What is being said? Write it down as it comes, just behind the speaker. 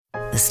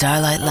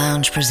Starlight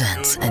Lounge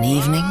presents An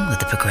Evening with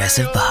the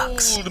Progressive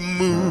Box. Old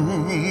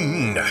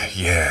moon,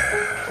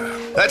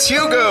 yeah. That's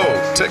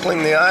Hugo,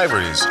 tickling the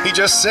ivories. He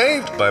just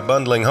saved by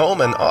bundling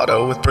home and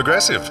auto with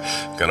Progressive.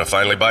 Gonna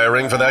finally buy a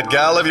ring for that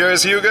gal of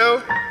yours,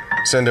 Hugo?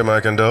 Send her my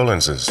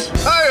condolences.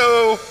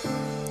 Hi-oh!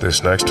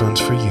 This next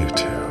one's for you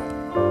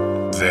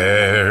two.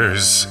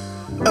 There's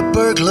a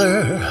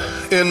burglar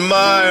in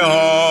my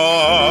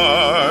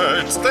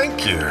heart.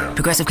 Thank you.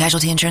 Progressive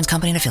Casualty Insurance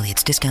Company and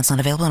Affiliates. Discounts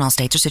not available in all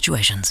states or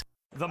situations.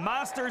 The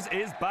Masters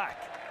is back.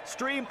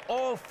 Stream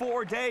all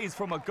 4 days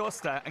from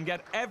Augusta and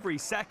get every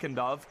second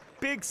of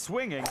big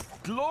swinging,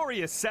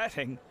 glorious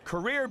setting,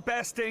 career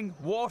besting,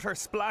 water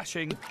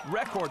splashing,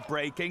 record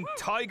breaking,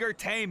 tiger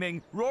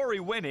taming, Rory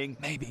winning,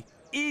 maybe,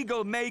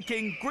 eagle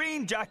making,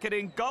 green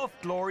jacketing, golf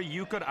glory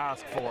you could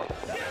ask for.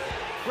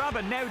 Grab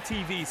a Now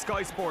TV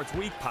Sky Sports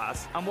Week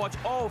Pass and watch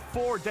all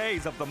 4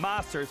 days of the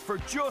Masters for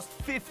just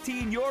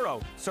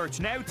 €15.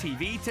 Search Now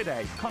TV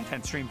today.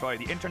 Content streamed via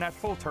the internet.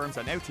 Full terms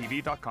at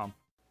nowtv.com.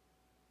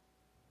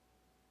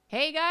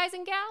 Hey guys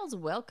and gals,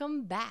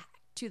 welcome back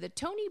to the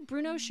Tony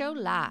Bruno Show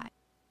Live.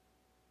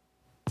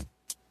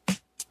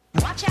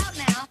 Watch out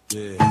now.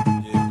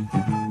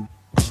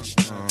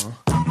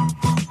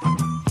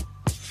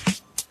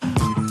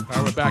 All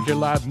right, we're back here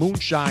live,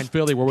 Moonshine,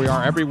 Philly, where we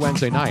are every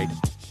Wednesday night.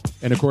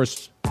 And, of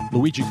course,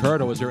 Luigi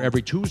Curto is there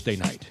every Tuesday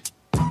night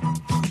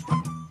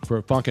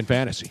for Funk and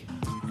Fantasy.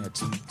 Yeah,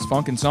 it's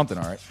funk and something,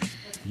 all right.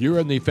 You're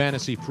in the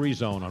fantasy-free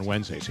zone on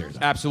Wednesdays here, though.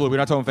 Absolutely. We're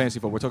not talking fantasy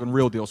football. We're talking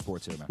real deal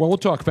sports here, man. Well, we'll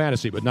talk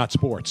fantasy, but not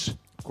sports.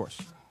 Of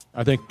course.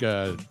 I think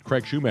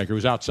Craig Shoemaker,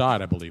 who's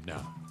outside, I believe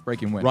now.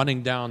 Breaking wind.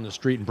 Running down the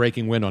street and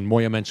breaking wind on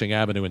Moyamensing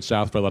Avenue in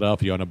South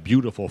Philadelphia on a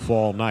beautiful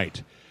fall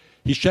night.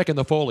 He's checking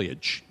the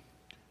foliage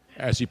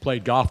as he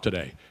played golf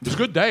today. It was a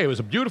good day. It was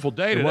a beautiful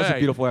day today. It was a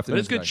beautiful afternoon. But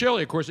it's good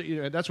chilly. Of course,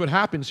 that's what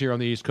happens here on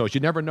the East Coast.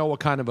 You never know what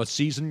kind of a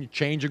season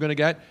change you're going to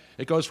get.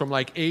 It goes from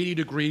like 80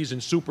 degrees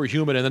and super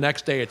humid, and the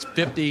next day it's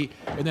 50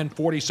 and then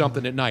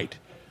 40-something at night.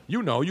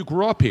 You know, you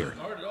grew up here.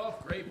 Started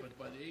off great, but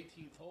by the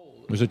 18th hole...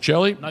 Was it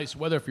chilly? Nice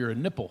weather if you're a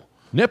nipple.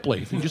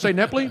 Nipply. Did you say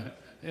nipply?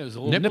 Yeah, it was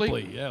a little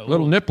nipply. Yeah, a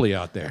little nipply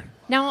out there.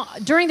 Now,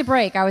 during the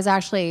break, I was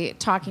actually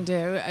talking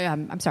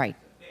to,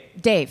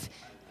 Dave.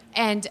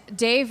 And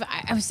Dave,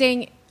 I was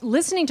saying,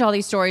 listening to all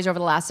these stories over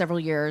the last several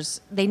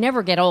years, they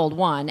never get old,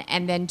 one.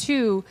 And then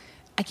two,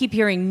 I keep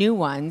hearing new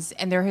ones,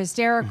 and they're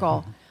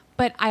hysterical.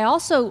 But I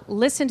also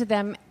listen to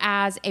them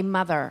as a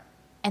mother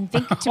and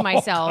think to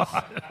myself...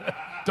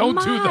 Don't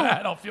do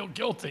that. I'll feel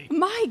guilty.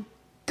 My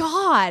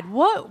God,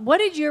 what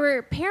did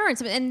your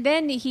parents... And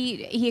then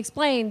he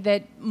explained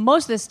that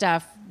most of the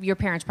stuff your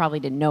parents probably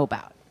didn't know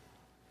about.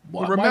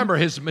 Well, remember,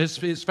 his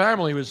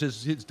family was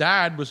his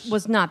dad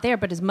was not there,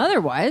 but his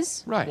mother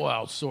was. Right.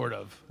 Well, sort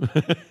of.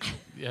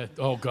 Yeah.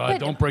 Oh God,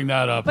 don't bring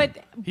that up. But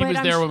he was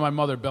there when my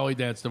mother belly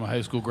danced at my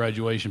high school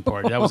graduation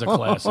party. That was a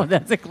classic.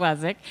 That's a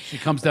classic. She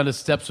comes down the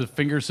steps with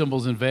finger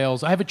symbols and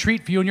veils. I have a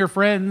treat for you and your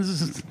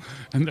friends,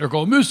 and they're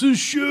going, Mrs.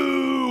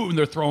 Shoe, and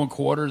they're throwing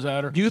quarters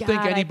at her. Do you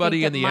think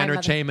anybody in the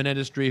entertainment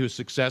industry who's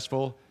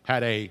successful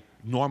had a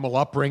normal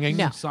upbringing?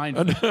 No.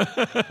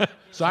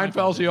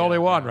 Seinfeld's the only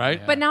one, right?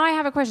 But now I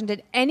have a question.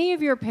 Did any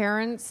of your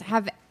parents,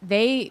 have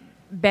they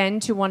been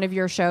to one of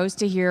your shows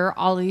to hear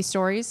all these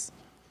stories?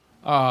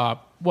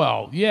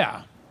 Well,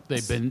 yeah.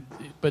 They've been,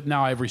 but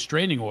now I have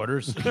restraining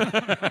orders. Yeah,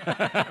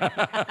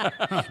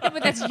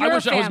 but that's your I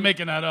wish family. I was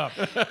making that up.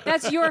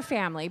 That's your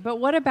family. But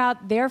what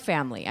about their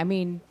family? I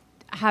mean,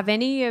 have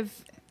any of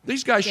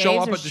these guys show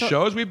up at the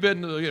shows? We've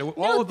been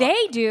no,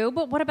 they do.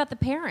 But what about the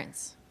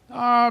parents?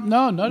 No,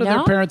 none of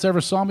their parents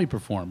ever saw me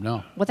perform.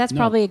 No. Well, that's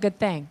probably a good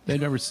thing. They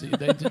never see.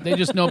 They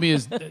just know me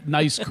as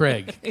Nice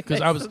Craig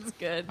because I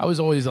was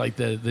always like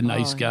the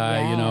nice guy,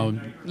 yeah. you know.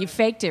 You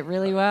faked it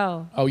really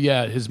well. Oh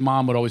yeah, his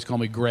mom would always call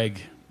me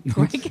Greg.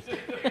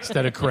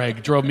 Instead of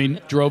Craig. Drove me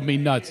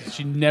nuts.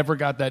 She never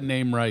got that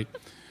name right.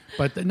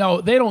 But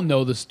no, they don't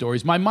know the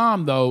stories. My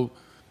mom though,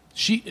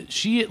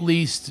 she at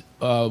least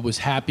was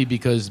happy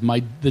because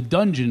the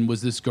dungeon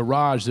was this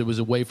garage that was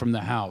away from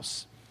the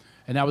house.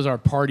 And that was our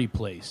party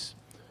place.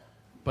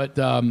 But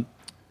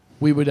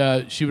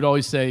she would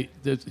always say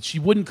that she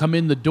wouldn't come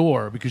in the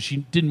door because she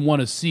didn't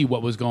want to see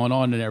what was going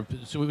on in there.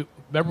 So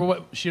remember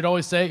what she'd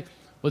always say?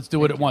 Let's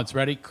do it at once.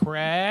 Ready?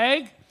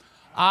 Craig,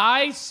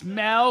 I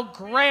smell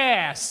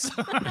grass.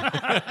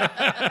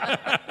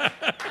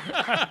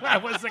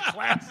 That was a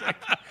classic.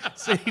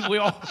 See, we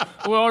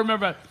all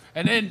remember.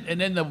 And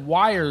then the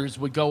wires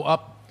would go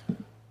up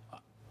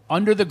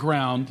under the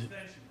ground,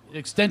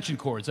 extension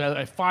cords. I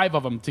had 5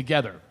 of them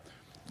together.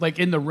 Like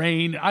in the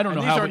rain. I don't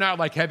know how. These are not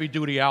like heavy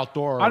duty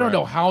outdoor. I don't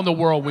know how in the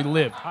world we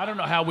lived. I don't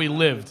know how we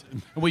lived.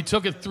 And we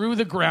took it through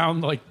the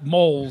ground like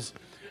moles,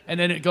 and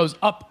then it goes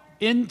up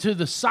into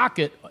the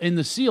socket in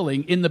the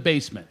ceiling in the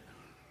basement.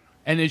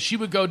 And then she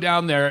would go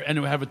down there and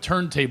it would have a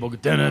turntable,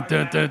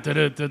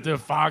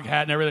 fog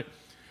hat and everything.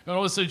 And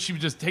all of a sudden she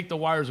would just take the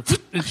wires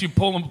and she'd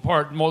pull them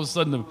apart, and all of a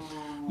sudden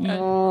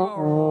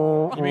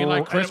You mean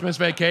like Christmas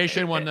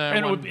Vacation when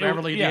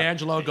Beverly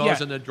D'Angelo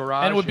goes in the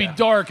garage? And it would be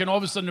dark, and all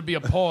of a sudden there'd be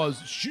a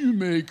pause.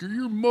 Shoemaker,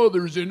 your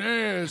mother's an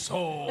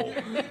asshole.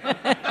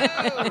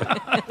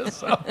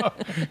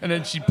 And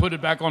then she'd put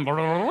it back on.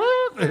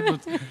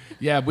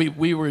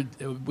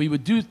 We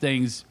would do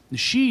things.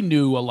 She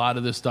knew a lot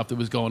of this stuff that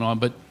was going on,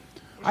 but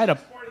I had a...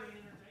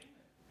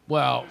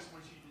 Well...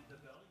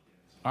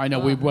 I know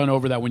we went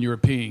over that when you were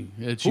peeing.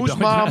 Whose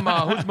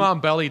mom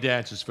belly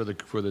dances for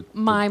the?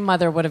 My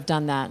mother would have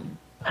done that.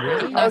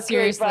 Really? No,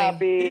 seriously.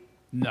 Bobby.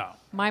 No.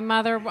 My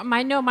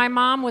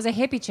mom was a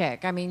hippie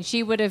chick. I mean,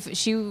 she would have.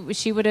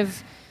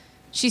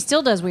 She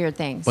still does weird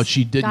things. But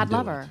she didn't. God do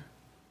love it. her.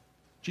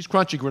 She's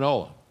crunchy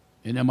granola.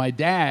 And then my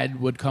dad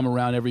would come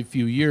around every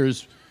few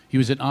years. He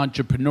was an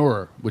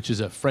entrepreneur, which is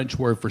a French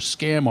word for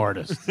scam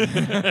artist.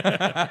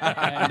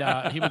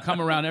 And he would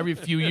come around every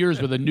few years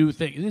with a new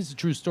thing. And this is a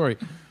true story.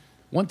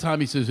 One time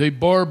he says, "Hey,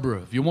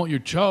 Barbara, if you want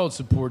your child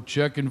support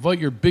check, invite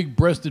your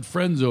big-breasted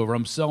friends over.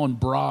 I'm selling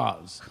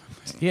bras."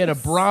 He had a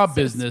bra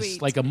business,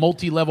 sweet. like a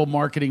multi-level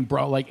marketing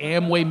bra, like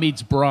Amway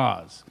meets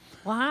bras.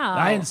 Wow.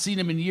 I hadn't seen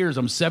him in years.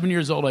 I'm 7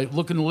 years old. I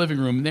look in the living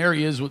room, and there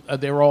he is.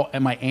 They were all,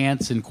 and my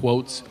aunts, in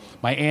quotes,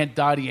 my Aunt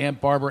Dottie,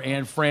 Aunt Barbara,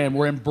 Aunt Fran,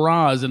 were in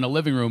bras in the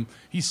living room.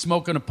 He's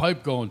smoking a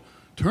pipe going,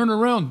 "Turn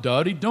around,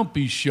 Dottie. Don't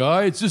be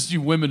shy. It's just you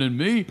women and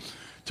me.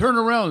 Turn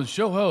around and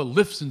show how it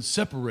lifts and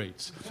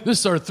separates. This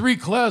is our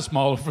 3-class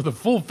model for the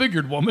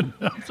full-figured woman."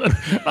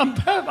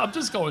 I'm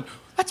just going,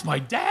 that's my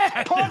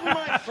dad. Pardon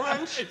my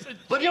French,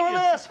 but you're an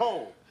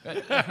asshole.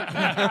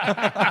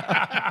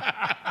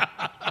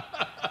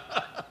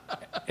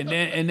 And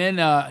then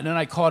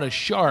I caught a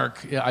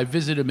shark. I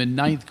visited him in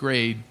 9th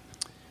grade.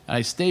 And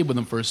I stayed with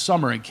him for a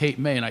summer in Cape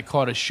May, and I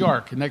caught a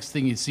shark. The next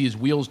thing you see his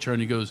wheels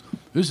turn, he goes,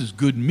 "This is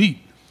good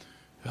meat.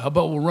 How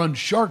about we'll run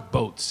shark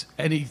boats?"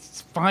 And he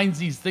finds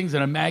these things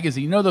in a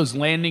magazine. You know those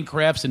landing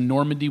crafts in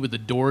Normandy with the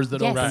doors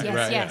that open?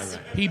 Yes.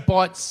 He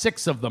bought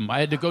 6 of them. I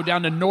had to go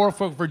down to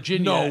Norfolk,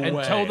 Virginia,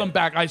 and tow them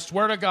back. I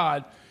swear to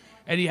God.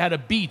 And he had a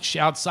beach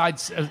outside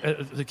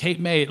the Cape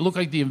May. It looked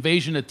like the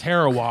invasion of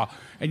Tarawa.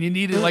 And you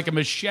needed like a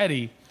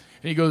machete.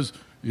 And he goes,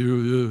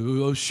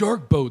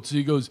 "Shark boats." And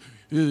he goes,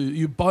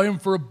 "You buy them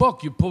for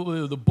 $1. You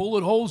pull the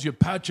bullet holes, you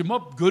patch them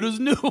up, good as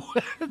new."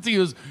 He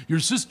goes, "Your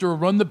sister will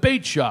run the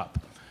bait shop.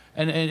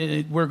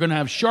 And we're going to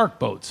have shark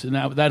boats." And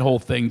that whole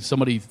thing,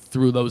 somebody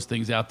threw those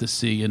things out to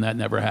sea, and that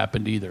never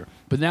happened either.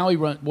 But now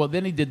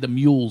then he did the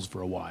mules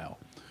for a while.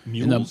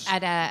 Mules?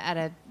 At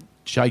a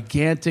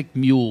Gigantic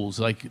mules,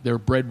 like they're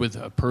bred with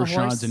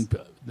Persians and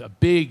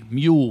big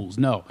mules.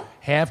 No,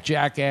 half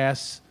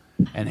jackass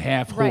and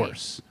half Right.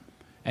 horse.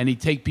 And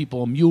he'd take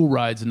people on mule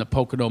rides in the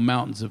Pocono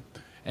Mountains.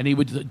 And he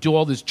would do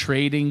all this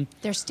trading.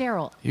 they're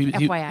sterile. FYI,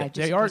 FYI, just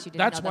they in are. case you didn't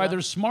That's know why that.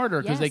 they're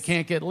smarter, because they Yes.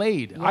 can't get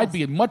laid. Yes. I'd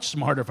be much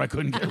smarter if I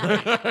couldn't get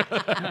laid.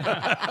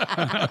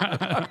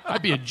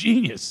 I'd be a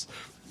genius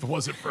if it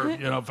wasn't for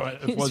if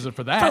it wasn't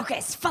for that.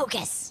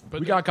 Focus. We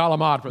got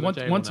Calamad for the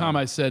table One time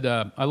now. I said,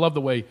 I love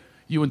the way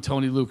you and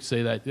Tony Luke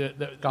say that.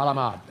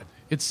 Calamad.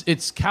 It's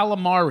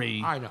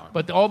calamari. I know.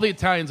 But all the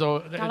Italians, they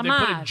put a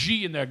Calamari.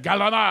 G in there.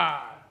 Calamari.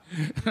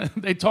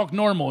 They talk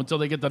normal until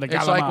they get to the calamari.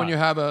 It's like when you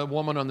have a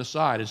woman on the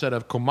side. Instead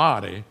of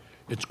comare,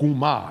 it's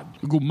gumad.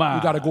 Gumad.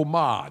 You got a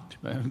gumad.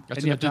 And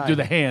you have to do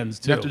the hands,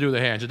 too. You have to do the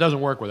hands. It doesn't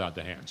work without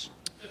the hands.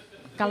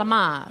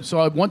 Calamar.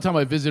 So one time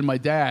I visited my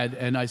dad,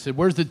 and I said,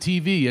 "Where's the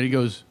TV?" And he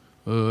goes,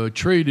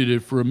 "Traded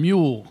it for a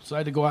mule." So I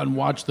had to go out and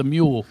watch the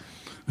mule.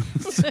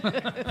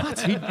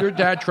 Your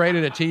dad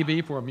traded a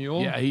TV for a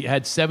mule? Yeah, he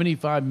had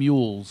 75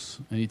 mules,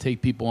 and he'd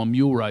take people on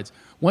mule rides.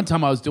 One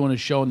time I was doing a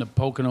show in the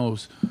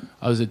Poconos.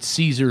 I was at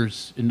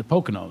Caesars in the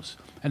Poconos,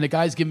 and the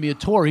guy's giving me a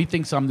tour. He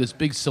thinks I'm this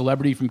big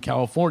celebrity from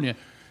California.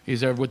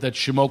 He's there with that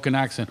Shoemaker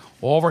accent.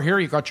 Over here,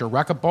 you got your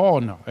racquetball,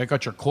 and I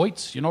got your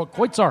quoits. You know what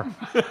quoits are?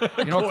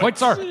 You know what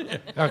quoits are?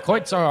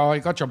 Quoits are,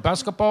 you got your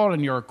basketball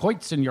and your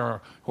quoits and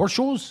your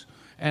horseshoes.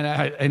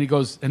 And he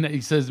goes, and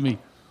he says to me,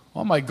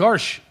 "Oh my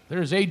gosh,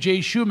 there's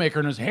A.J. Shoemaker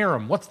and his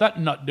harem. What's that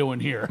nut doing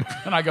here?"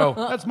 And I go,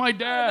 "That's my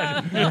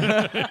dad."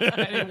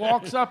 And he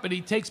walks up and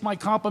he takes my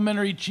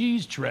complimentary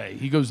cheese tray.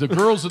 He goes, "The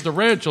girls at the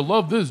ranch will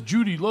love this.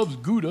 Judy loves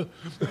Gouda."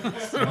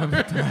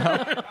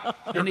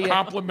 Your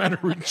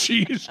complimentary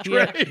cheese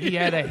tray. He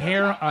had a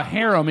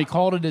harem. He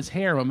called it his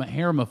harem, a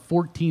harem of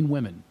 14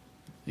 women.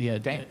 He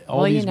had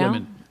all these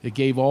women. They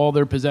gave all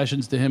their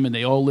possessions to him, and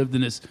they all lived in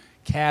this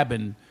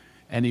cabin.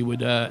 And he would.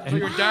 So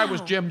your dad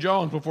was Jim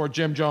Jones before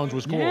Jim Jones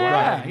was cool,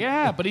 Yeah, right?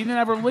 yeah, but he didn't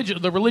have a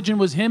religion. The religion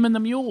was him and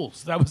the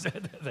mules. That was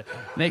it.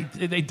 They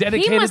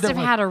dedicated. He must their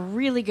have had a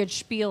really good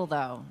spiel,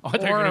 though. I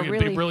think Or you're a going to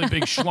get a really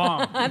big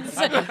schlong. I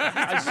swear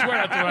that's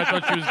where I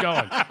thought she was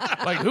going.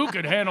 Like, who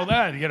could handle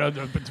that? You know,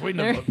 between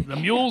the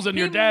mules and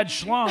your dad's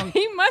schlong.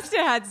 He must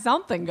have had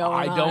something going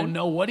on. I don't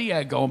know what he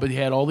had going, but he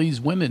had all these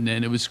women,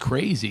 and it was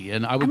crazy.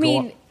 And I would I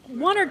mean,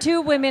 one or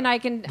two women I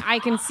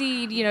can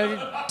see,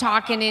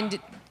 talking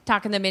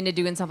talking them into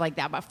doing something like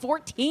that. But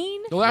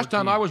 14? The last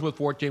time I was with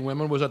 14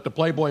 women was at the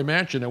Playboy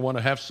Mansion at one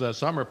of Hef's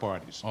summer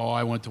parties. Oh,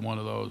 I went to one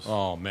of those.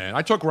 Oh, man.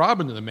 I took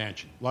Robin to the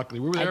mansion. Luckily,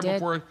 we were there did.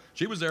 before.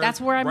 She was there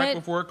That's where I right met,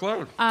 before it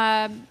closed.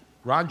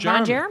 Ron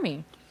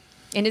Jeremy.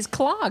 In his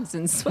clogs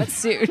and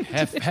sweatsuit.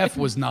 Hef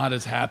was not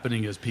as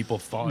happening as people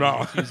thought.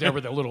 No. He's there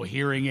with a little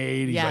hearing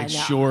aid. He's Yeah, like no.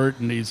 short,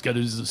 and he's got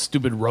his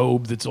stupid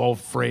robe that's all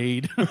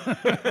frayed.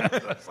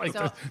 That's like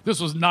this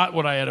was not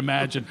what I had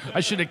imagined. I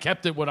should have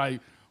kept it what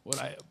I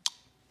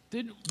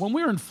did when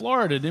we were in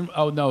Florida.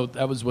 Oh no,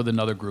 that was with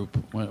another group.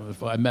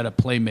 I met a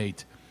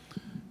playmate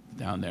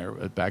down there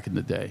back in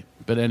the day.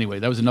 But anyway,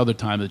 that was another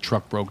time the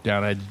truck broke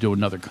down. I had to do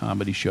another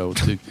comedy show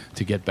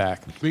to get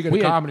back. Speaking of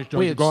comedy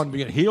shows, you're going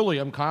to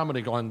Helium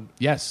Comedy on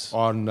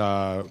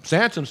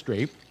Sansom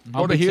Street.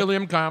 Go to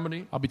Helium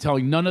Comedy. I'll be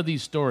telling none of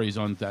these stories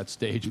on that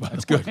stage.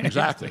 That's good.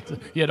 Exactly.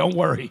 Yeah, don't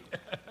worry.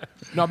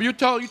 No, but you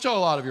tell a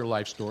lot of your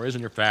life stories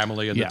and your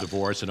family and the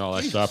divorce and all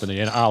that stuff and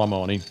the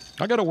alimony.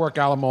 I got to work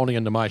alimony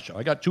into my show.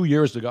 I got 2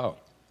 years to go.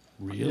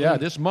 Really? Yeah,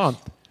 this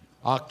month,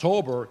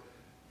 October.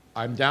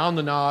 I'm down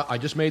the knot. I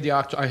just made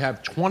I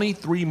have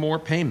 23 more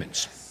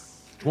payments.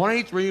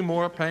 23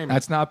 more payments.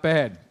 That's not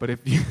bad. But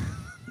if you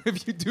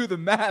do the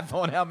math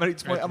on how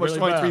much really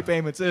 23 bad.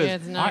 payments is,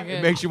 it's not it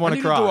good. makes you want I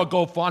to need cry. to do a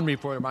GoFundMe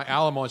for my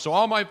alimony. So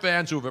all my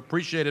fans who have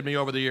appreciated me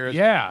over the years,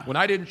 when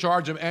I didn't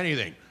charge them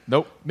anything,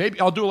 maybe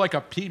I'll do like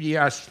a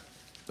PBS,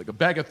 like a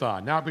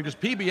begathon. Now, because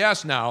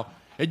PBS now,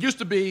 it used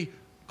to be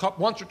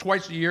once or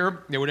twice a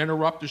year, they would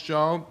interrupt the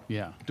show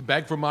to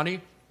beg for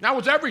money. Now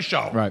it's every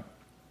show. Right.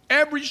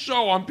 Every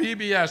show on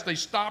PBS, they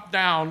stop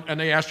down and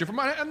they ask you for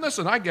money. And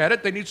listen, I get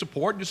it. They need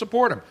support, and you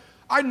support them.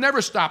 I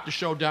never stopped the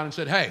show down and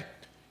said, hey,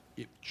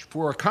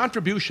 for a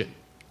contribution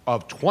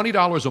of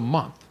 $20 a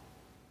month,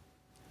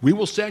 we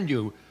will send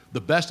you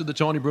the Best of the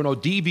Tony Bruno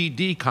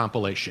DVD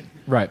compilation.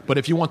 Right. But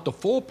if you want the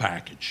full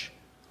package,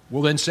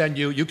 we'll then send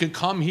you can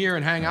come here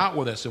and hang out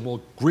with us, and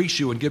we'll grease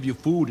you and give you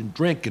food and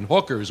drink and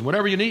hookers and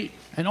whatever you need.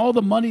 And all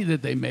the money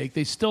that they make,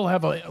 they still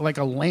have a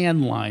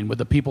landline with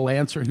the people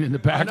answering in the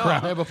I background. know,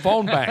 they have a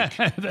phone bank.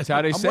 That's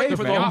how they I'm save, waiting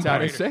for the man. That's how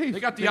they operator. save.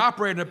 They got the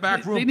operator in the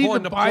back room They need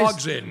pulling to the buy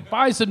plugs in.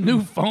 Buy some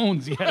new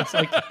phones. Yeah,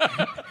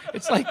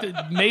 it's like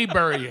the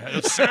Mayberry.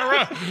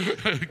 Sarah,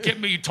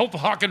 get me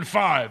Topahawken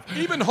 5.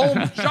 Even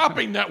Home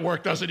Shopping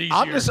Network does it easier.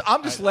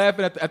 I'm just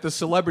laughing at the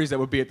celebrities that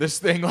would be at this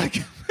thing. Like,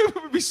 it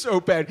would be so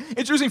bad.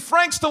 Introducing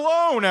Frank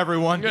Stallone,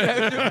 everyone.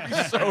 It would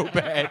be so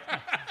bad.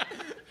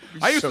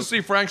 I used to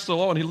see Frank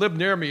Stallone. He lived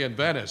near me in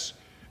Venice.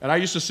 And I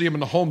used to see him in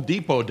the Home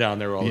Depot down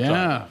there all the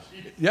time.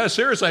 Yeah,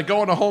 seriously. I'd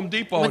go into Home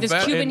Depot With his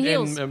Cuban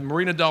heels. in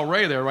Marina Del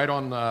Rey there, right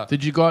on...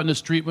 Did you go out in the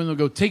street window and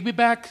go, take me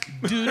back?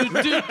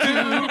 Do-do-do-do,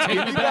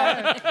 take me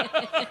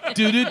back.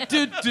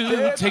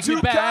 Do-do-do-do, take me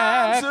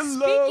back.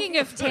 Speaking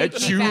of Take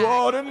That Me you Back.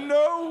 ought to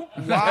know.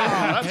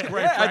 Wow, that's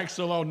great Frank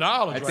Stallone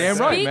knowledge. Damn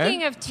there. right, man.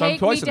 Speaking of Saw him Take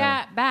twice Me in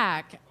there.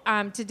 Back,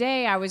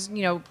 today I was,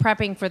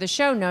 prepping for the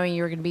show knowing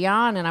you were going to be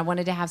on, and I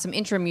wanted to have some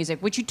intro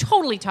music, which you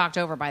totally talked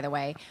over, by the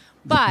way.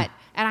 But,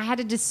 and I had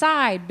to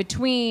decide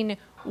between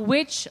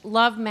which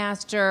Love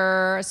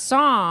Master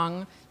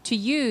song to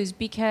use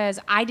because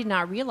I did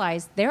not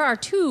realize there are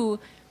two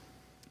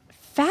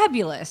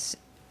fabulous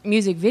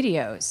music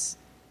videos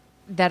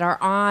that are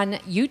on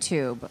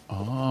YouTube.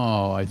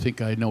 Oh, I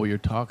think I know what you're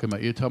talking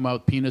about. You're talking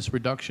about penis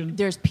reduction?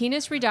 There's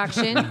penis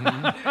reduction,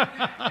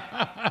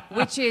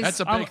 which is... That's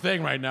a big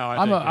thing right now,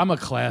 I'm a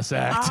class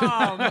act.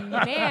 Oh,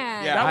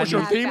 man. That was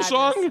your theme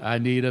song? I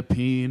need a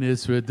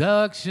penis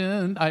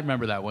reduction. I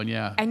remember that one,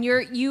 yeah. And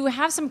you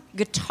have some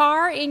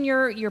guitar in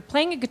you're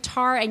playing a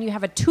guitar and you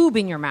have a tube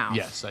in your mouth.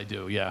 Yes, I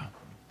do, yeah.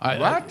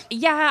 What?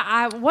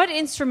 Yeah, what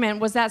instrument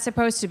was that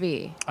supposed to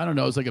be? I don't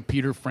know. It's like a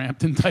Peter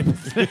Frampton type of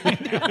thing.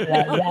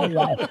 That one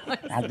was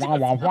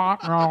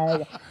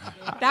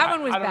I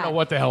don't bad. know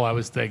what the hell I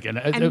was thinking.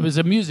 It was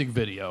a music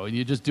video, and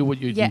you just do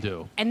what you can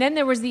do. And then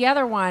there was the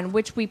other one,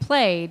 which we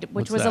played, which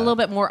What's was that? a little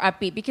bit more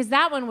upbeat because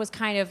that one was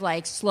kind of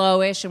like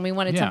slowish, and we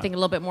wanted Yeah. something a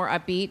little bit more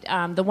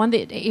upbeat. The one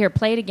that here,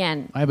 play it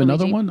again. I have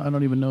another Luigi. one? I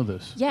don't even know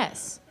this.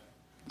 Yes.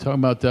 Talking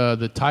about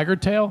the Tiger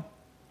Tail?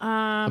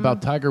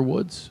 About Tiger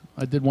Woods?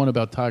 I did one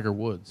about Tiger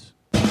Woods.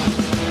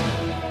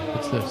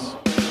 What's this?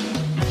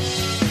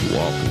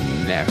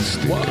 Walking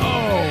nasty.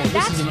 Whoa,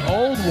 this is an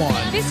old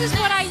one. This is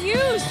what I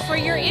used for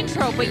your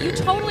intro, but you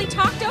totally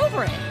talked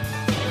over it.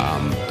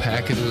 I'm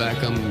packing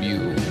like a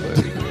mule,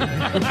 buddy.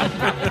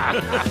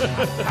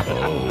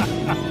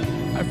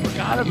 I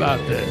forgot about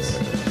this.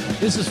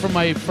 This is from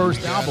my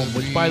first album,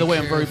 which, by the way,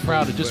 I'm very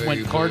proud. It just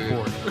went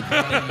cardboard.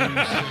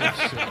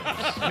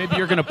 Maybe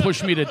you're going to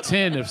push me to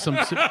tin if some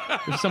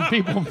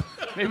people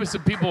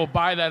will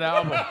buy that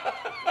album.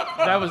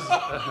 That was.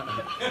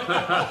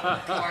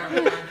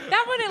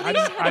 That one at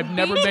least had a I've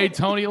never beat. made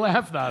Tony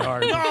laugh that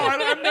hard. No,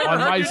 I've never On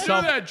heard my you do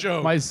self- that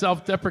joke. My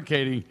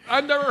self-deprecating.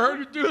 I've never heard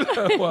you do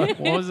that one.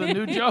 What was a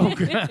new joke?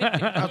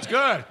 That's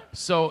good.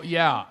 So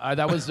yeah,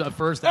 that was the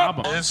first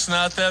album. It's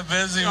not that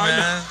busy,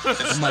 man.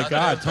 Oh my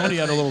God, Tony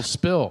had a little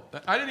spill.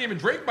 I didn't even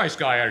drink my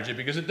Sky Energy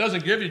because it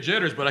doesn't give you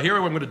jitters, but I hear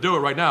I'm going to do it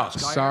right now.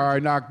 Sky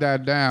Sorry, knock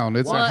that down.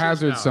 It's What? a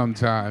hazard No.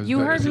 sometimes. You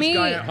but heard it's- me.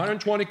 Sky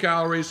 120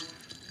 calories,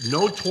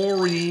 no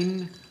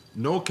taurine,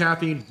 no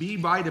caffeine, B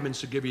vitamins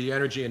to give you the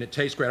energy, and it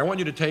tastes great. I want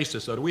you to taste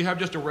this, though. Do we have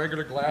just a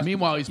regular glass?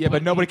 Meanwhile, he's Yeah,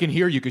 but nobody can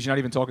hear you because you're not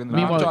even talking.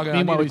 I'm talking-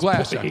 I need a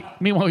glass.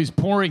 Meanwhile, he's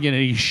pouring it and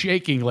he's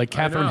shaking like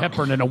Katharine know.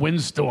 Hepburn in a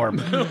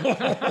windstorm.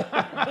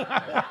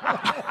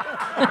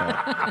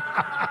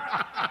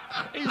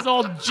 He's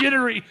all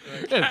jittery.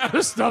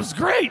 This stuff's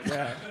great.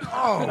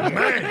 Oh,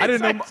 man. I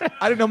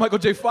didn't know Michael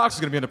J. Fox was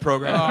going to be on the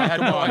program. I had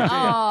no idea.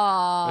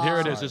 Aw. But here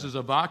it is. This is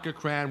a vodka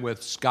cran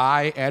with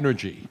Sky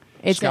Energy.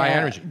 It's Sky a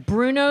Energy.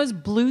 Bruno's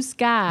Blue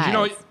Sky. You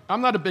know,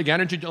 I'm not a big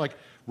energy like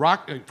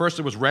rock. First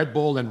it was Red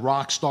Bull, then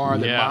Rockstar,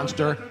 then Yeah.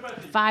 Monster,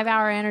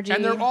 5-hour energy.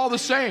 and they're all the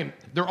same.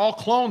 They're all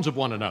clones of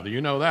one another.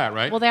 You know that,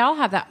 right? well, they all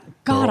have that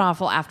god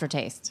awful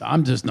aftertaste.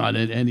 I'm just not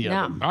in any of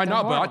No. them. I know,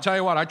 They're but I horrible. tell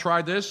you what, I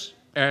tried this,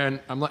 and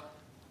I'm like,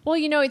 Well,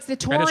 you know, it's the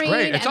it's taurine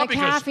great. and, It's not the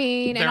because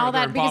caffeine and they're- all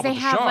they're that because involved they with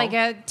the have show. like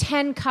a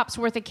 10 cups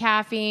worth of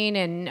caffeine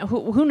and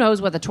who knows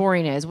what the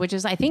taurine is, which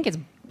is I think it's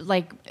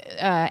like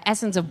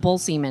essence of bull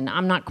semen.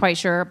 I'm not quite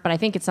sure, but I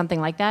think it's something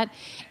like that.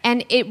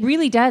 And it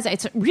really does.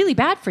 It's really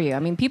bad for you. I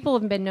mean, people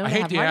have been known I to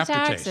hate have the heart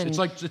attacks. aftertaste.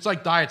 And It's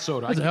like diet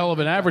soda. That's a hell of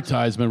an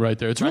advertisement right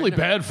there. It's really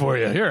bad for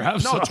you. Here,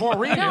 have no some.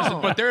 taurine No.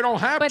 isn't, but they don't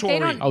have But they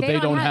taurine. don't- Oh, they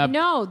don't have.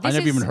 no, I this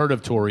never is- even heard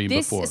of taurine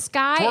this before.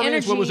 Sky Taurine Energy.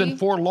 is what was in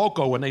Four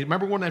Loko when they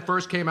remember when they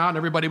first came out and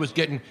everybody was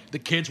getting the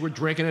kids were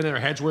drinking it and their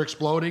heads were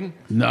exploding.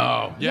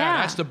 No.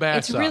 Yeah, that's the bad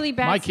It's stuff. really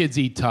bad. My kids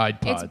eat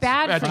Tide Pods. It's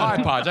bad Yeah, for Tide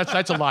you. Pods.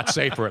 That's a lot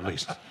safer at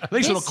least. At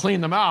least it'll This-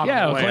 clean them out.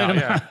 Yeah, on the it'll way clean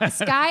out, them yeah.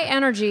 Sky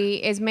Energy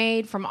is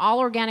made from all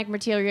organic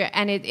material,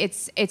 and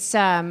it's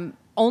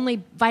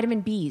only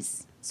vitamin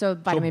B's. So So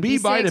vitamin B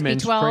B6,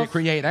 vitamins B12.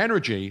 create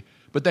energy,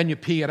 but then you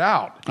pee it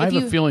out. I have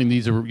you- a feeling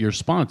these are your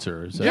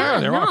sponsors. Yeah, no,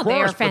 of they are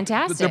course, but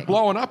fantastic. They're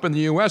blowing up in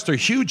the U.S. They're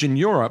huge in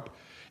Europe,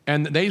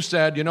 and they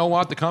said, you know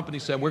what? The company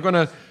said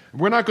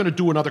we're not gonna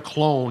do another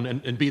clone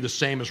and be the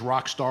same as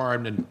Rockstar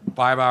and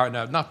 5-hour,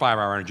 no, not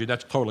 5-hour energy.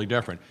 That's totally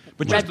different.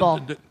 But Red just Bull.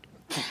 the-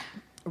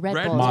 Red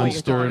Red Bull is what you're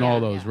Monster and talking all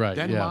about, those, yeah. right?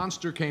 Then yeah.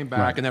 Monster came back,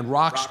 Right. and then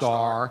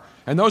Rockstar,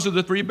 and those are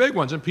the three big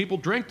ones, and people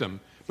drink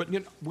them. But you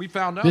know, we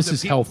found out This that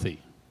is people-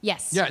 healthy,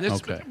 Yes. Yeah,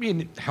 it's, Okay. I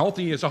mean,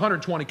 healthy is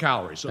 120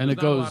 calories, so and there's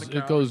it not a lot goes of it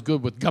calories. goes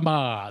good with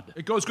gamad.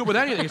 It goes good with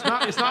anything. It's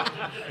not.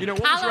 You know,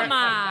 what was right-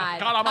 Calamad.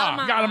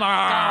 Calamad.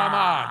 Calamad.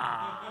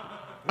 Calamad.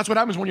 That's what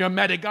happens when you're a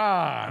medigan.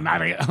 I'm a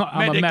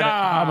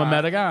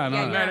Medigan. Yeah,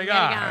 you're a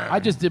Medigan. I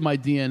just did my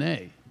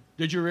DNA.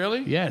 Did you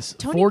really? Yes,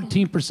 Tony-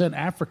 14%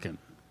 African.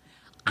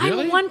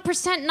 Really? I'm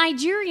 1%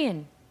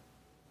 Nigerian.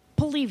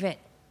 Believe it.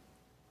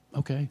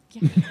 Okay.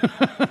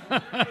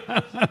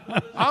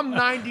 I'm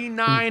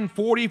 99,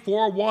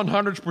 44,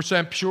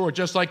 100% pure,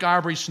 just like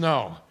Ivory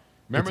Snow.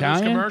 Remember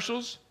Italian? those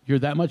commercials? You're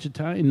that much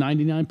Italian?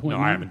 99.9? No,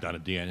 I haven't done a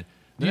DNA.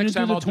 The You next didn't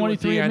time do I'll the do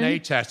a 23andMe?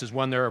 DNA test is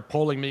when they're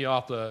pulling me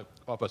off a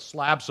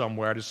slab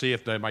somewhere to see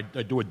if they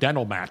might do a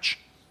dental match.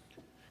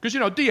 Because, you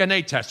know,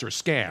 DNA tests are a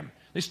scam.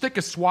 They stick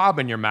a swab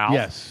in your mouth,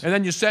 Yes. and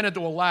then you send it to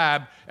a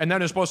lab, and then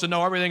they're supposed to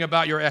know everything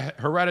about your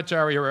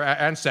hereditary or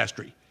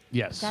ancestry.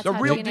 Yes. That's The how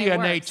real DNA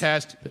DNA works.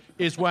 test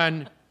is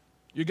when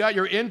you got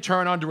your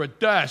intern under a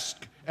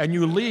desk and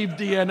you leave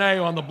DNA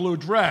on the blue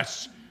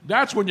dress.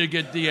 That's when you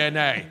get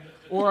DNA.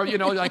 Or, you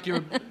know, like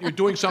you're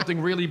doing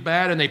something really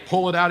bad and they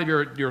pull it out of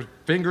your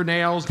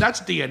fingernails. That's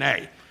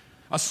DNA.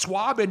 A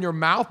swab in your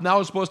mouth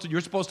now is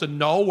you're supposed to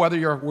know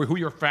who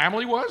your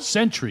family was?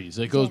 Centuries.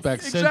 It goes back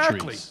Exactly.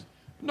 centuries.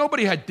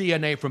 Nobody had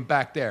DNA from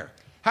back there.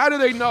 How do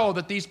they know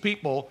that these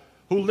people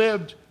who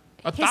lived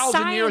His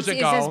 1,000 years science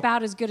ago? is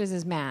about as good as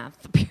his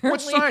math. Apparently.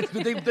 What science?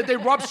 Did they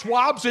rub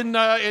swabs in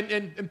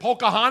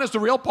Pocahontas, the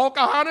real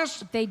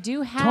Pocahontas? They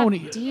do have Tony-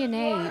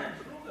 DNA.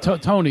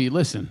 Tony,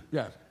 listen.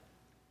 Yeah.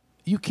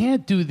 You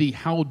can't do the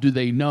how do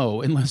they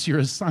know unless you're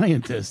a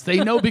scientist.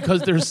 They know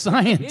because they're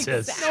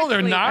scientists. No,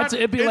 they're not.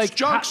 It'd be It's like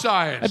junk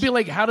science. It'd be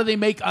like, how do they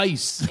make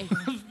ice?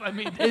 I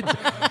mean,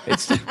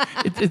 it's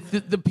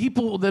the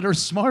people that are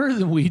smarter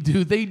than we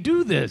do. They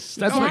do this.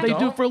 That's No, what they they do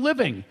don't. for a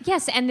living.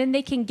 Yes, and then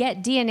they can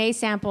get DNA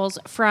samples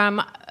from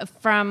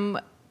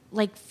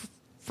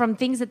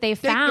things that they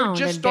They're found.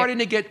 just and starting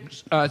to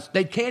get.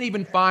 They can't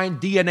even find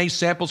DNA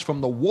samples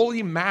from the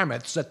woolly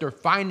mammoths that they're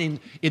finding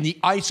in the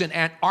ice in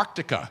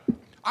Antarctica.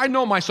 I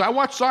know myself. I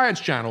watch Science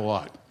Channel a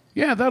lot.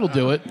 Yeah, that'll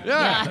do it.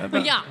 Yeah.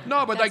 Yeah.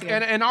 No, but like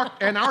in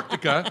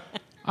Antarctica,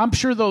 I'm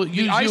sure they'll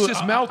ice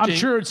is melting. I'm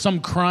sure it's some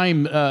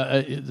crime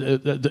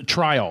the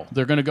trial.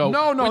 They're going to go.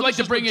 No, We'd like this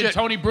to is bring in legit.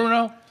 Tony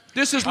Bruno.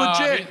 this is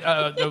legit.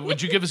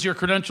 Would you give us your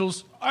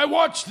credentials? I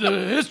watch the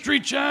History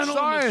Channel,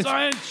 Science. the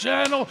Science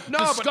Channel, No,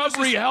 but Discovery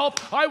this is-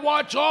 Health. I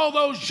watch all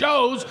those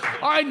shows.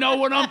 I know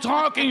what I'm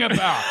talking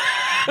about.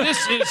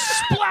 This is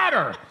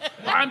splatter.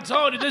 I'm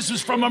telling you, this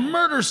is from a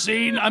murder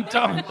scene. I'm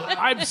telling you,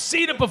 I've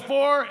seen it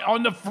before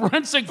on the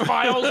Forensic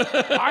Files.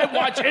 I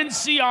watch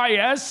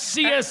NCIS,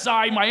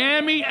 CSI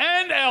Miami,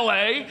 and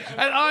LA, and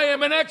I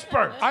am an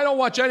expert. I don't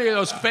watch any of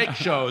those fake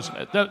shows.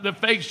 The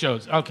fake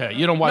shows. Okay,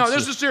 you don't watch. No,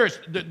 this is serious.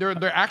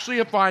 They're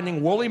actually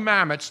finding woolly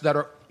mammoths that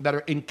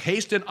are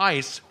encased in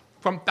ice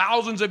from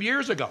thousands of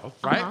years ago,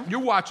 right? Uh-huh. You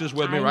watch this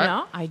with me, I right?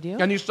 know, I do.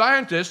 And these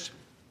scientists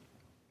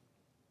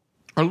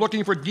are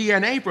looking for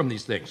DNA from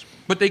these things,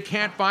 but they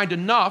can't find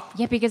enough.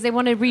 Yeah, because they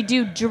want to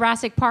redo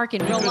Jurassic Park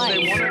in real Because life.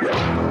 they want to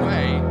find a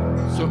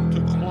way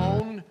to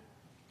clone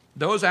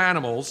those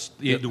animals,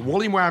 the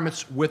woolly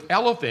mammoths, with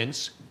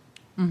elephants,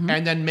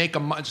 and then make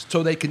them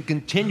so they can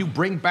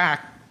bring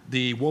back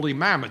the woolly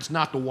mammoths,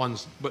 not the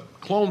ones, but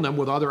clone them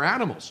with other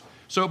animals.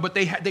 So, but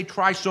they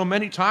try so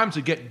many times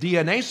to get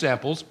DNA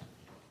samples,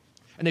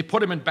 and they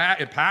put them in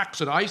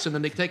packs and ice, and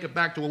then they take it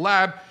back to a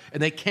lab,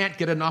 and they can't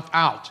get enough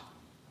out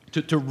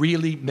to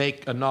really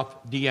make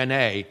enough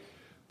DNA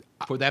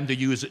for them to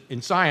use it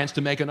in science to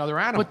make another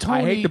animal. But Tony,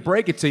 I hate to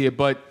break it to you,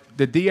 but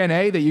the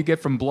DNA that you get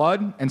from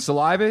blood and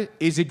saliva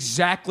is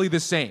exactly the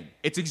same.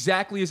 It's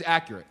exactly as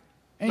accurate.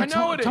 Hey, I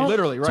know it is.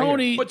 Literally, right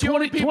Tony, here. But the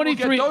only people who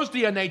get those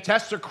DNA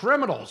tests are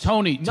criminals.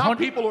 Tony, Not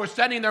people who are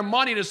sending their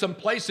money to some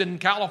place in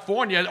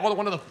California, or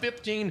one of the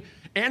 15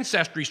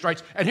 ancestry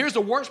sites. And here's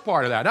the worst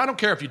part of that. I don't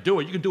care if you do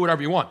it. You can do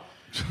whatever you want.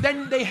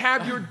 Then they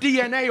have your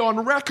DNA on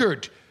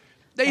record.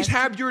 They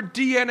have your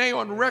DNA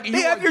on record.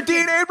 They have your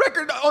DNA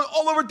record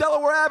all over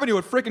Delaware Avenue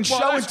at freaking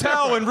Show and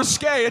Tell and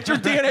Risque. It's your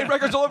DNA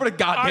records all over the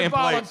goddamn I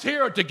place.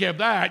 volunteered to give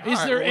that.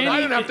 Is there any- I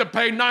didn't have to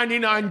pay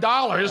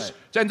 $99,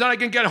 and then I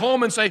can get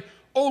home and say,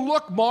 "Oh,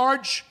 look,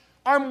 Marge,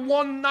 I'm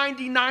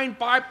 199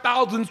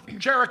 5,000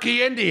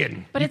 Cherokee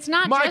Indian." But it's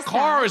not My just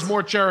car that. is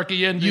more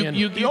Cherokee Indian.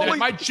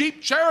 My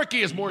Jeep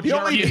Cherokee is more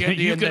Cherokee Indian.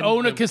 You could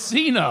own a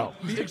casino.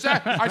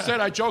 Exactly.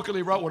 I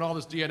jokingly wrote with all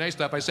this DNA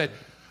stuff, I said,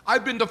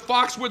 I've been to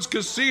Foxwoods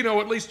Casino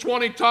at least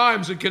 20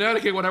 times in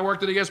Connecticut when I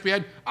worked at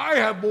ESPN. I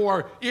have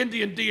more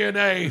Indian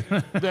DNA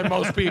than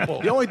most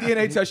people. The only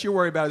DNA test you're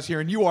worried about is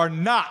hearing you are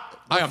not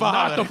the I am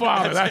father. not the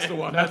father. That's the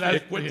one. That's the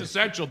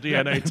quintessential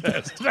DNA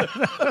test.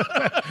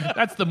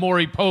 That's the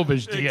Maury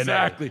Povich DNA.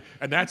 Exactly.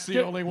 And that's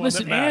the only one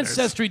Listen, that matters.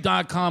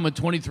 Ancestry.com and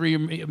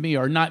 23andMe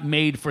are not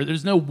made for.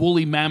 There's no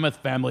woolly mammoth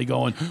family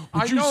going, I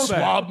would you know that.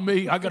 swab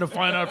me? I got to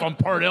find out if I'm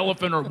part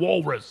elephant or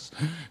walrus.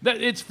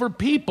 It's for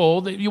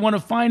people that you want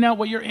to find out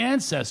what your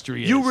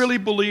ancestry is. You really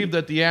believe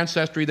that the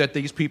ancestry that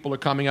these people are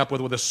coming up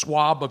with a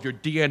swab of your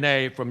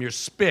DNA from your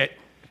spit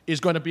is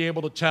going to be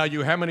able to tell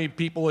you how many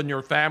people in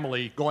your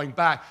family going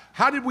back?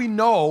 How did we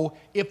know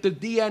if the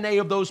DNA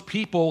of those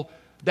people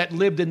that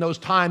lived in those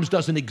times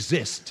doesn't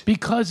exist?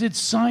 Because it's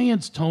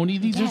science, Tony.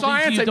 These are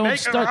Science. things you They don't make-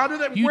 study. how did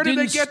they- where did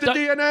they get the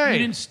DNA? You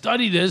didn't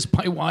study this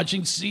by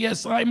watching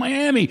CSI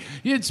Miami.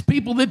 It's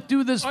people that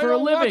do this for a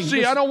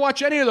living. I don't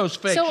watch any of those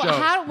fake So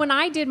shows. when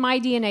I did my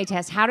DNA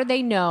test, how did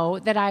they know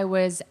that I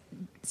was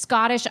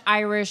Scottish,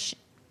 Irish,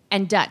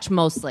 and Dutch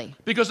mostly?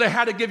 Because they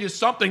had to give you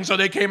something, so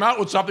they came out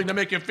with something to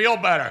make you feel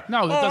better.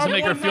 No, that doesn't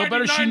make her feel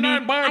better. She knew.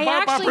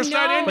 I actually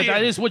know. Indian. But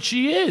that is what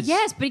she is.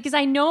 Yes, because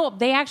I know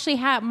they actually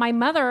have my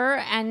mother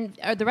and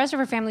the rest of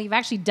her family have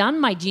actually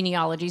done my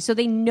genealogy, so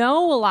they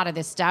know a lot of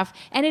this stuff,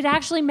 and it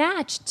actually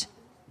matched.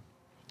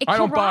 I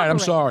don't buy it. I'm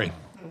corroborated. sorry.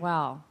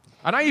 Well,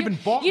 And I even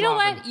bought you know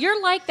Robin. what?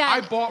 You're like that.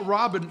 I bought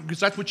Robin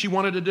because that's what she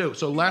wanted to do.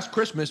 So last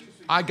Christmas,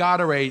 I got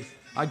her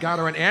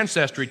an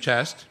ancestry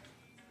test.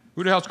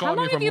 Who the hell's How calling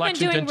long me have from you been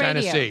Lexington, doing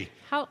radio? Tennessee?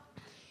 How?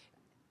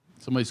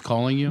 Somebody's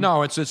calling you?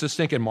 No, it's a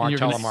stinking And you're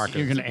gonna- telemarketer.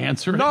 You're going to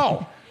answer it?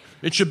 No,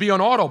 it should be on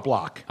auto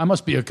block. I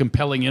must be a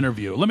compelling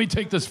interview. Let me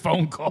take this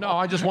phone call. No,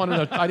 I just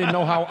wanted to. I didn't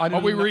know how.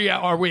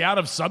 Are we out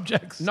of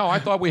subjects? No, I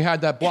thought we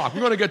had that block. We're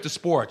going to get to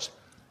sports.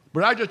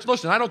 But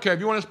listen, I don't care. If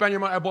you want to spend your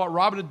money, I bought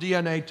Robin a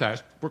DNA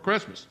test for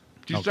Christmas.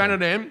 She sent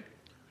it in, and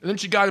then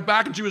she got it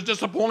back, and she was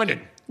disappointed.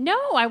 No,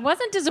 I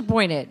wasn't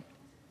disappointed.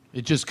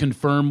 It just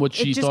confirmed what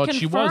she It just thought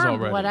she was confirmed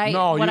already. what I-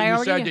 No, what I you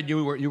already said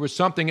knew. that you were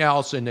something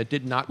else, and it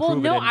did not Well,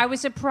 prove no, it. I was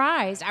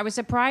surprised. I was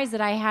surprised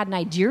that I had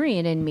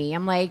Nigerian in me.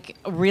 I'm like,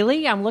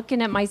 really? I'm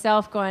looking at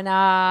myself going,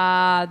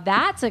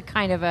 that's a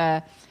kind of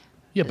a...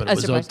 Yeah, but a it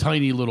was surprise. a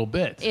tiny little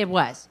bit. It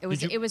was.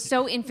 It was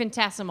so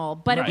infinitesimal,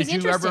 but it was Did you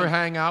interesting. ever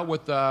hang out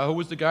with, who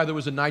was the guy that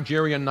was a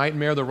Nigerian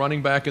nightmare, the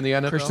running back in the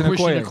NFL? Christian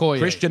Okoye.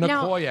 Christian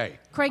Now, Okoye.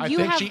 Craig, I you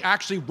think have- she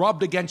actually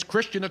rubbed against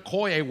Christian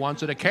Okoye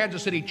once at a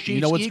Kansas City Chiefs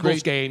You know what's Eagles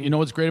great? game. You know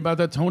what's great about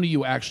that, Tony?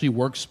 You actually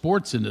work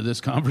sports into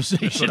this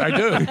conversation. That's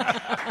what I do.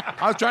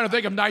 I was trying to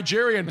think of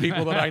Nigerian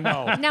people that I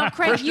know. Now,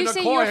 Craig, Christian you say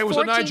Okoye you're 14, was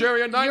a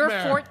Nigerian you're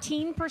nightmare.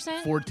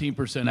 14%?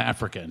 14%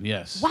 African,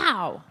 yes.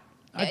 Wow.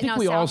 I think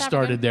we all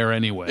started there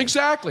anyway.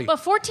 Exactly. But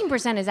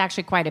 14% is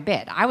actually quite a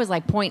bit. I was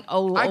like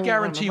 0.0. I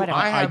guarantee you,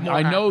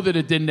 I know that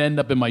it didn't end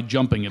up in my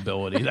jumping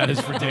ability. That is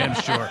for damn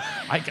sure.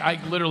 I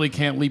literally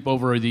can't leap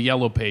over the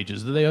yellow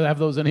pages. Do they have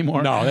those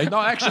anymore? No,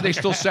 actually, they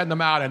still send them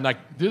out, and like,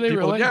 do they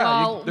people, really? Yeah,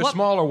 Well, the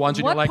smaller ones.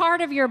 And What you're like,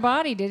 part of your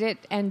body did it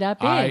end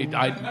up in?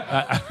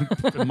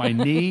 My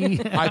knee.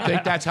 I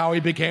think that's how he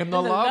became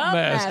the love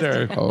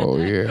master. Oh,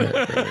 yeah.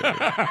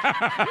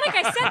 I'm like,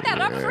 I set that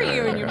up for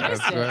you, and you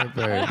missed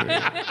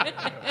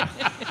it.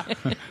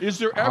 Is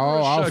there ever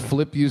I'll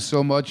flip you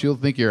so much you'll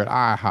think you're at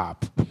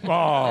IHOP.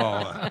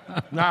 Oh.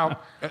 Now,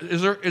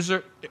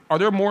 are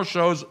there more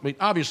shows? I mean,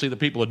 obviously, the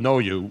people that know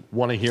you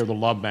want to hear the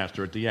Love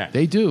Master at the end.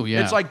 They do,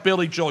 yeah. It's like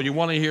Billy Joel. You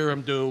want to hear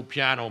him do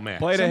Piano Man.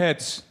 Play the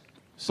hits.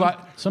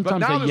 Sometimes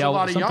now they there's a lot yell.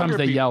 of Sometimes younger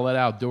they people. yell it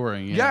out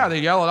during. Yeah, they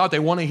yell it out. They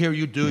want to hear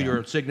you do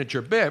your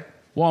signature bit.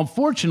 Well,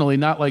 unfortunately,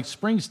 not like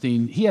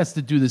Springsteen. He has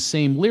to do the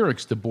same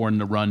lyrics to Born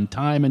to Run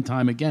time and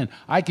time again.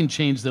 I can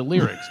change the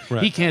lyrics.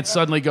 Right. He can't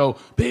suddenly go,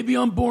 baby,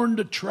 I'm born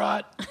to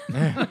trot.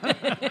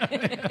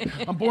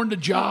 I'm born to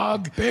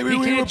jog. Baby, he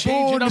we can't were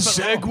change born it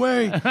to up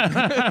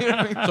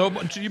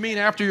Segway. So you mean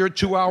after your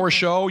 2-hour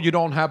show, you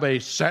don't have a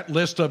set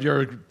list of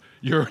all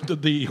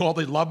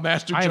the Love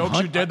Master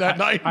jokes you did that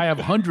night? I have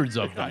hundreds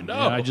of them. I know.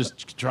 I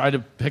just try to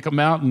pick them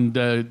out and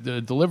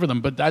deliver them.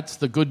 But that's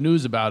the good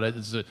news about it.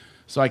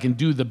 So I can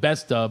do the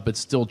best of, but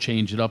still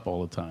change it up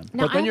all the time.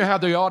 But then you have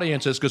the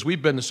audiences, because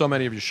we've been to so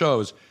many of your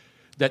shows,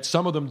 that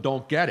some of them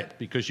don't get it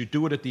because you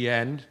do it at the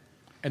end,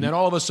 and then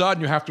all of a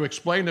sudden you have to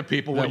explain to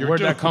people what you're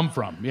Where'd doing. that come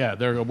from? Yeah,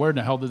 where in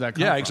the hell did that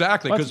come from? Yeah,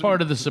 exactly, That's 'cause-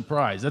 part of the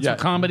surprise. That's what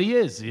comedy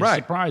is. You Right.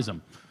 surprise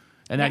them.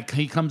 And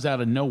he comes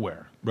out of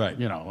nowhere. Right.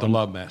 You know, The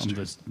Love Master.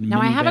 Now,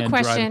 I have a minivan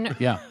question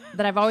driver.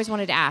 that I've always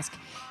wanted to ask.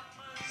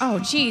 Oh,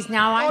 geez.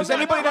 Now I. Does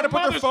anybody got to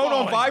put their phone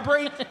on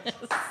vibrate?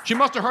 She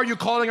must have heard you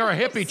calling her a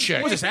hippie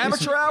chick. Was this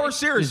amateur hour? This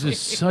Seriously. is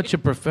such a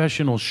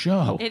professional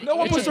show. No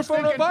one puts their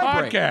phone on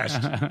vibrate.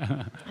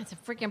 Podcast. It's a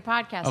freaking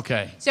podcast.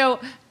 Okay.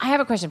 So I have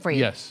a question for you.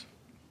 Yes.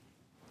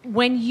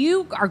 When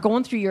you are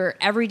going through your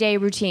everyday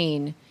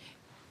routine,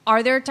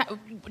 are there?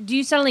 Do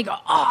you suddenly go,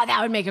 "Oh,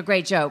 that would make a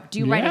great joke"? Do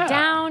you write Yeah. it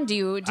down? Do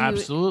you?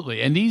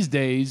 Absolutely. And these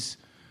days,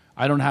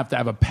 I don't have to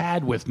have a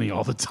pad with me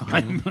all the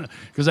time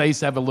because I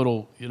used to have a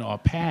little, a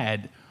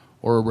pad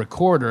or a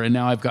recorder, and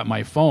now I've got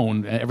my phone.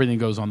 And everything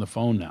goes on the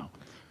phone now.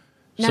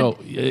 So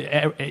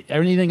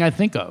anything I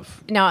think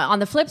of. Now, on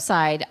the flip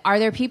side, are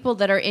there people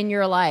that are in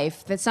your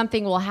life that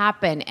something will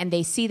happen and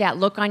they see that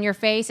look on your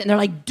face and they're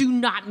like, "Do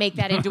not make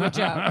that into a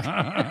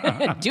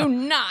joke. Do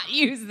not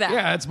use that."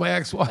 Yeah, it's my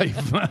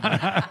ex-wife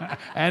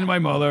and my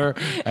mother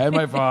and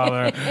my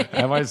father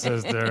and my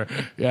sister.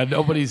 Yeah,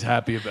 nobody's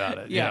happy about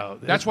it. Yeah,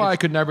 that's why I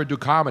could never do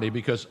comedy,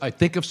 because I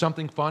think of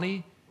something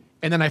funny,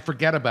 and then I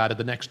forget about it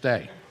the next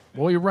day.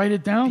 Well, you write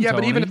it down. Yeah,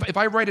 Tony. but even if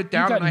I write it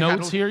down, you got and I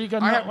notes had here. You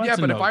got I have, lots yeah, of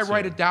but if I notes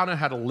write here. it down and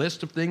had a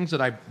list of things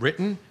that I've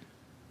written,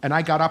 and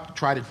I got up to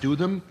try to do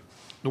them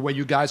the way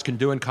you guys can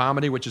do in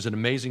comedy, which is an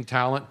amazing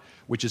talent,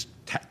 which is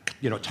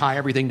tie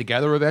everything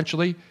together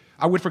eventually,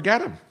 I would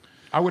forget them.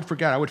 I would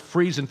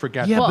freeze and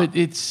forget. Yeah, them. but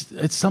it's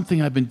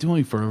something I've been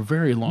doing for a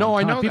very long time. No,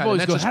 I know that, People and always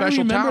that's go, a "How do you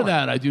special remember talent."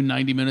 that?" I do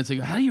 90 minutes. I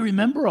go, "How do you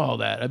remember all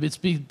that?" I mean, it's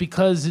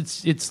because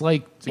it's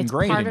like It's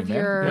part of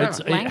your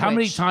language. How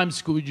many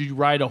times would you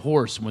ride a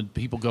horse when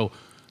people go,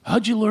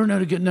 "How'd you learn how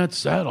to get in that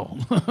saddle?"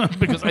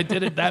 Because I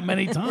did it that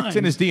many times. It's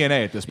in his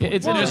DNA at this point.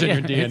 It It is in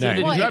your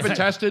DNA. Well, Did you ever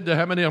tested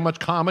how much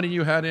comedy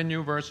you had in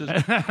you versus?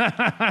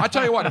 I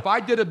tell you what, if I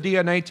did a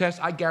DNA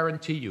test, I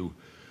guarantee you,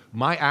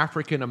 my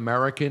African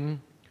American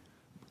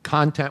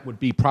content would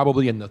be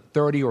probably in the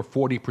 30 or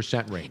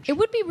 40% range. It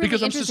would be really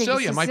because I'm interesting.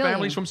 Sicilian. My Sicilian.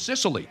 family's from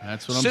Sicily.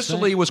 That's what I'm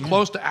Sicily saying. was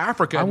close to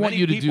Africa. I and want many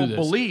you to do people this.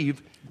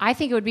 believe. I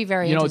think it would be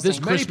very You know, interesting. this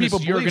Many Christmas,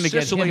 people you're believe gonna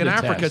get Sicily him and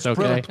to Africa test,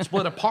 okay?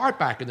 split apart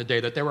back in the day,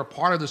 that they were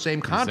part of the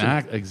same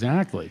continent.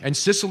 Exactly. And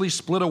Sicily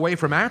split away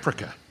from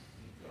Africa.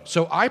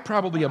 So I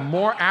probably am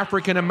more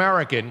African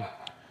American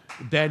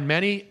than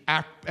many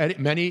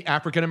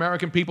African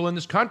American people in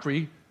this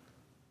country.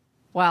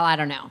 Well, I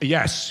don't know.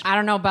 Yes. I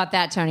don't know about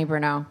that, Tony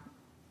Bruno.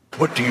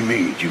 What do you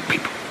mean, you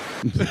people?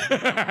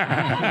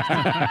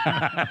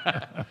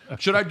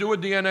 Should I do a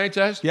DNA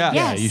test? Yeah.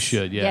 Yeah, you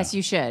should, yeah. Yes,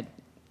 you should.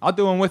 I'll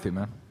do one with you,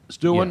 man. Let's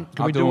do one. Yeah.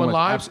 Can I'll we do do one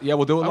one with- live? yeah,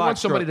 we'll do it I live, want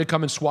somebody sure. to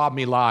come and swab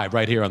me live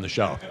right here on the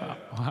show.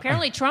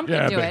 Apparently, Trump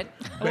can do it.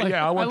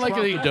 Yeah, I want like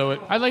Trump that to do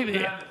it. I like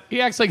that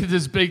he acts like it's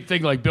this big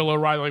thing, like Bill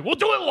O'Reilly. Like, we'll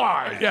do it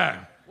live.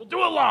 Yeah. We'll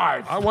do it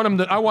live. I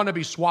want to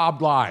be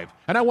swabbed live,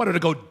 and I want it to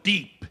go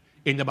deep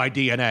into my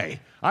DNA.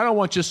 I don't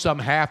want just some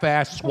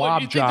half-ass swab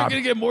What, you think job.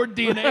 they're gonna get more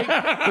DNA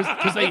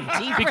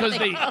because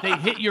they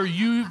hit your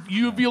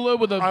uvula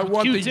with a I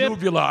want the Q-tip?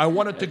 uvula. I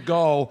want it to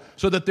go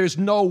so that there's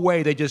no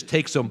way they just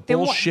take some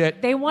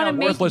bullshit, they wanna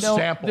make worthless no-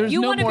 sample. There's You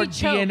no wanna more be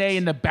choked. DNA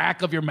in the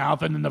back of your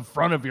mouth and in the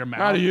front of your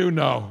mouth. How do you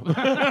know?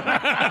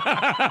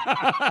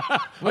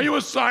 Are you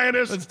a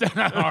scientist?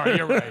 All right,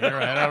 you're right.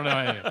 I don't know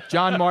anything.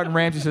 John Martin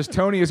Ramsey says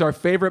Tony is our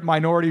favorite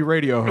minority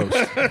radio host.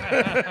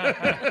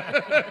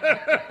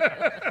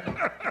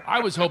 I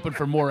was hoping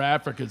for more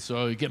Africans,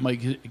 so I get my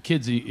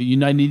kids a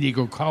United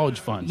Negro College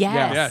Fund.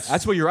 Yes.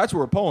 That's what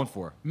we're pulling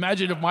for.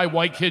 Imagine if my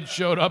white kids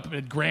showed up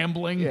at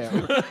Grambling. Yeah.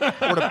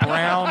 Or the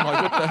Brown.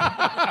 Like, what the...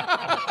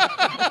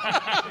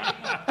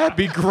 That'd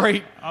be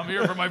great. I'm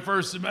here for my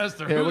first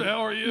semester. Who the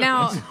hell are you?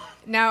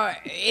 Now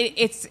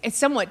it's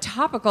somewhat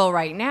topical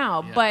right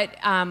now, but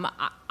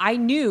I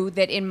knew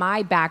that in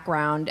my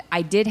background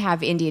I did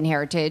have Indian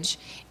heritage,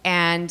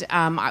 and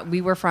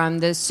we were from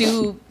the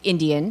Sioux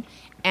Indian.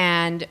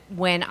 And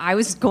when I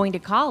was going to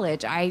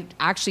college, I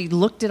actually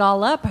looked it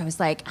all up. I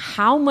was like,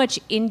 how much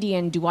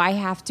Indian do I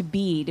have to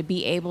be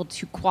able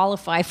to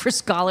qualify for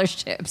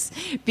scholarships?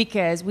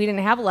 Because we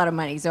didn't have a lot of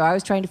money. So I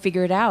was trying to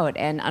figure it out.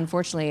 And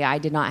unfortunately, I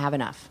did not have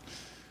enough.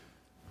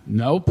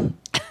 Nope.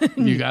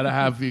 You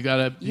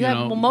gotta,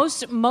 Well,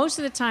 most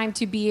of the time,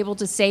 to be able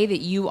to say that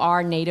you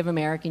are Native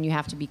American, you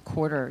have to be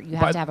quarter. You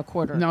have to have a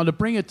quarter. Now, to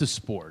bring it to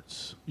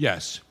sports.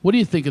 Yes. What do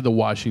you think of the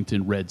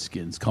Washington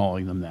Redskins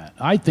calling them that?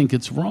 I think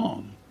it's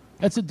wrong.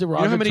 That's a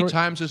derogatory. You know how many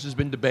times this has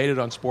been debated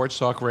on sports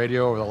talk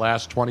radio over the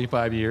last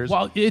 25 years?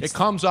 Well, it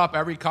comes up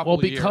every couple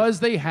of years. Well, because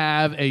they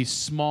have a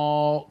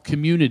small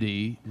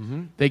community,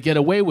 they get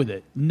away with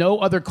it. No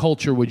other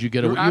culture would you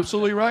get away with. You're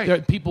absolutely right. There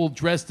are people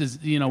dressed as,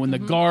 in the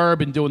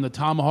garb and doing the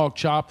tomahawk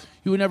chop.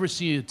 You would never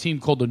see a team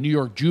called the New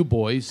York Jew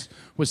Boys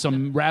with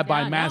some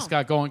rabbi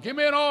mascot going, give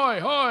me an oi,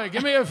 hoi,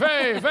 give me a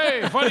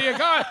fay, what do you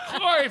got?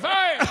 Oi,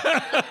 fay!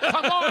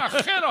 Come on,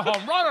 hit a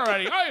home run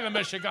already. Oi, the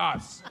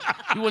Michigans.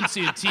 You wouldn't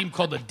see a team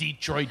called the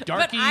Detroit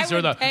Darkies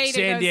or the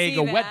San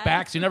Diego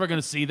Wetbacks. You're never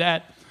going to see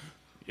that.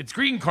 It's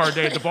green card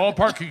day at the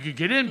ballpark. You can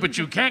get in, but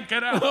you can't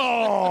get out.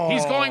 Oh.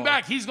 He's going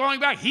back.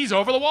 He's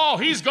over the wall.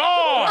 He's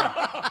gone.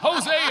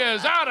 Jose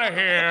is out of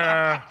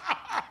here.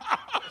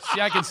 See,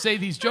 I can say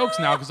these jokes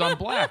now because I'm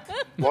black.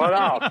 What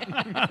up?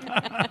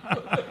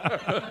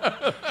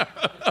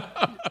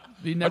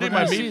 You never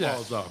my see that.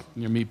 meatballs up.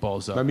 Your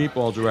meatballs up. My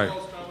meatballs are right.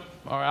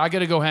 All right, I got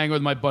to go hang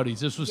with my buddies.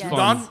 This was fun.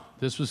 Done?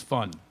 This was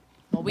fun.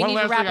 Well, One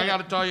last thing I got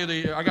to tell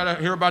you, I got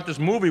to hear about this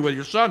movie with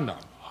your son now.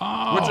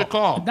 Oh, what's it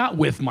called? Not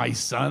with my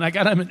son. I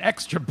got him an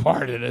extra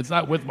part in it. It's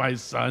not with my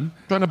son.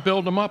 Trying to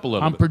build him up a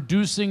little I'm bit.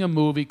 producing a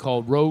movie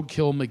called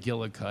Roadkill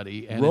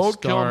McGillicuddy. And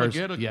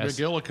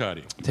McGillicuddy.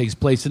 It takes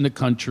place in the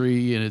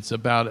country, and it's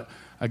about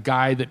a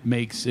guy that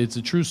makes, it's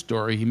a true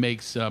story, he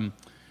makes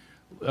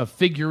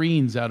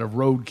figurines out of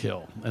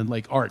roadkill and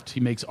like art. He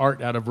makes art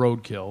out of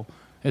roadkill.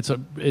 It's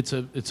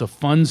a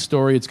fun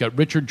story. It's got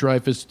Richard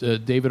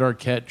Dreyfuss, David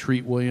Arquette,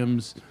 Treat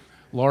Williams,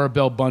 Laura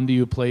Bell Bundy,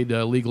 who played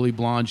Legally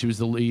Blonde. She was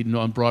the lead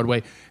on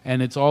Broadway.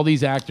 And it's all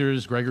these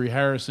actors, Gregory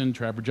Harrison,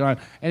 Trapper John.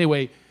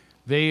 Anyway,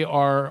 they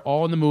are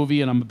all in the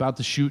movie, and I'm about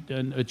to shoot.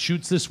 And it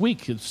shoots this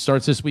week. It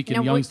starts this week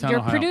in Youngstown,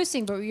 Ohio. You're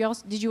producing, but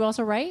did you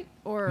also write?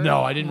 Or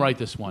no, I didn't write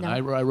this one. No.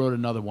 I wrote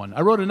another one.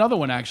 I wrote another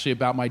one, actually,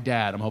 about my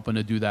dad. I'm hoping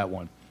to do that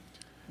one.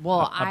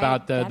 Well,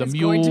 about the is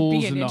mules.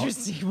 Going to be an and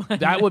interesting one.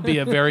 That would be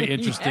a very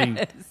interesting.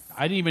 Yes.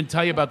 I didn't even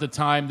tell you about the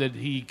time that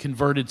he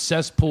converted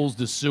cesspools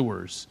to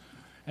sewers.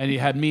 And he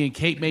had me in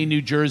Cape May,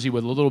 New Jersey,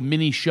 with a little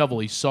mini shovel.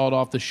 He sawed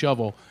off the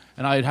shovel,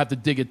 and I'd have to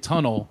dig a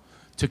tunnel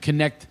to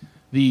connect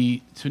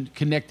a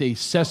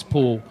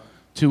cesspool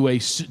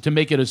to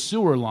make it a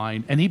sewer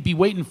line, and he'd be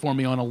waiting for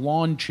me on a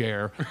lawn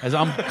chair as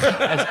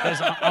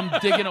I'm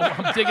digging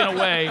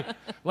away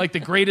like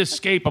the Great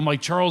Escape. I'm like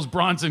Charles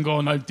Bronson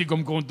going, I think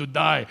I'm going to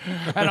die,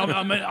 and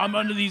I'm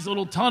under these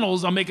little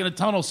tunnels. I'm making a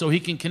tunnel so he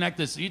can connect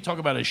this. You talk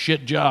about a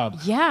shit job.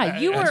 Yeah,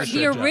 you were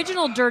the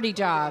original dirty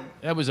job.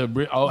 That was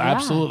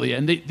absolutely.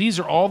 And these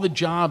are all the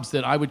jobs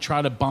that I would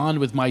try to bond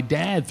with my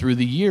dad through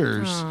the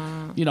years.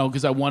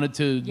 Because I wanted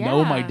to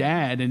know my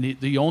dad, and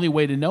the only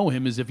way to know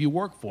him is if you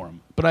work for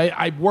him. But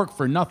I worked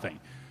for nothing.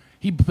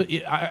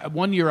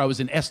 One year I was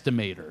an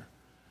estimator.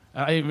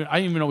 I didn't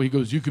even know. He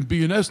goes, you can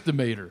be an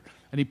estimator.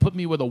 And he put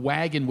me with a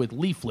wagon with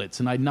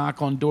leaflets, and I'd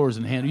knock on doors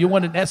and hand, you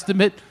want an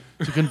estimate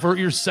to convert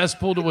your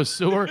cesspool to a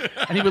sewer?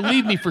 And he would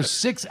leave me for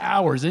 6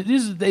 hours. And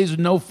these are the days with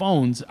no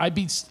phones. I'd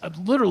be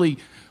literally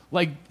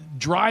like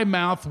dry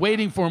mouth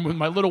waiting for him with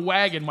my little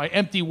wagon, my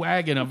empty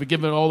wagon. I've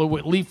giving all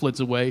the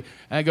leaflets away.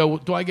 And I go,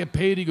 do I get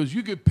paid? He goes,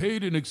 you get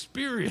paid in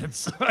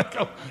experience. I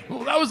go,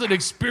 well, that was an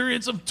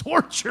experience of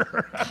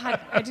torture. God,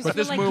 I just But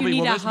feel this like movie, you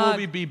need will a this hug.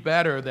 movie be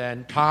better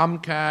than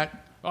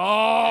Tomcat?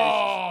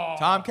 Oh,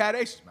 Tomcat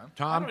Aces, man.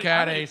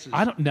 Tomcat Aces.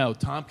 I don't know.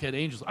 Tomcat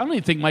Angels. I don't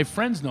even think my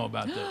friends know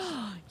about this.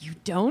 You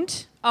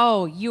don't?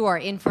 Oh, you are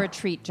in for a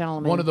treat,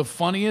 gentlemen. One of the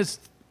funniest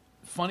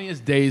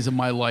days of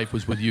my life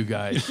was with you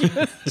guys.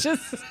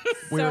 Just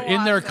We were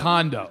in their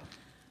condo,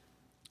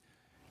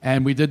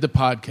 and we did the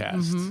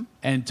podcast.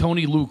 And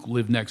Tony Luke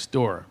lived next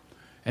door,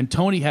 and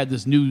Tony had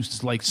this new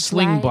like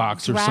sling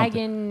box or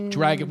something,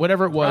 dragon,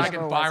 whatever it was.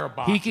 Dragon Fire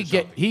Box.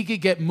 He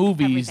could get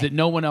movies Everything. that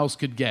no one else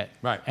could get.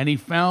 Right. And he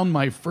found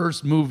my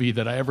first movie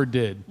that I ever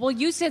did. Well,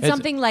 you said It's-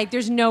 something like,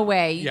 "There's no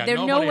way. Yeah, There's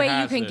no nobody way you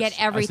has can this. get I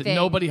said, everything.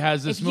 nobody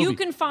has this if movie. you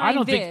can find I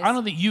don't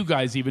this, think you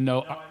guys even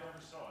know.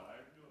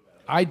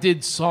 I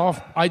did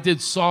soft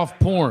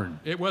porn.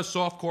 It was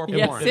softcore porn.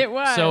 Yes, it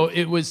was. So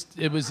it was.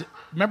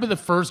 Remember the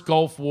first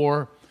Gulf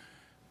War?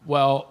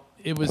 Well,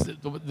 it was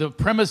the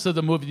premise of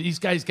the movie. These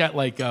guys got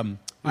like. I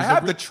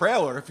have the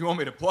trailer if you want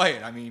me to play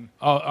it. I mean.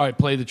 Oh, all right,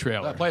 play the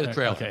trailer. Play the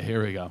trailer. Okay,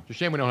 here we go. It's a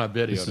shame we don't have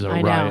video. This is a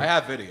I riot. know. I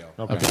have video.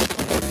 Okay.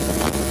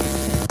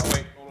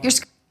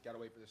 Gotta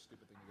wait for this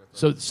stupid thing to go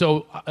through.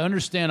 So I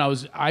understand.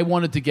 I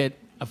wanted to get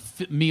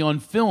me on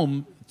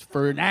film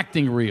for an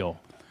acting reel,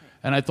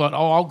 and I thought,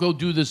 I'll go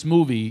do this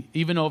movie,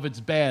 even though if it's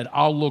bad,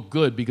 I'll look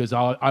good because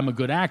I'm a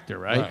good actor,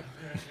 right?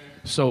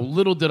 So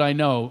little did I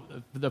know,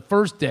 the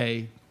first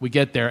day we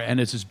get there,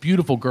 and it's this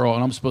beautiful girl,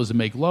 and I'm supposed to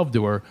make love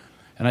to her,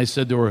 and I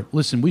said to her,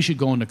 listen, we should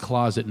go in the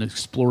closet and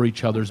explore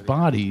each other's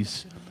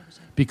bodies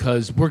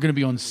because we're going to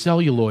be on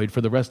celluloid for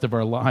the rest of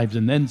our lives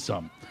and then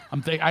some.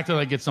 I'm acting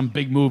like it's some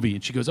big movie,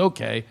 and she goes,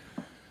 okay.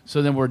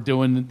 So then we're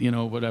doing,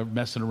 whatever,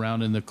 messing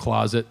around in the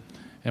closet,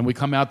 and we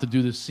come out to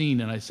do this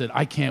scene, and I said,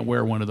 I can't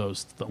wear one of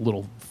those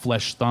little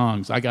flesh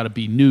thongs. I got to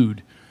be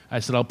nude. I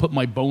said, I'll put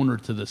my boner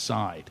to the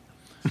side.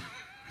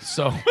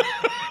 So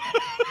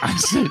I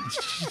said,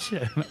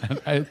 shit.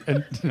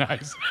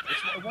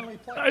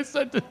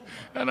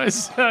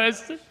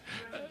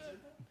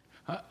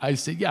 I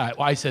said, yeah.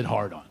 Well, I said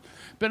hard on.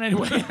 But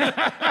anyway,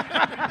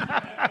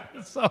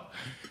 so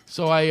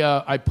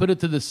I put it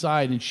to the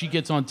side, and she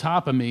gets on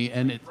top of me,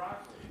 and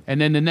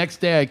then the next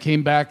day I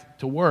came back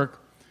to work,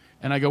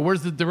 and I go,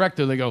 where's the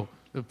director? The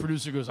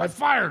producer goes, I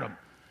fired him.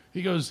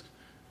 He goes,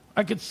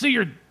 I could see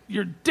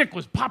your dick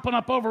was popping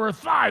up over her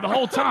thigh the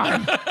whole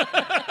time.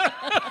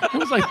 It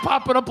was like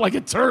popping up like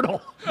a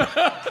turtle.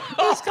 It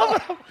was coming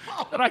up,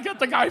 and I got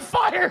the guy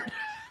fired.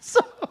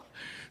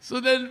 So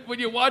then when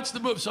you watch the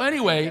movie, so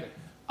anyway,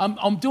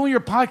 I'm doing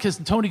your podcast,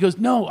 and Tony goes,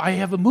 no, I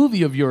have a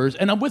movie of yours,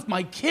 and I'm with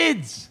my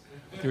kids.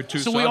 Your two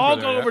So sons we all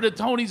are go there, over to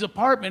Tony's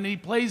apartment, and he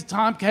plays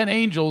Tomcat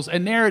Angels,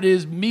 and there it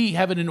is, me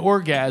having an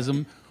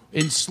orgasm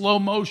in slow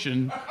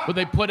motion, but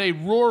they put a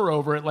roar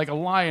over it like a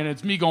lion.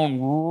 It's me going,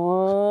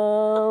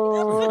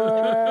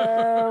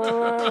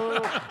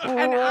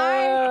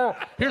 And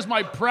here's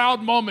my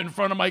proud moment in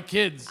front of my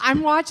kids.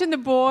 I'm watching the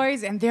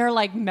boys, and they're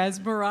like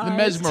mesmerized.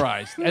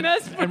 Mesmerized. And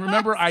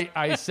remember,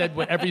 I said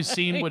what every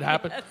scene would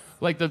happen.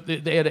 Like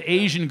they had an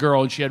Asian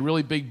girl, and she had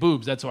really big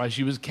boobs. That's why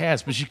she was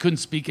cast, but she couldn't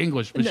speak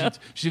English. But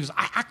she goes,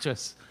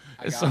 actress.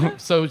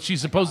 So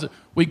she's supposed to.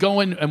 We go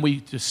in and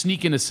we just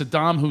sneak into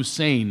Saddam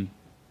Hussein.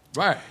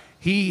 Right.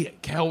 He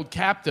held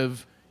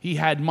captive. He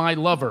had my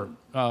lover.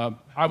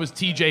 I was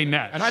TJ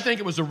Nash. And I think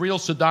it was a real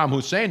Saddam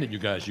Hussein that you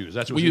guys used.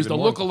 That's what we used a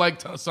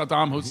lookalike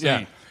Saddam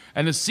Hussein. Yeah.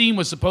 And the scene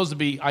was supposed to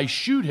be, I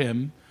shoot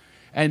him,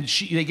 and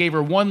they gave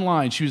her one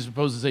line. She was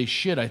supposed to say,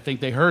 shit, I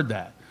think they heard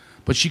that.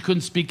 But she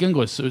couldn't speak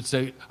English,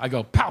 so I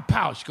go, pow,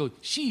 pow. She goes,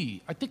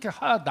 I think I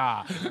heard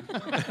that.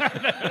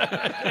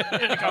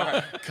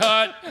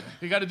 Cut.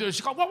 You got to do it.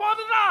 She goes,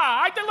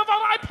 I deliver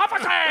my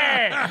prophecy.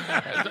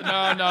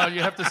 No, you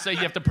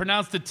have to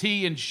pronounce the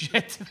T and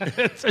shit.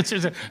 She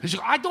goes,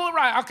 I do it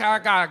right. Okay, I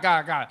got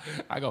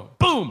it. I go,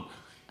 boom.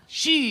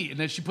 And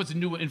then she puts a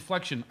new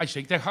inflection. I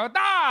shake the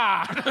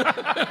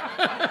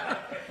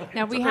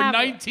Now we Took have her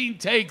 19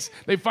 takes.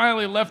 They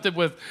finally left it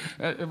with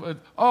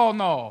oh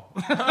no.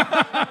 we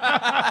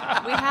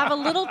have a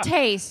little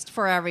taste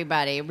for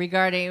everybody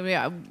regarding.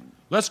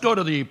 Let's go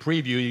to the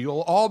preview.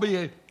 You'll all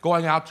be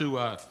going out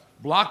to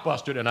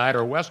Blockbuster tonight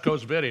or West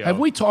Coast Video. Have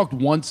we talked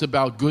once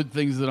about good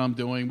things that I'm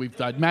doing? We've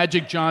got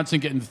Magic Johnson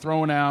getting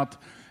thrown out,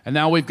 and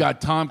now we've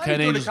got Tom I didn't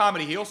do Kenny. the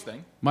Comedy Heels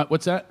thing.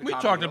 What's that? We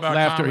talked about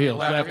Laughter comedy, Heels.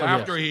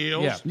 Laughter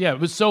Heels. Yeah. It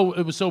was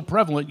so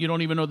prevalent you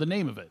don't even know the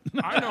name of it.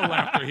 I know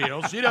Laughter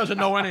Heels. He doesn't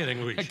know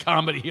anything, Luis.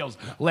 Comedy Heels.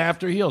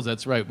 Laughter Heels,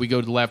 that's right. We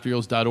go to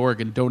laughterheels.org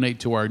and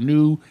donate to our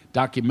new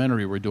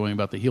documentary we're doing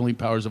about the healing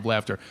powers of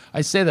laughter. I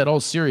say that all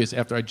serious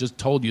after I just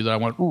told you that I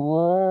went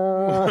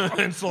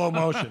in slow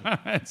motion.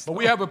 But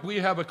we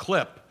have a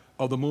clip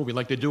of the movie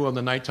like they do on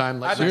the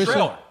nighttime. I have the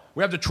trailer.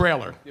 We have the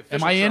trailer.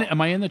 Am I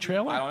in the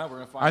trailer? I don't know.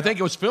 We're gonna find. I think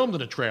it was filmed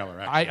in a trailer.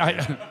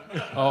 Actually.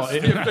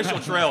 The official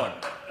trailer.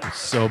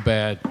 So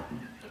bad.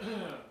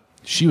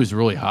 She was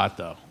really hot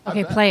though.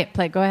 Okay, play it.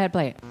 Go ahead,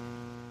 play it.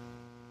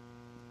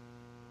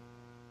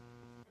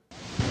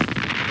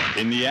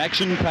 In the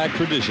action-packed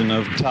tradition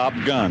of Top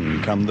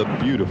Gun come the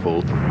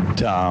beautiful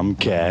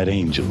Tomcat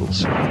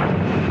Angels.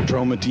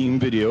 Troma Team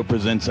Video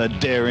presents a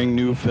daring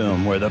new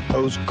film where the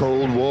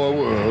post-Cold War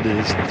world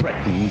is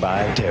threatened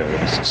by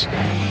terrorists.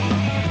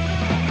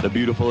 The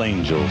beautiful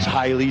angels,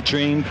 highly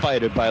trained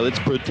fighter pilots,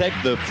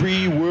 protect the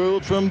free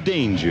world from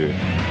danger.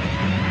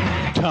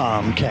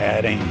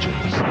 Tomcat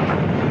Angels.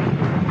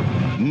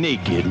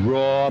 Naked,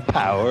 raw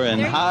power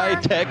and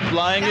high-tech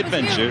flying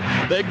adventure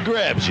that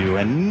grabs you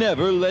and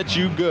never lets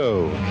you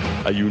go.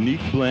 A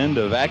unique blend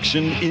of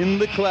action in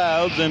the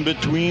clouds and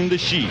between the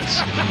sheets.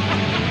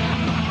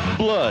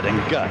 Blood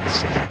and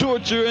guts,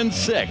 torture and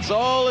sex,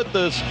 all at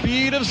the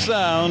speed of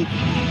sound.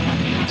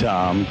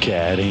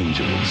 Tomcat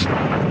Angels.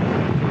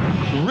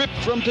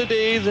 Ripped from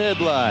today's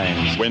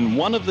headlines. When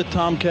one of the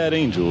Tomcat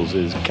Angels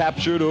is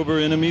captured over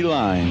enemy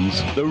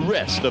lines, the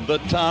rest of the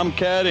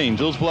Tomcat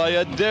Angels fly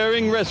a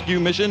daring rescue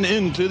mission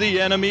into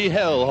the enemy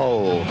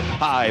hellhole.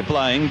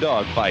 High-flying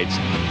dogfights,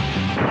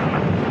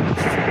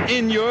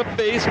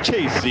 in-your-face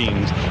chase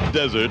scenes,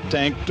 desert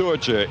tank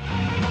torture.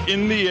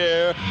 In the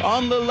air,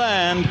 on the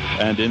land,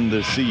 and in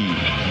the sea.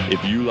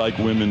 If you like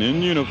women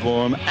in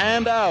uniform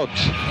and out,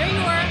 There you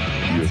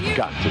are. you've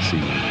got to see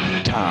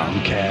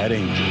Tomcat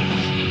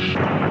Angels.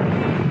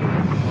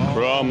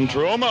 From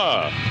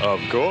Trauma, of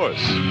course.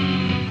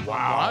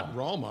 Wow. What?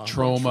 Roma?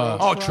 Trauma.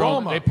 Oh,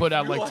 Trauma. They put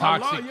out like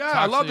Toxic.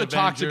 I love the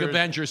Toxic Avengers.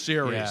 Avenger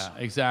series. Yeah,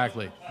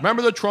 exactly.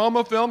 Remember the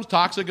Trauma films?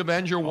 Toxic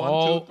Avenger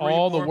 1, 2, 3,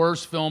 all 4? the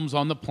worst films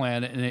on the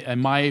planet,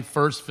 and my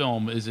first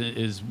film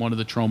is one of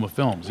the Trauma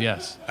films.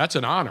 Yes, that's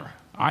an honor.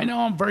 I know.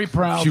 I'm very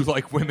proud. You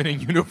like women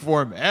in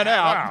uniform and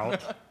out.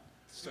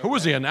 Who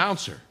was the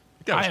announcer?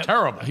 That was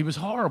terrible. He was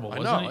horrible. I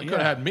Wasn't know. he? He could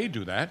have had me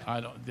do that.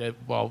 I don't.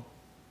 Well,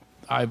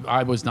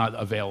 I was not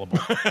available.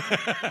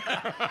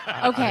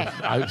 Okay.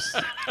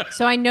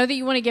 So I know that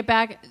you want to get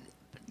back.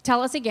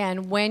 Tell us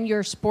again when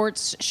your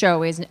sports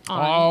show is on.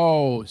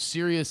 Oh,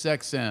 Sirius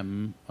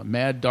XM,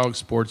 Mad Dog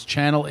Sports,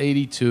 Channel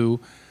 82.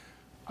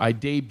 I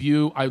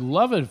debut. I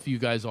love it if you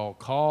guys all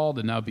called,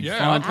 and that'd be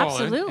fun.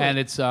 Absolutely. And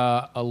it's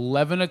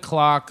 11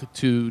 o'clock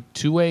to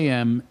 2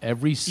 a.m.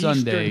 every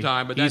Sunday. Eastern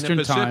time, but then in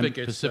Pacific,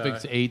 it's,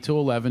 Pacific's 8 to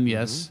 11,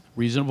 yes.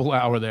 Reasonable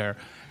hour there.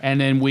 And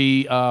then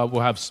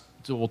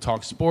we'll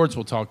talk sports.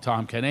 We'll talk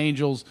Tomcat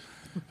Angels.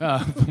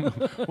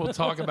 We'll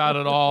talk about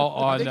it all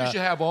on. I think you should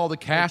have all the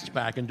cast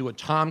back and do a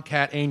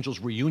Tomcat Angels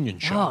reunion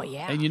show. Oh,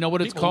 yeah. And you know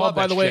what it's People called, love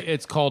by that the way? shit.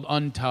 It's called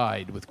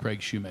Untied with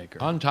Craig Shoemaker.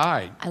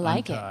 Untied. I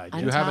like Untied.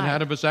 it. You haven't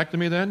had a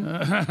vasectomy then?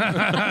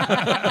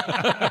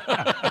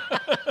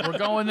 We're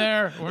going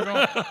there.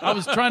 I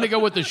was trying to go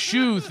with the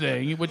shoe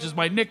thing, which is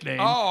my nickname.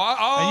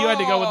 And you had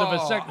to go with the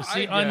vasectomy.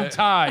 See,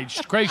 Untied.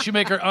 Craig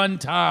Shoemaker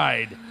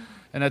Untied.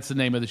 And that's the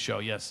name of the show.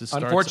 Yes, this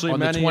starts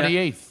Unfortunately, on the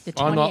 28th. The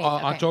 28th. On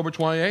okay. October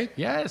 28th?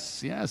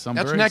 Yes. I'm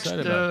That's very next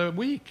excited about it.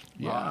 week.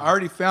 Yeah. I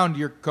already found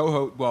your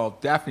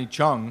co-host, Daphne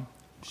Chung.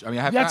 I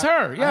mean, That's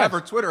her, I yes. have her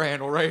Twitter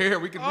handle right here.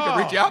 We can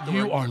reach out to her.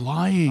 You are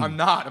lying. I'm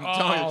not. I'm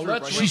telling you the truth.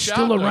 let's right reach She's out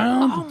still there.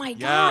 around? Oh my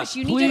gosh!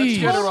 You please. need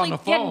to Get her on totally the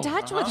get in phone.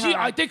 touch with See, her.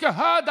 I think I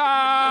heard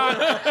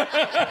that.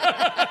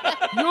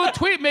 You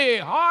tweet me.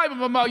 Hi,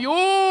 Mama.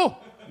 You.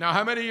 Now,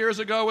 how many years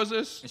ago was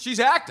this? She's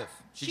active.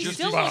 She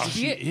still looks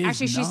she beautiful. is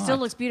Actually, she not. still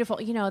looks beautiful.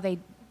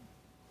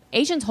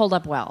 Asians hold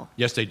up well.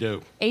 Yes, they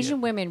do. Asian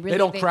women really They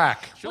don't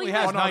crack. She only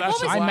has What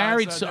was I it?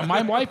 married.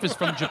 My wife is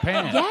from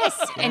Japan. Yes,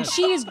 and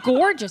she is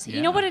gorgeous.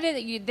 You know what it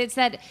is? It's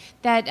that.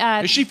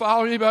 Is she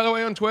following me, by the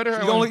way, on Twitter?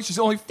 She's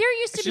only. There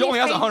used to She be only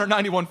a has thing-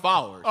 191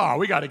 followers. Oh,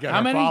 we got to get How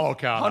her many? follow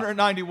count.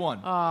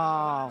 191.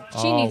 Oh,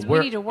 we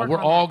need to work We're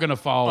on all that. going to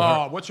follow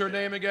her. Oh, what's her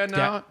name again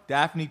now?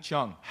 Daphne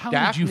Chung. How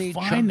Daphne did you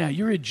find Chung. that?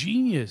 You're a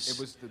genius. It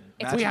was the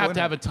we have winner.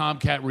 to have a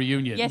Tomcat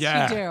reunion. Yes,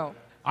 Yeah. you do.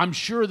 I'm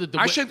sure that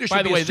I think there by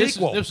should the be a way, this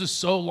sequel. was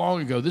so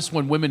long ago. This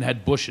one, women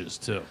had bushes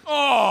too.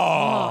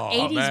 Oh,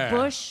 80s man.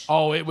 Bush.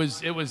 Oh, it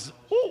was.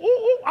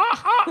 Ooh,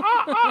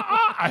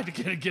 I had to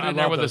get in I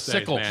there love with a those days,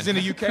 sickle. man. She's in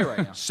the UK right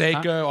now.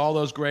 Seika, all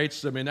those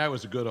greats. I mean, that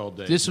was a good old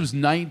days. This was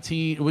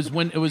 19. It was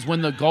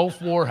when the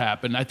Gulf War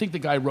happened. I think the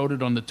guy wrote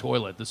it on the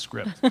toilet. The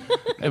script.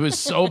 It was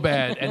so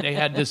bad, and they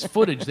had this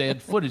footage. They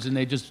had footage, and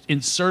they just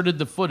inserted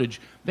the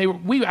footage.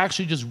 We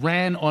actually just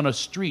ran on a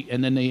street,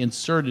 and then they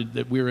inserted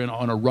that we were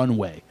on a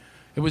runway.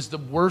 It was the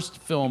worst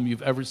film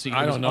you've ever seen.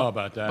 I It was don't know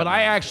about that, but man.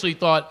 I actually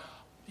thought.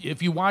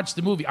 If you watch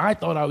the movie, I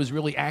thought I was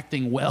really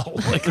acting well.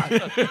 Like I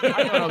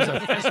thought I was a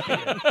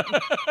thespian,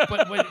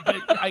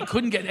 but I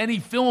couldn't get any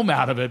film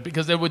out of it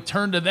because it would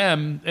turn to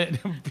them and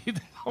it would be,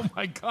 oh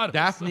my god,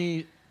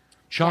 Daphne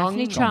Chung.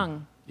 Daphne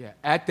Chung. Yeah,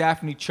 at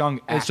Daphne Chung.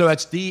 And so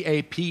that's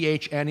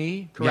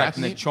DAPHNE, correct. Daphne?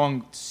 And then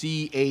Chung,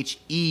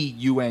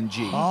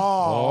 CHEUNG.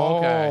 Oh,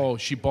 okay. Oh,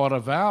 she bought a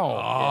vowel.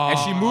 And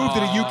she moved to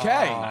the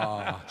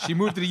UK. She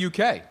moved to the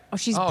UK. Oh,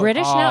 she's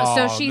British now,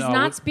 so Oh, she's no.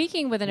 not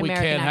speaking with an We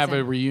American can't have a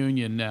accent.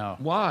 reunion now.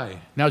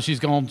 Why? Now she's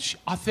going.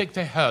 I think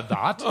they heard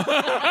that.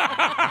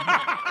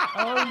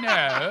 Oh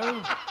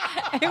no!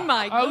 Oh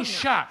my Oh goodness.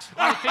 shut!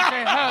 I think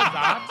they heard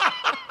that.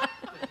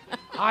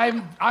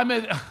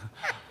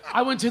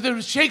 I went to the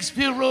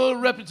Shakespeare Royal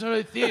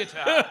Repertory Theatre.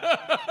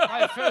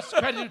 My first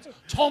credit,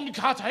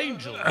 Tomcat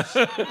Angels,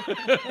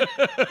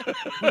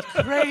 with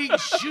Craig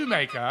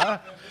Shoemaker,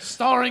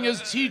 starring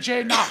as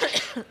T.J.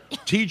 Nash.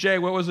 TJ,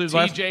 what was his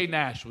last T.J.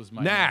 Nash was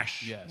my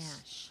Nash. name.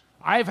 Yes.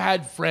 I've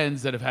had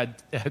friends that have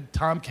had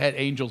Tomcat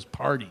Angels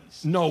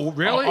parties. No,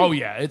 really? Oh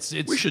yeah, it's.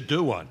 We should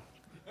do one.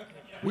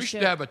 We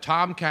should have a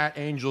Tomcat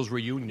Angels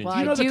reunion. Well, Do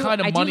you know the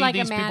kind I of do money like a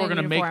these man people are in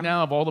going to make uniform.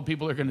 now? Of all the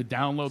people that are going to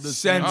download this,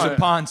 Cents thing?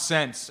 upon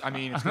cents. I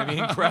mean, it's going to be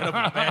incredible,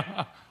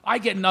 man. I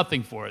get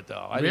nothing for it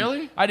though.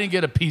 Really? I didn't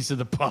get a piece of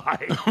the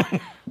pie.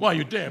 Well,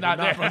 you did. Not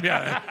But not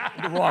there.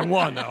 from, the wrong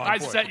one, though. I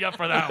set you up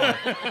for that one.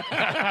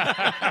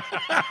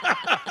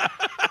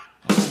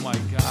 Oh my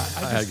God!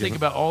 I just think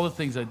about all the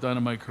things I've done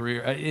in my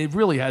career. It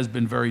really has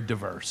been very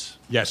diverse.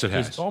 Yes, it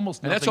has. There's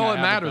almost And that's nothing all I that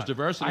haven't matters. done.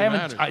 Diversity I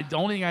haven't. matters. The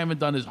only thing I haven't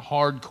done is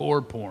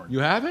hardcore porn. You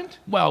haven't?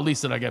 Well, at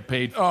least that I get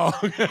paid for. Oh.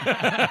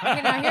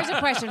 Okay, now here's a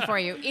question for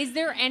you. Is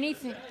there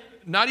anything...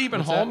 Not even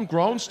What's that?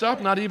 homegrown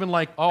stuff? Not even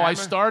like... Oh, I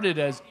started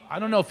as, I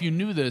don't know if you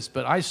knew this,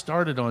 but I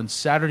started on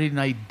Saturday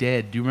Night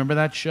Dead. Do you remember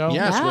that show?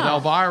 Yes, with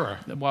Elvira.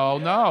 Well,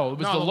 no, it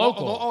was the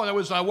local. Oh, that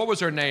was, what was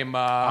her name?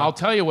 I'll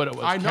tell you what it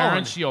was. I know Karen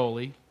her.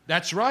 Scioli.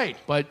 That's right.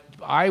 But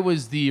I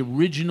was the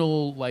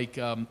original,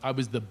 I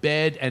was the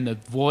bed and the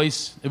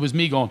voice. It was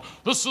me going,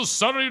 "This is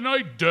Saturday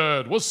Night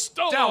Dead with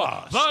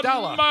Stella,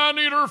 the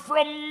man-eater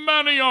from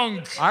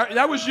Manayunk."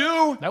 That was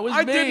you? That was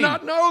I me. did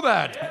not know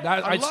that.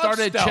 I love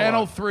started at Stella.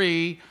 Channel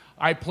 3.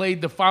 I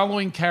played the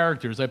following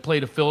characters. I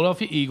played a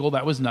Philadelphia Eagle.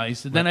 That was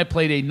nice. And then I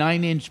played a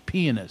 9-inch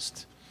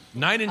pianist.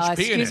 9-inch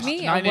Excuse pianist.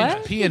 me? 9-inch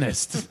what?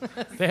 pianist.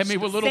 They had me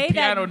with a little Say that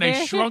piano and they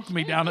very- shrunk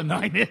me down to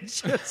 9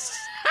 inches.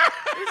 I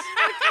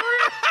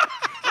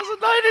was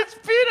a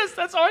 9-inch pianist.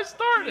 That's how I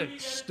started.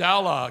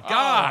 Stella.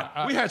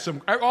 God. We had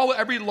some...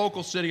 Every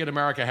local city in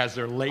America has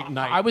their late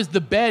night. I was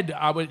the bed.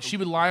 She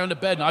would lie on the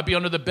bed, and I'd be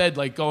under the bed,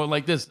 like going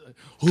like this.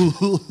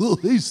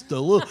 Hey,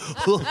 Stella.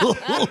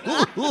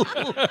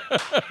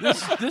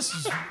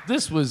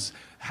 this was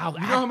how. You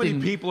know how many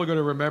people are going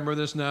to remember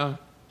this now,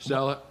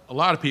 Stella? A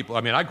lot of people.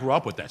 I mean, I grew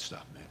up with that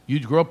stuff, man. You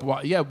grew up.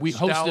 Yeah, we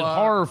hosted Stella.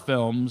 horror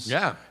films.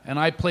 Yeah. And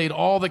I played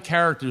all the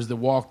characters that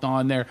walked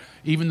on there.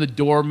 Even the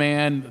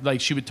doorman,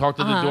 like she would talk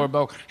to the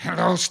doorbell.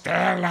 Hello,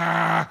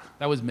 Stella.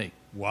 That was me.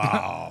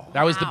 Wow.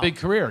 That was the big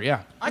career.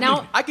 Yeah.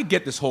 I could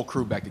get this whole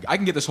crew back together. I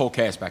can get this whole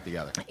cast back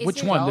together.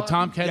 Which one? The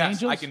Tomcat Yes,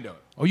 Angels? I can do it.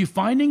 Are you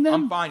finding them?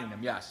 I'm finding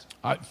them, yes.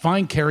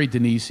 Find Carrie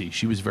Denisi.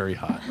 She was very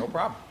hot. No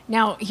problem.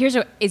 Now,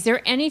 is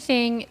there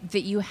anything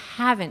that you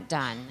haven't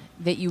done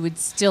that you would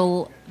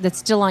that's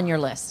still on your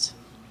list?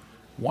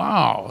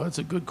 Wow, that's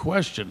a good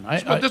question.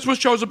 That's what this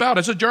show's about.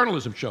 It's a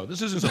journalism show.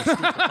 This isn't some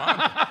stupid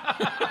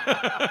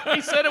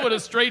He said it with a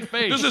straight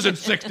face. This isn't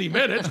 60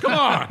 Minutes. Come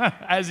on.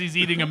 As he's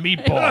eating a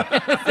meatball.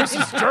 This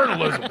is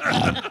journalism.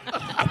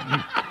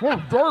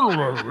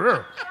 Journalism,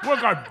 yeah.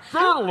 We got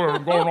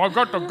journalism going. I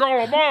got the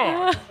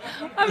Gallimard.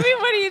 I mean,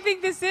 what do you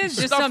think this is?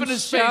 Just Stuff some in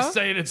his show? face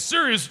saying it's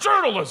serious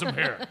journalism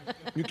here.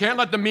 You can't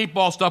let the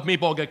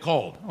meatball get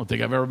cold. I don't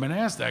think I've ever been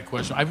asked that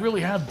question. I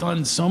really have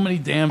done so many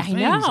damn things.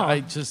 know. I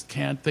just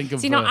can't think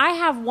of. See, now I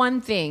have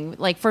one thing.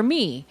 Like for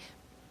me,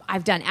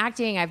 I've done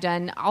acting, I've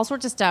done all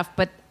sorts of stuff,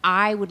 but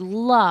I would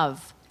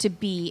love to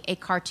be a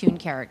cartoon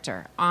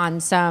character on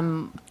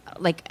some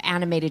like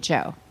animated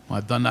show.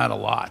 I've done that a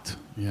lot.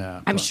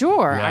 Yeah, I'm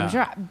sure. Yeah. I'm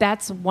sure.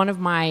 That's one of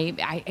my.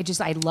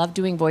 I love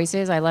doing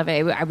voices. I love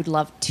it. I would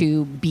love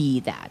to be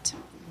that.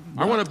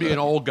 I want to be an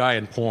old guy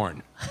in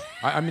porn.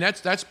 I mean,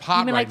 that's pop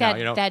You mean right like now. that,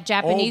 You know, that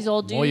Japanese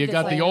old dude? Well, you that's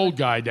got like- the old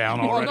guy down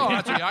Well, already. no,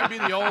 actually, I'd be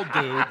the old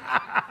dude.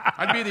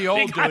 I'd be the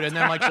old dude, and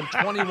then like some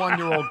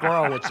 21-year-old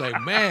girl would say,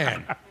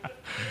 "Man,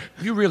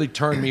 you really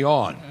turned me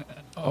on."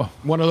 Oh,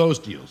 one of those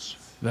deals.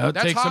 That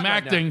That's takes hot some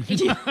right acting.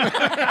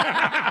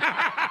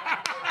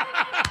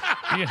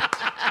 Yeah.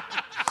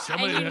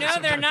 And you know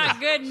they're not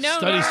good. No,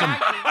 Study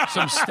no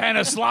some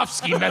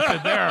Stanislavski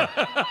method there.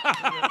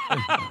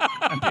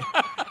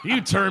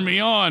 You turn me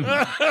on.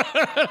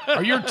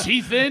 Are your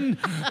teeth in?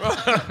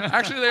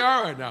 Actually, they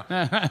are right now.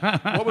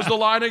 What was the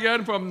line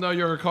again from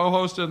your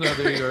co-host and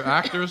the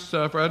actors,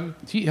 Fred?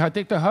 I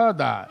think they heard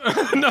that.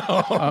 No.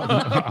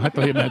 I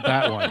thought you meant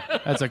that one.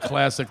 That's a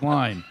classic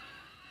line.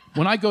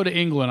 When I go to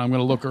England, I'm going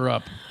to look her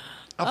up.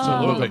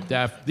 Absolutely. Look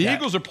up The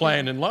Eagles are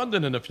playing in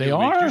London in a few They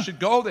weeks. are? You should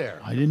go there.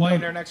 I didn't Playing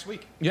know. there next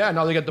week. Yeah,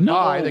 no, they got the No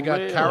bye. They got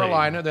way.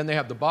 Carolina, then they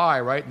have the bye,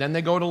 right? Then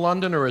they go to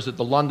London, or is it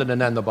the London and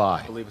then the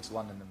bye? I believe it's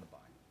London and the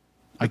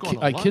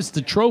bye. I kissed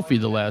the trophy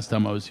the last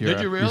time I was here.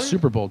 Did you really? The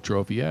Super Bowl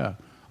trophy, yeah.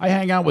 I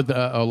hang out with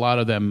a lot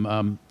of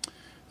them.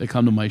 They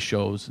come to my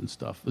shows and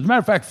stuff. As a matter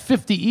of fact,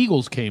 50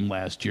 Eagles came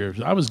last year.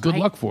 I was good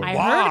luck for it. I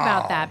heard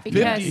about that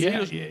because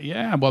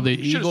Yeah. Well, the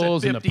You should've said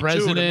Eagles and the 52 to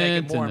make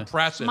president. it more and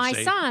impressive. my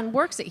see? son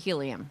works at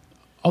Helium.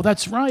 Oh,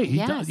 that's right. He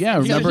Yes. does. Yeah,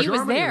 So remember? he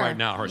was Germany there right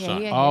now, her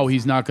son. Oh,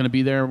 he's not going to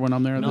be there when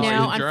I'm there? No. this he's year?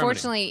 in Germany.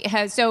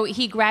 Unfortunately, so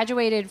he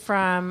graduated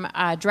from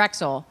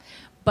Drexel,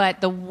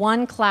 but the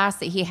one class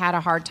that he had a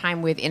hard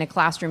time with in a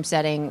classroom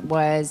setting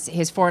was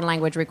his foreign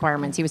language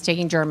requirements. He was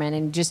taking German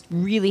and just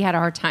really had a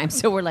hard time.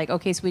 So we're like,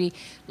 okay, sweetie,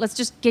 let's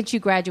just get you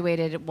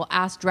graduated. We'll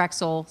ask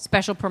Drexel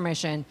special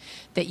permission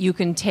that you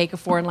can take a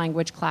foreign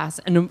language class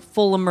and a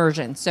full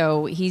immersion.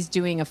 So he's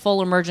doing a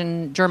full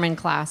immersion German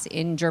class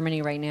in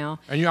Germany right now.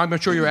 And I'm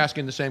sure you're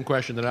asking the same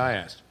question that I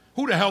asked.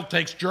 Who the hell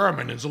takes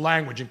German as a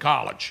language in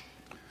college?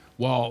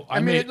 Well, I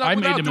mean, made a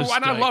mistake.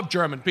 And I love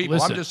German people.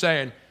 Listen. I'm just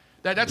saying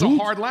that's a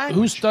hard language.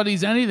 Who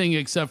studies anything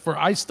except for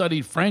I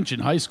studied French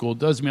in high school. It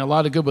does me a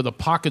lot of good with the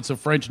pockets of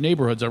French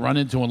neighborhoods I run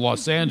into in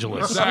Los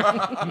Angeles.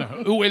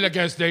 Où est la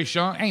gas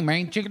station? Hey,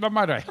 man, chicken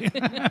mother.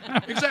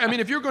 Exactly. I mean,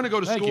 if you're going to go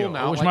to Thank school you.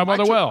 now, I wish my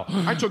mother well.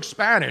 I took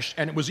Spanish,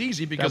 and it was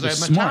easy because That I'm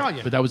was smart,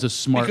 Italian. but that was a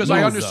smart because move,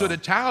 I understood though.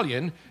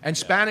 Italian, and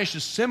Spanish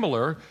is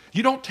similar.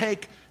 You don't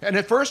take, and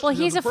at first, Well,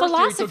 he's the a first year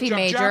he philosophy took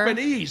major.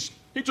 Japanese.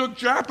 He took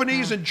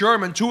Japanese and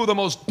German, two of the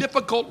most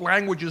difficult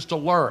languages to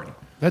learn.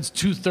 That's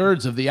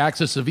 2/3 of the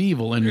axis of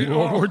evil in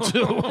World War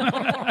II.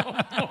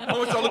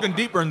 Oh, start looking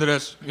deeper into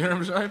this. You know what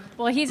I'm saying?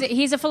 Well,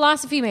 he's a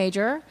philosophy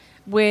major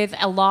with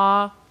a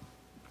law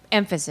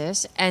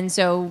emphasis. And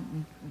so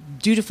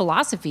due to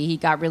philosophy, he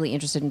got really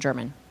interested in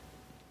German.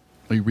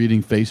 Are you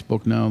reading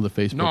Facebook now? The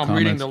Facebook No, I'm comments?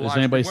 reading the Is live.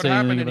 anybody What saying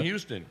happened anything in about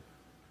Houston?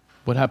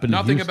 What happened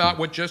Nothing in Houston? about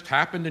what just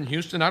happened in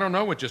Houston. I don't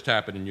know what just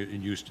happened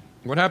in Houston.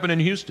 What happened in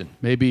Houston?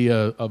 Maybe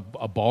a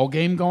ball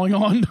game going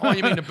on? Oh,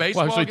 you mean the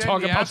baseball Well, actually game?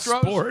 talk the about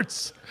Astros?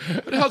 sports.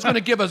 What the hell's going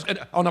to give us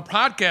on a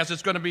podcast?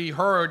 It's going to be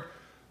heard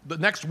the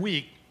next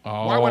week.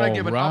 Why would I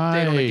give an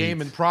update on a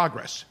game in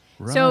progress?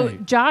 So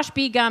Josh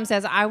B. Gum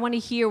says, I want to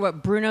hear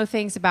what Bruno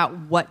thinks about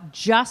what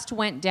just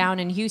went down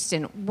in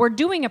Houston. We're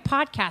doing a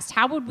podcast.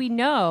 How would we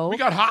know? We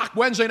got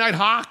Wednesday night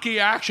hockey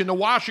action. The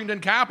Washington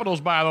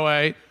Capitals, by the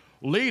way,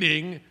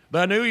 leading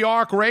the New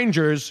York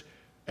Rangers.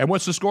 And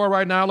what's the score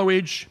right now,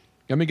 Luigi?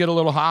 Let me get a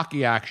little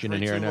hockey action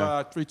in here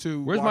now.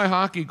 3-2. Where's my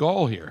hockey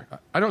goal here?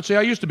 I don't see.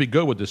 I used to be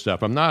good with this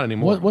stuff. I'm not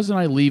anymore. Wasn't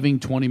I leaving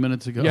 20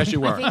 minutes ago? Yes,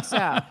 you were. I think so.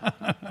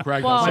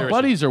 Craig, Well- no, My seriously.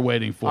 buddies are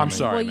waiting for I'm me.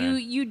 sorry, Well,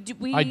 man.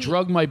 we I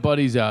drug my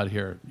buddies out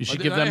here. You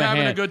should Are give they them a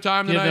having hand. a good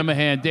time Give tonight? them a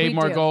hand. Dave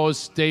We do.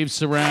 Margolis, Dave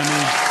Cerami,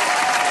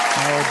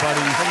 our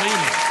buddies.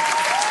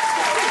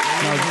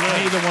 No,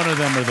 neither one of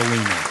them are the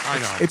leaner. I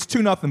know. It's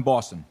 2-0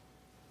 Boston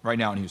right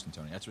now in Houston,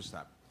 Tony. That's what's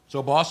happening.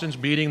 So Boston's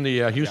beating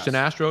the Houston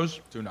Yes. Astros?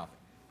 2-0.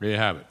 There you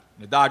have it.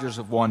 The Dodgers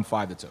have won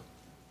 5-2.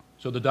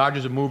 So the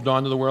Dodgers have moved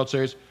on to the World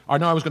Series? I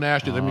know I was going to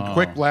ask you.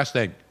 Quick last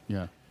thing.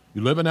 Yeah.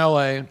 You live in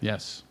L.A.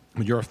 Yes.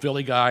 You're a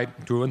Philly guy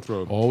through and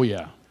through. Oh,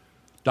 yeah.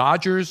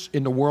 Dodgers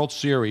in the World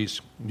Series,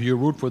 do you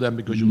root for them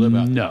because you live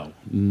out there?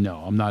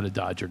 No, I'm not a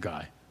Dodger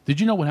guy. Did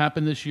you know what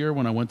happened this year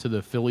when I went to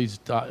the Phillies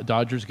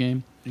Dodgers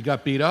game? You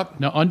got beat up?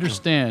 Now,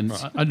 understand,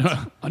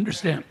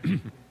 understand.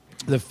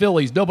 The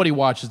Phillies, nobody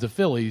watches the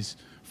Phillies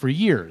for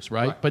years,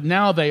 right? But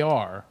now they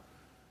are.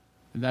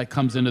 And that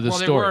comes into the Well,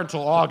 they story. were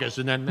until August,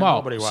 and then Well,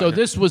 nobody watched so it.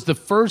 this was the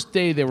first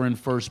day they were in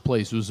first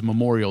place. It was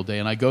Memorial Day,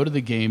 and I go to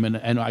the game, and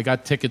I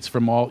got tickets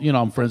from all,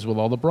 I'm friends with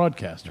all the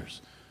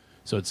broadcasters.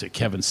 So it's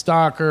Kevin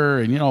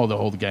Stocker and, the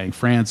whole gang,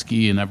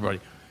 Fransky and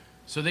everybody.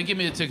 So they give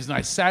me the tickets, and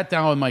I sat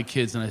down with my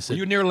kids, and I said... Are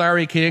you near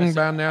Larry King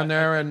down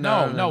there? And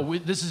No,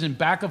 this is in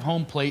back of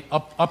home plate,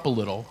 up a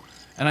little.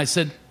 And I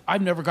said,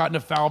 I've never gotten a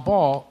foul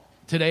ball.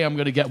 Today I'm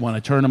going to get one. I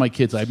turned to my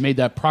kids. I made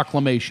that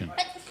proclamation.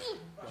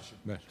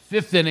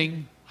 Fifth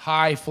inning,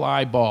 high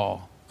fly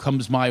ball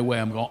comes my way.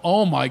 I'm going,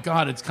 oh, my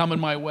God, it's coming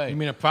my way. You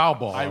mean a foul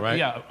ball, right?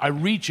 Yeah. I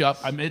reach up.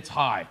 It's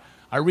high.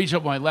 I reach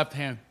up with my left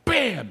hand.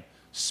 Bam!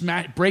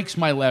 Breaks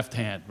my left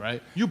hand,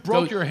 right? You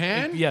broke your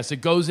hand? Yes, it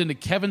goes into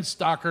Kevin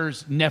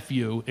Stocker's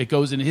nephew. It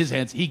goes into his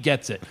hands. He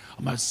gets it.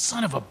 I'm a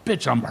son of a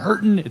bitch. I'm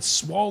hurting. It's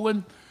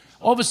swollen.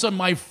 All of a sudden,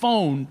 my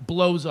phone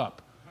blows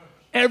up.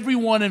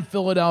 Everyone in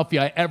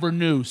Philadelphia I ever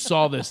knew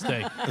saw this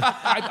thing.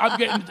 I'm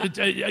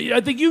getting.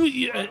 I think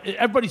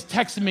everybody's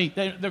texting me.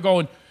 They're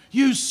going,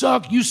 "You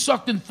suck. You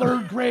sucked in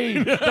third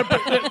grade."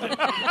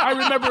 I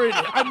remember it.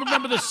 I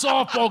remember the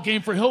softball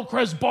game for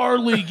Hillcrest Bar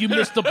League. You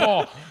missed the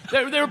ball.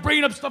 They were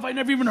bringing up stuff I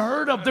never even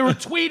heard of. They were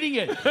tweeting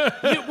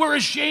it. We're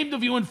ashamed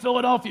of you in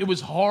Philadelphia. It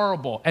was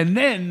horrible. And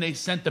then they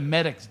sent the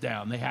medics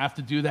down. They have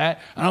to do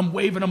that. And I'm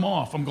waving them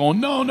off. I'm going,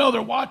 no, they're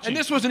watching. And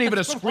this wasn't even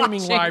a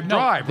screaming live No,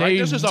 drive, right?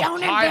 This is a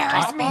Don't high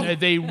embarrass me.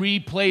 They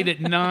replayed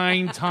it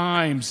 9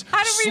 times.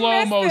 How did we Slow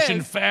miss motion,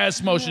 this?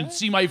 fast motion.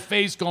 See my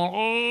face going,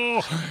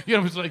 oh.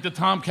 It's like the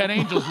Tom Cat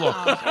Angels look.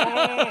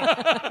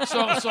 Oh.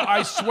 So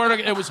I swear to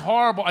God, it was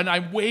horrible. And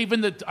I'm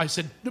waving I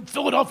said,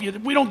 Philadelphia,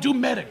 we don't do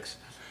medics.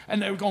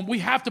 And they were going, we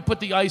have to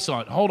put the ice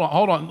on. Hold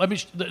on. Let me.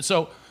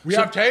 We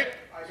have tape?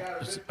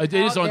 It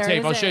is on there tape.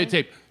 is I'll show you it.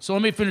 tape. So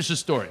let me finish the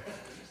story.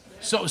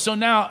 So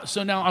now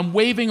I'm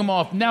waving him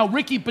off. Now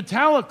Ricky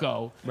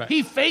Patalico,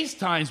 he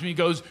FaceTimes me. He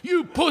goes,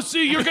 "You pussy,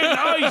 you're getting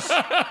ice.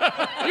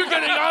 You're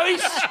getting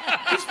ice."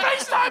 He's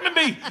FaceTiming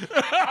me.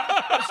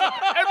 So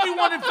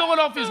everyone in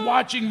Philadelphia is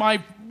watching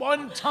my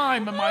one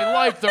time in my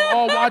life. They're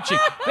all watching.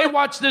 They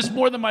watch this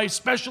more than my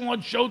special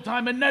on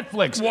Showtime and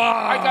Netflix. Wow.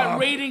 I got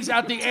ratings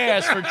out the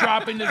ass for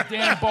dropping this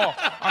damn ball.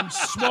 I'm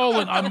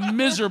swollen. I'm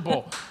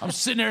miserable. I'm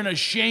sitting there in a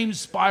shame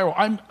spiral.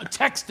 I'm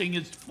texting.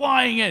 It's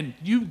flying in.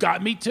 You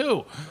got me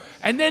too.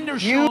 And then they're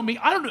showing me,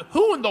 I don't know,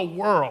 who in the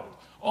world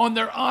on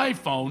their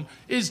iPhone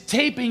is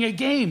taping a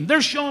game?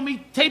 They're showing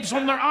me tapes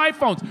on their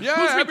iPhones. Yeah,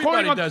 Who's everybody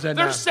recording does that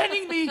They're now.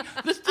 sending me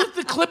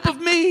the clip of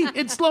me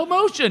in slow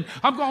motion.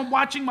 I'm going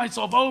watching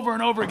myself over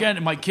and over again,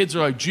 and my kids are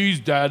like, "Geez,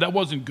 Dad, that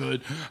wasn't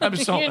good." I'm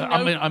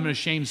in a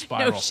shame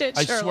spiral. No shit,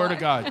 I swear to Sherlock.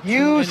 God. You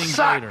 2 innings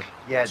suck, later.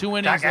 you 2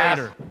 innings jackass.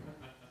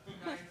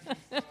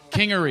 later.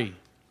 Kingery.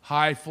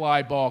 High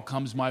fly ball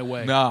comes my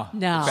way. No.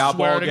 Foul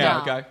Swear ball to again,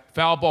 God. okay?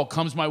 Foul ball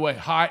comes my way,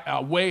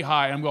 way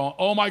high. I'm going,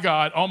 oh my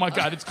God,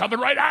 it's coming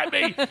right at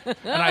me.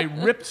 And I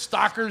ripped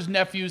Stocker's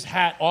nephew's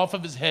hat off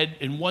of his head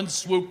in one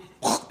swoop,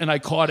 and I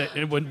caught it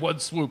in one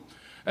swoop.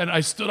 And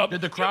I stood up.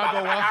 Did the crowd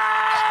go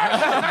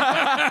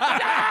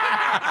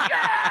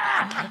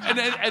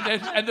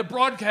And the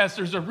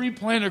broadcasters are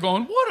replaying. They're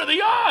going, "What are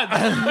the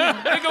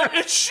odds?" They go,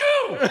 "It's Shoe.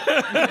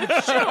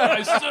 It's Shoe."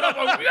 I stood up.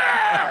 I went,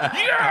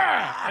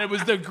 yeah. And it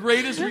was the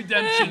greatest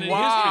redemption in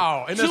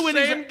Wow. history. In the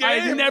same I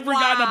had game? never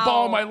gotten a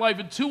ball in my life.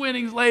 And 2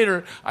 innings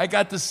later, I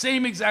got the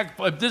same exact.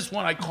 This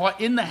one I caught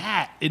in the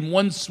hat in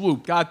one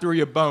swoop. God through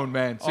your bone,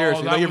 man.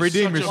 Seriously, that you was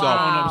redeemed such a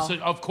yourself. bone.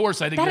 Of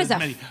course, I didn't That get is as a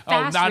many.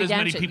 fast Not as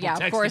many redemption. people Yeah, of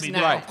texted course me.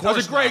 not. Right. That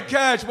was a great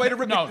catch. Way to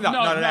rip No, it. none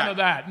of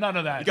that. None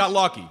of that. You got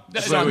lucky.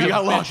 So you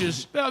got lucky.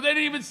 bitches. No, they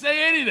didn't even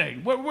say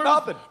anything.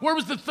 Nothing. Where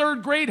was the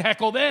third grade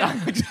heckle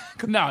then?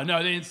 No,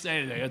 they didn't say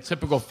anything. A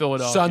typical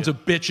Philadelphia. Sons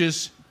of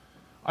bitches.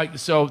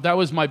 So that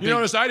was my big... You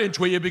notice I didn't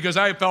tweet you because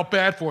I felt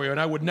bad for you, and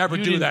I would never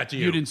do that to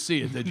you. You didn't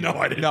see it, did you? No,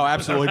 I didn't. No,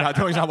 absolutely not.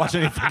 Tony's not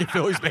watching any fucking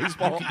Phillies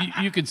baseball.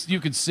 You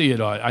could see it.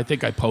 I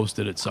think I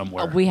posted it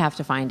somewhere. We have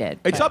to find it.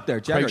 It's but- up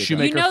there. Craig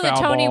Shoemaker You know that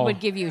foul Tony ball. would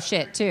give you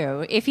shit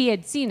too if he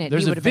had seen it.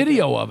 There's he a would have been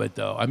video of it,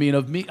 though. I mean,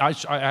 of me. I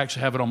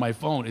actually have it on my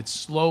phone. It's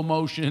slow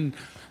motion.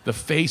 The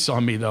face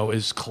on me, though,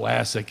 is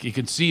classic. You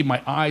can see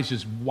my eyes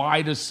just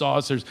wide as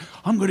saucers.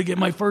 I'm going to get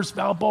my first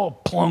foul ball.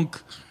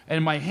 Plunk.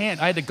 And my hand,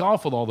 I had to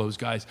golf with all those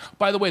guys.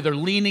 By the way, they're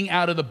leaning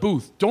out of the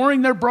booth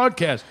during their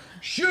broadcast.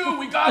 Shoo,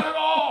 we got it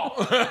all.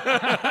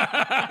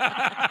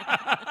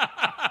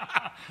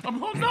 I'm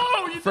like,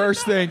 no.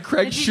 First thing,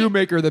 Craig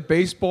Shoemaker, the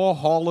Baseball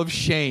Hall of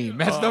Shame.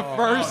 That's the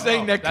first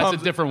thing that comes.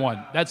 That's a different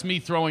one. That's me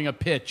throwing a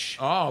pitch.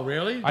 Oh,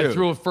 really? I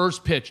threw a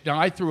first pitch. Now,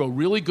 I threw a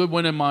really good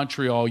one in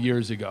Montreal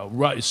years ago,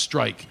 right,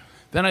 strike.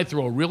 Then I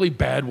threw a really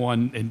bad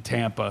one in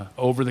Tampa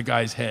over the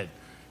guy's head.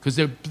 Because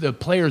the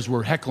players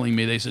were heckling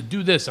me. They said,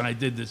 do this. And I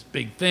did this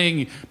big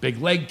thing, big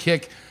leg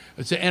kick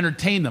to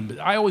entertain them. But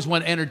I always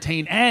want to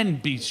entertain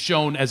and be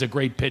shown as a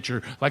great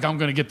pitcher, like I'm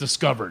going to get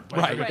discovered.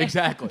 Right,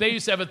 exactly. They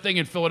used to have a thing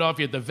in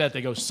Philadelphia at the vet.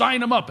 They go, sign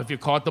them up if you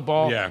caught the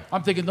ball. Yeah.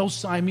 I'm thinking, they'll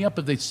sign me up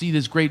if they see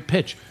this great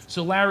pitch.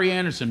 So Larry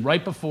Anderson,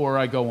 right before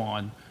I go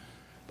on,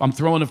 I'm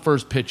throwing the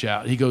first pitch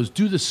out. He goes,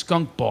 do the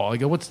skunk ball. I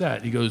go, what's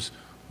that? He goes,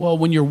 well,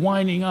 when you're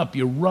winding up,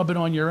 you rub it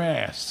on your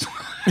ass.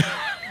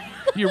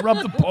 You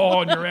rub the ball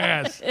on your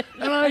ass. And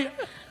I,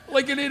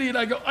 like an idiot,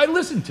 I go, I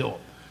listened to him.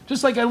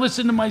 Just like I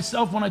listened to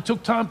myself when I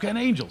took Tomcat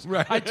Angels.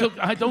 Right.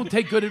 I don't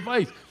take good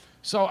advice.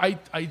 So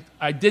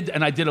I did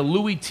a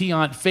Louis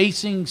Tiant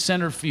facing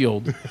center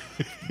field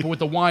with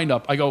the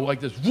wind-up. I go like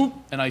this, whoop,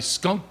 and I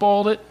skunk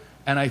balled it,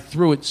 and I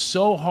threw it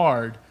so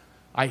hard,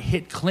 I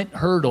hit Clint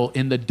Hurdle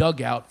in the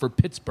dugout for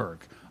Pittsburgh.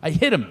 I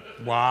hit him.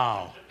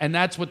 Wow. And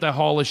that's what the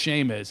Hall of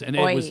Shame is. And it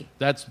was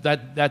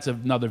that's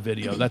another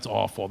video. That's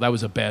awful. That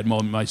was a bad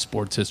moment in my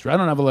sports history. I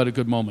don't have a lot of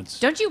good moments.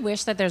 Don't you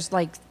wish that there's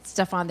like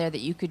stuff on there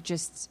that you could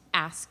just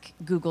ask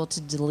Google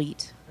to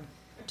delete?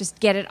 Just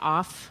get it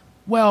off?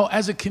 Well,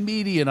 as a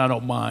comedian, I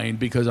don't mind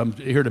because I'm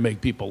here to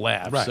make people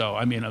laugh. Right. So,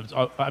 I mean,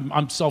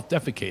 I'm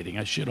self-defecating.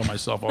 I shit on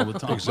myself all the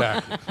time.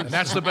 Exactly. And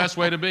that's the best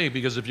way to be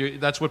because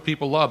that's what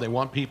people love. They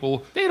want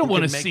people. They don't who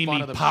want to can make see fun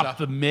me of pop themselves.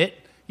 the mitt.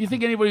 You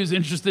think anybody was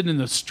interested in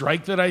the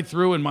strike that I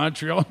threw in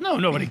Montreal? No,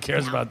 nobody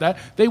cares about that.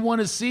 They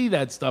want to see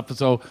that stuff.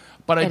 So,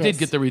 but I did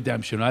get the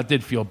redemption. I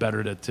did feel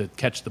better to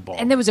catch the ball.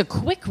 And there was a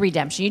quick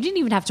redemption. You didn't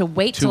even have to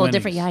wait till a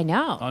different. Yeah, I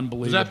know. Unbelievable.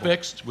 Was that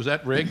fixed? Was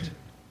that rigged?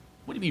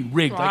 What do you mean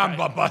rigged? I'm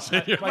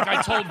busting you. Like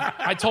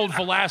I told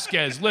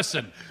Velasquez,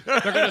 listen, they're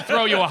going to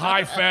throw you a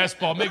high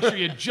fastball. Make sure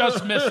you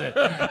just miss it.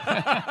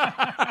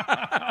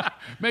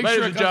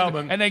 Ladies and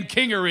gentlemen. And then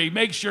Kingery,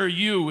 make sure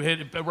you hit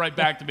it right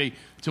back to me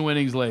 2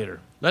 innings later.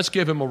 Let's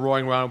give him a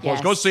roaring round of applause.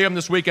 Yes. Go see him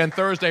this weekend,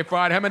 Thursday,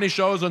 Friday. How many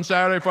shows on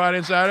Saturday, Friday,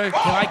 and Saturday?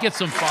 Can I get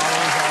some followers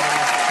out of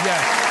this?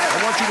 Yes.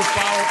 I want you to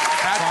follow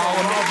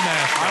The Love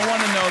Master. I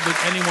want to know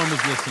that anyone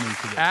was listening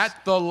to this.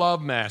 At The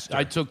Love Master.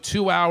 I took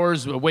 2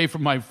 hours away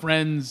from my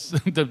friends.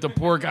 the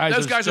poor guys.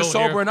 Those guys are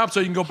still here. sobering up so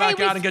you can go back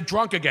we out and get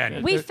drunk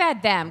again. We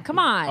fed them. Come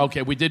on.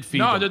 Okay, we did feed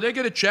No, them. did they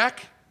get a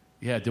check?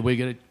 Yeah, did we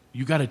get it?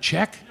 You got a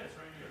check?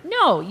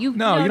 No, you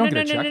No, you don't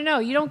get a check. No,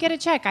 you don't get a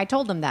check. I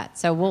told them that,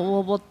 so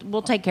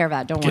we'll take care of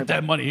that. Don't worry Get about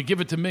that money. You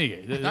give it to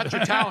me. That's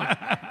your talent.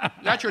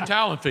 That's your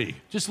talent fee.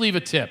 Just leave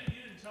a tip.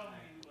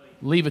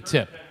 Leave a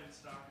tip.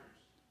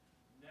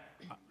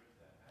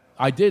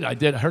 I did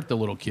hurt the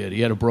little kid.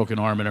 He had a broken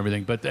arm and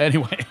everything. But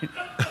anyway,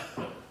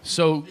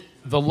 so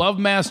the Love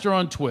Master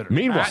on Twitter.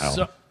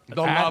 Meanwhile,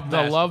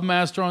 The Love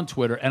Master on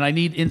Twitter, and I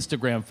need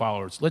Instagram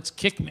followers. Let's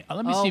kick me.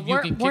 Let me see if you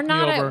can kick me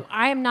over.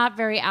 I am not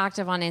very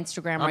active on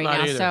Instagram I'm right not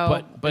now, either.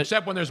 so But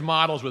Except when there's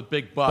models with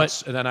big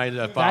butts, and then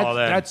I follow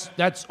them.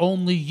 That's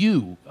only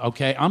you,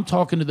 okay? I'm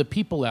talking to the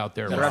people out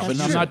there, Ralph,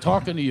 and I'm not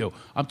talking to you.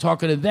 I'm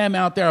talking to them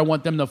out there. I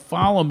want them to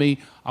follow me.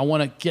 I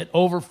want to get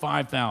over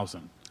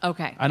 5,000.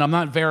 okay. And I'm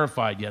not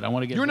verified yet. I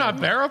want to get. You're not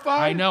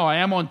verified? I know. I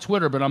am on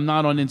Twitter, but I'm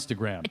not on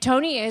Instagram.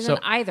 Tony isn't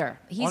So- either.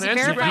 He's on very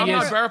Instagram? I'm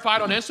not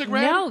verified on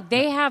Instagram? No,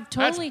 they have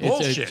totally. That's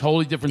It's bullshit. a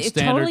totally different It's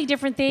standard. totally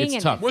different thing, It's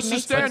and tough. What's the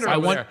Makes standard? sense. I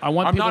over want- there? I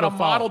want I'm people not to a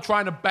follow. model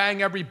trying to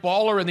bang every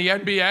baller in the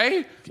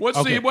NBA. What's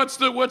Okay.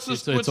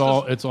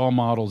 the It's all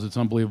models. It's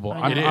unbelievable.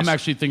 I'm is.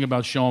 actually thinking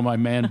about showing my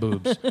man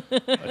boobs.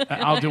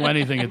 I'll do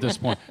anything at this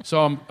point.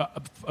 So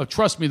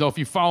trust me, though, if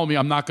you follow me,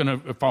 I'm not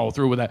going to follow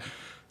through with that.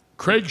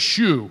 Craig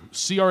Shoe,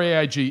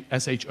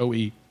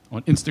 CraigShoe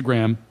on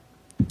Instagram.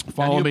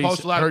 Follow and you me.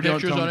 post a lot of Heard you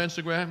pictures on Tony.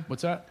 Instagram?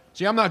 What's that?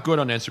 See, I'm not good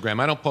on Instagram.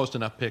 I don't post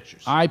enough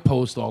pictures. I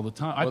post all the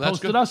time. I Well, that's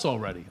posted good. us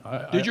already.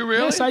 Did you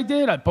really? Yes, I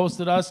did. I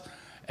posted us,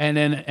 and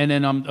then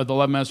the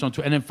 11 Master on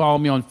Twitter, and then follow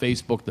me on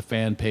Facebook, the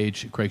fan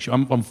page, Craig Show.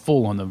 I'm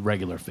full on the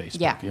regular Facebook.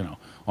 Yeah. You know,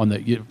 on the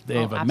they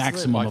have a absolutely.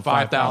 maximum Like of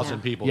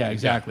 5,000 people. Yeah,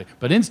 exactly.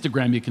 But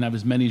Instagram, you can have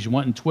as many as you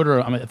want. And Twitter,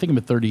 I think I'm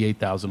at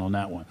 38,000 on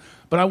that one.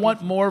 But I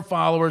want more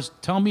followers.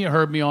 Tell me you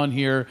heard me on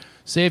here.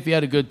 Say if you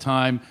had a good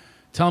time.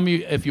 Tell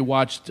me if you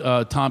watched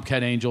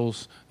Tomcat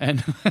Angels.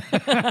 And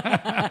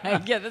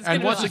Yeah, that's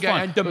And good. once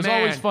again, and It was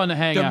always fun to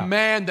hang out.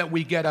 demand that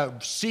we get a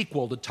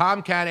sequel to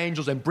Tomcat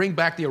Angels and bring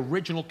back the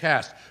original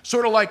cast.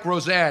 Sort of like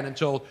Roseanne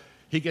until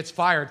he gets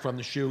fired from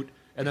the shoot,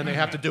 and then they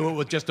have to do it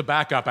with just the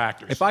backup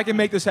actors. If I can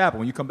make this happen,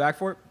 will you come back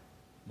for it?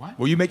 What?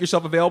 Will you make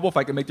yourself available if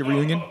I can make the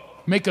reunion?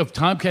 Make a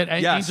Tomcat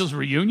Yes. Angels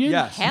reunion?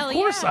 Yes. Hell Of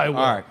course yeah. I will.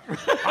 All right.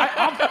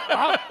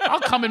 I'll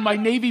come in my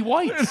navy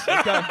whites.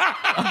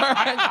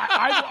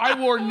 I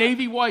wore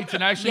navy whites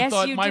and actually Yes,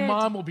 thought you my did.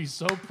 mom will be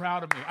so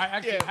proud of me. I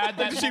actually had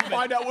that. Did she moment.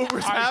 find out what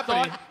was I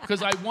happening?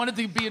 Because I wanted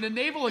to be in a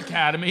naval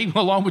academy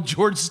along with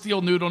George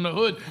Steele nude on the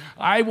hood.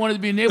 I wanted to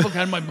be in a naval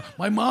academy.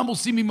 My mom will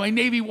see me in my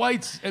navy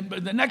whites. And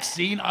the next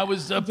scene, I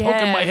was poking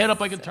my Yes. head up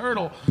like a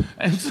turtle.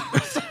 And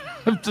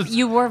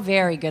You were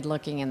very good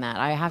looking in that,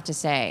 I have to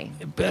say.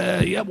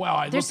 yeah,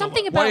 wow. There's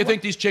something Why about do you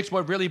think these chicks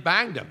would really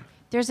banged him?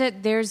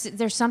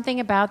 there's something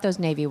about those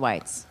navy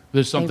whites.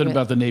 There's something They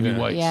about the navy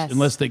whites, Yes.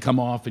 unless they come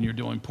off and you're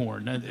doing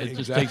porn. It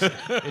just takes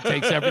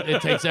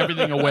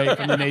everything away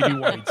from the navy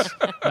whites.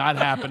 Not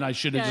happen. I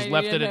should have just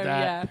left it at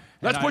that.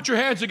 Let's put your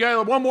hands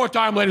together one more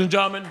time, ladies and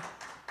gentlemen.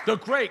 The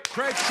great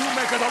Craig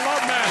Shoemaker, the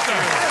Love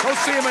Master. Go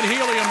see him at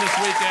Helium this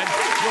weekend.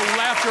 You'll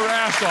laugh your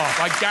ass off.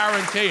 I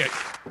guarantee it.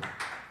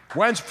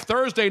 When's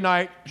Thursday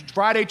night?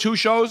 Friday, 2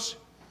 shows?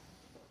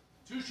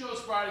 2 shows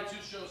Friday, 2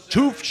 shows Saturday.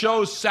 2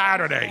 shows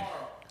Saturday.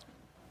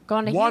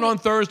 Going to One on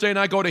Thursday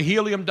night. Go to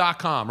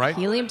helium.com, right?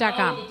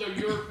 helium.com. They're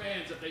your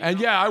fans. If they And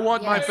yeah, I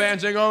want my Yes.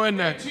 fans to go in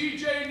there.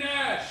 TJ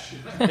Nash.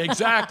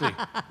 Exactly.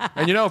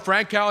 And you know,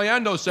 Frank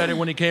Caliendo said it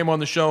when he came on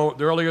the show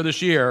earlier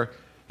this year.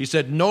 He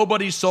said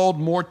nobody sold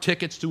more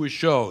tickets to his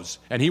shows,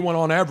 and he went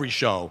on every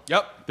show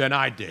than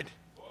I did.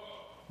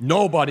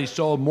 Nobody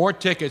sold more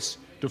tickets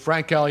to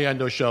Frank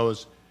Caliendo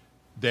shows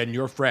than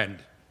your friend,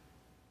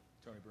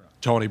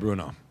 Tony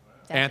Bruno.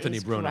 That Anthony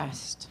is Bruno.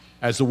 correct.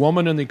 As the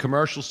woman in the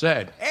commercial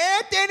said,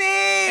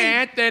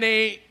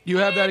 Anthony! You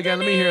have that again.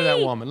 Let me hear that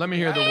woman. Let me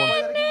hear the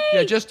woman.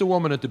 Yeah, just the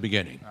woman at the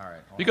beginning. All right.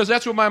 Because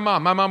that's what my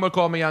mom would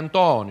call me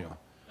Antonio.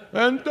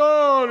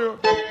 Antonio!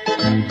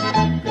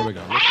 There we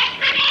go.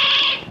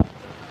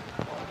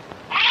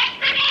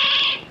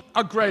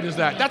 How great is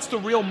that? That's the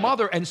real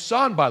mother and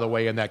son, by the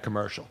way, in that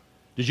commercial.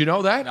 Did you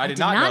know that? I did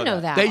not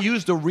know that. They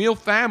used a real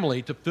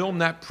family to film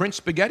that Prince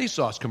spaghetti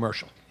sauce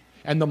commercial.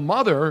 And the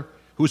mother,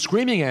 who's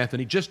screaming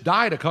Anthony, just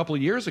died a couple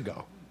of years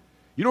ago.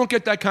 You don't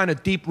get that kind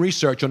of deep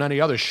research on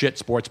any other shit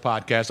sports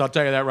podcast. I'll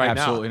tell you that right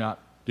now. Absolutely not.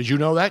 Did you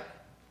know that?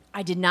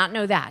 I did not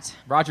know that.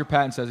 Roger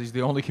Patton says he's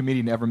the only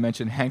comedian to ever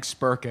mention Hank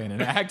Spurka in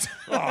an act.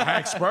 Oh,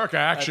 Hank Spurka,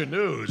 Action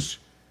News.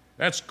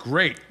 That's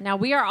great. Now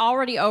we are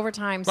already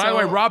overtime. By the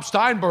way, Rob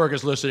Steinberg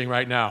is listening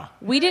right now.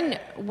 we did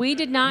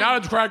Now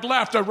not that Craig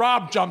left, and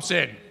Rob jumps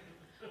in.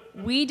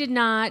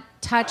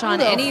 touch on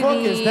Who the any fuck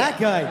of the is that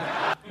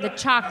guy? the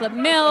chocolate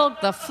milk,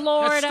 the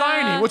Florida. That's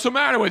Steiny. What's the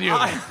matter with you?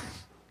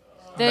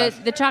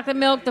 the chocolate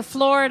milk, the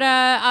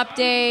Florida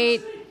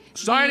update.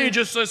 Steiny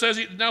just says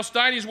now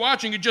Steiny's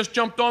watching. He just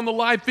jumped on the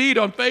live feed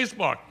on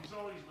Facebook. He's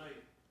always late.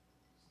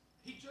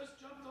 He just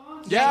jumped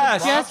on.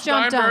 Yes. Rob Just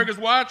jumped Steinberg on. is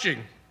watching.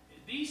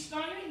 The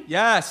Steiny?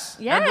 Yes.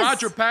 Yes. And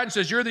Roger Patton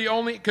says you're the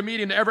only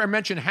comedian to ever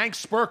mention Hank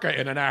Spurka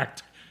in an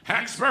act.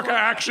 Hank Spurka,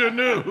 Action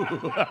News.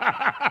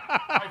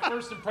 My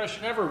first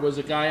impression ever was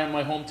a guy in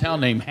my hometown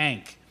named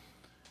Hank.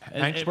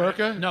 Hank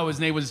Spurka? No, his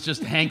name was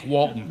just Hank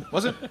Walton.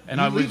 Was it?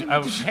 And I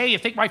was, hey, you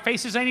think my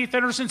face is any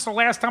thinner since the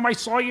last time I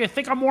saw you? You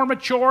think I'm more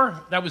mature?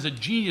 That was a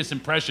genius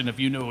impression if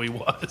you knew who he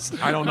was.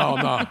 I don't know,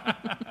 no.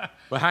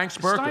 But Hank Is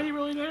Spurka. Steiny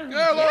really there?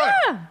 Yeah, look.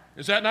 Yeah.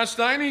 Is that not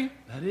Steiny?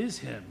 That is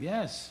him,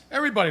 yes.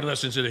 Everybody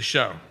listens to this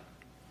show.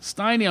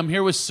 Steiny, I'm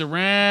here with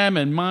Saram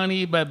and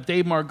Monty, but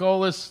Dave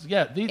Margolis.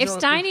 Yeah, these If are,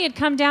 Steiny had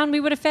come down, we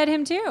would have fed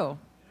him too.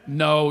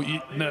 No. By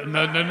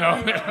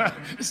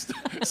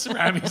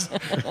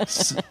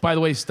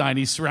the way,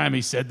 Steiny,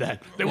 Cerami said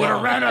that. They would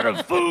have ran out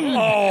of food.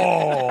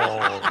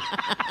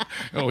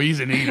 Oh,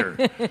 he's an eater.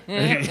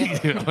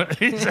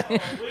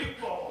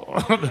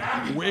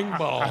 Wing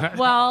ball.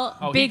 Well,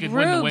 Oh, he Big could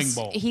win the wing Rube's,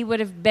 bowl. he would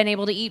have been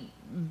able to eat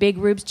Big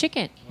Rube's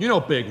chicken. You know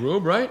Big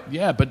Rube, right?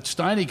 Yeah, but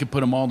Steiny could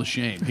put them all to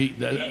shame.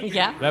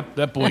 Yeah.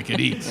 That boy could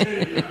eat.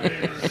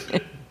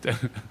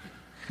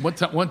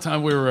 One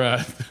time we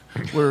were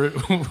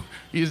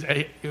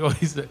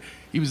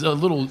he was a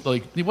little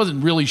like he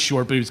wasn't really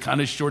short, but he was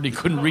kind of short. He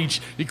couldn't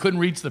reach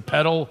the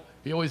pedal.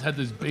 He always had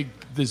this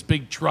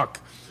big truck,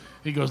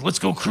 he goes, let's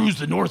go cruise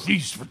the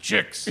Northeast for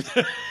chicks. He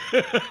goes,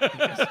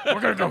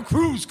 we're going to go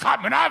cruise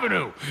Cotman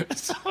Avenue.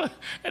 So,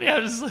 and he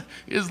had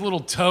his little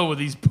toe with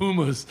these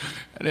Pumas,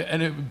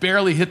 and it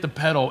barely hit the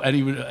pedal, and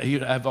he would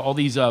have all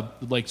these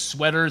like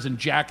sweaters and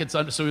jackets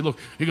under. So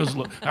he goes,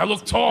 look, I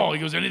look tall. He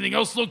goes, anything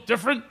else look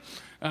different?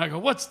 And I go,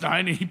 what's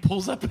Stein? And he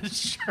pulls up his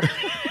shirt.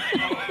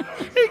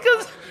 He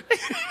goes,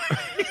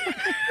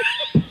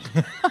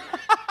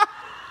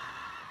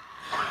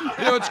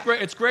 You know, it's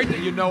great. It's great that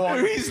you know all.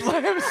 He's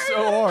laughing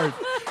so hard.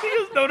 he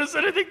goes, notice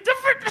anything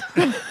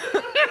different?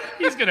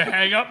 He's gonna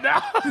hang up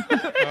now.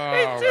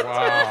 Oh,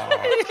 wow.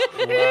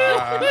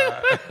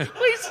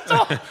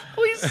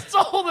 We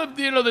stole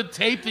the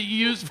tape that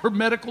you use for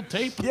medical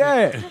tape.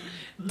 Yeah.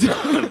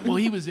 Well,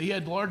 he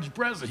had large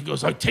breasts. He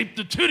goes, I taped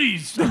the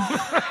titties.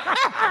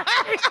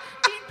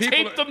 He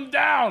taped them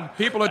down.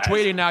 People are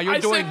tweeting now. You're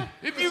doing. Said,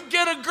 if you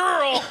get a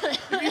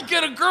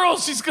girl,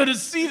 she's gonna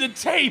see the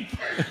tape.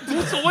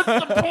 So what's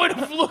the point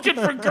of looking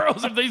for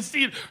girls if they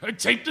see it? I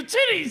taped the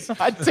titties.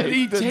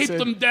 He taped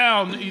them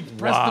down. He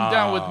pressed them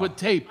down with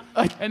tape,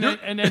 and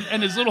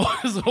then his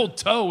little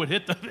toe would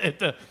hit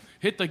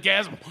the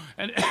gas.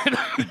 And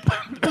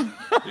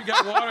You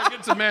got water?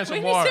 Get some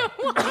water.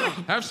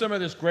 Have some of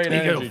this great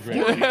energy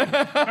drink.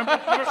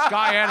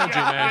 Sky Energy,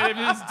 man.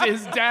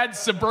 His dad's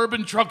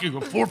Suburban truck, he go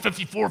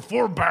 454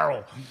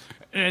 4-barrel.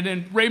 And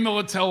then Ray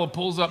Militello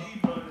pulls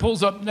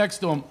up next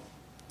to him.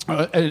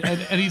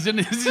 And he's in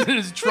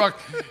his truck,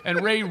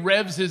 and Ray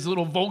revs his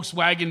little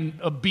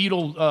Volkswagen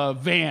Beetle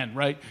van,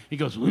 right? He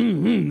goes,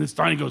 this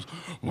time he goes,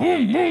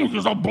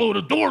 because I'll blow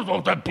the doors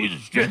off that piece of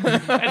shit.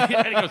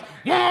 and he goes,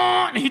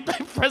 and he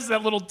presses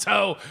that little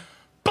toe.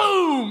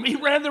 Boom! He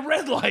ran the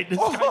red light. This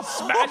guy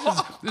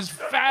smashes this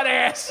fat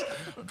ass,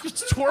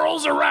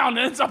 twirls around,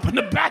 and ends up in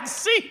the back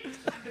seat.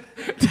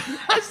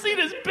 I see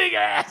this big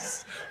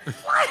ass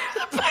fly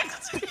in the back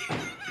seat.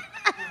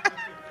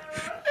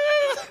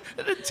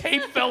 And the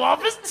tape fell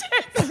off his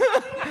tits.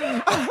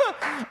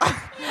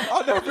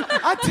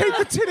 I taped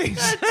the titties.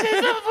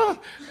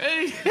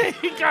 And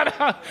he got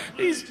out.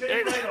 He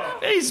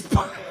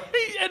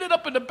ended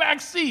up in the back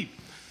seat.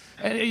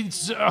 And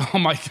it's, oh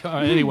my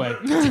God, anyway.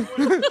 Is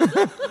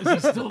he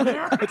still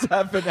there? It's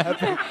happened.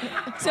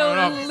 So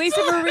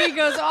Lisa Marie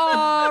goes,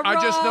 oh,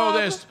 I just know Rob."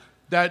 this,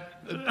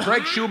 that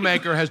Craig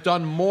Shoemaker has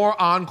done more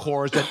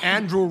encores than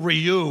Andrew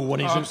Ryu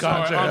when he's in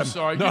concert. I'm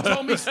sorry. You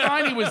told me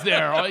Steiny was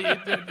there.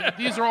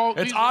 These are all...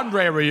 It's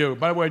Andre Ryu.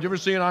 By the way, did you ever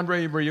see an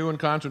Andre Ryu in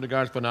concert? The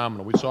guy's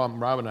phenomenal. We saw him,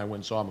 Rob and I went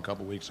and saw him a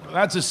couple weeks ago.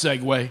 That's a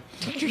segue.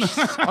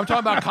 I'm talking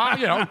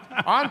about,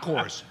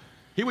 encores.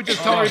 He would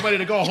just tell everybody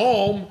to go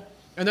home,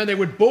 and then they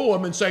would boo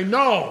him and say,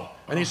 no.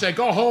 And he'd say,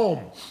 go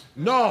home.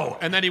 No.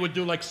 And then he would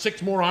do like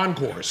 6 more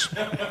encores.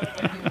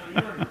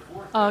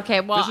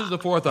 Okay, well, This is the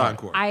 4th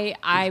encore. I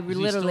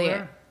literally.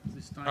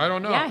 I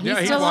don't know. Yeah,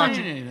 he's still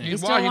watching. on.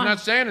 He's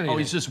not saying anything. Oh,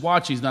 he's just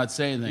watching. He's not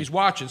saying anything. He's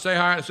watching. Say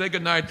hi. Say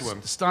goodnight to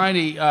him.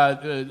 Steiny,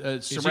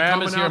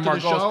 Saram is here. out to the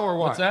show or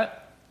what? What's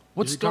that?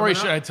 What story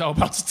should I tell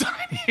about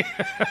Steiny?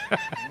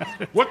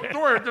 What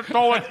story? Just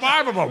told like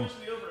 5 of them.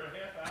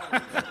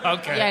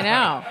 Okay. Yeah, I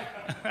know.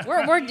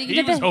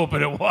 He was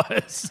hoping it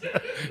was.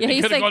 Yeah, he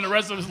he's could have like- gone the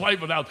rest of his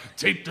life without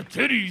tape the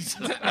titties.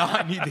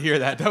 I need to hear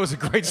that. That was a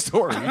great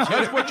story.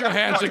 Let's put your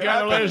hands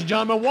together, ladies and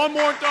gentlemen, one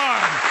more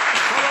time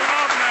for the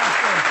Love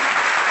Master,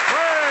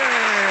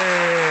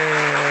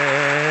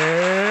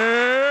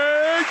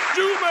 Craig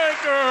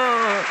Shoemaker.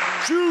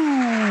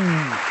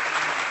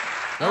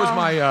 That was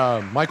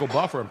my Michael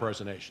Buffer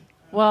impersonation.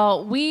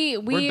 Well, we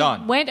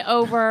done. went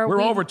over.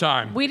 We're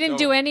overtime. We didn't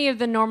do any of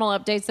the normal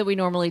updates that we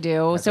normally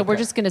do, so we're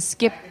just going to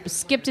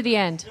skip to the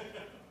end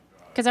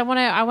because I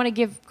want to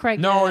give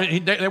Craig. No,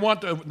 they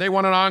want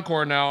an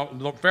encore now.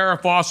 The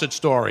Farrah Fawcett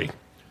story.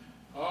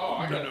 Oh,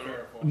 I got no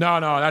Farrah Fawcett.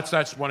 No,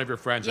 that's one of your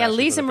friends. Yeah, asking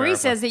for Lisa the Marie Farrah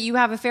says that you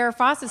have a Farrah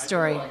Fawcett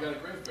story. I got a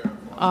great Farrah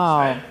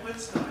Fawcett.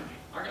 Oh.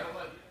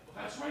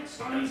 That's right,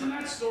 Steiny's in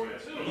that story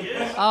too.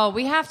 Oh,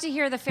 we have to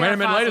hear the Farrah Wait a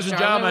minute, Fawcett ladies and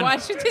story. gentlemen.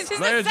 Watch, this is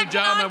the Ladies and second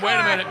gentlemen, wait a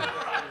encore. minute.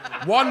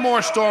 One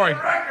more story.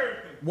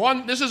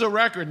 This is a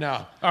record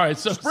now. All right,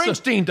 so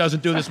Springsteen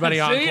doesn't do this many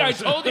encores. See, I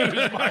told you.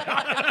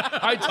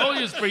 I told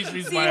you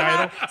Springsteen's See my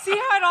how, idol. see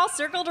how it all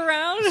circled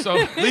around? So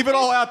Leave it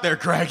all out there,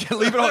 Craig.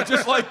 Leave it all,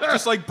 just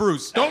like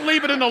Bruce. Don't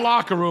leave it in the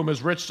locker room,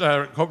 as Rich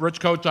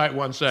Kotite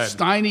once said.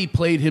 Steiny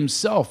played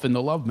himself in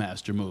the Love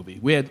Master movie.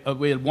 We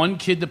had one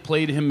kid that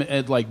played him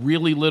at like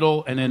really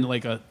little, and then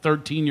like a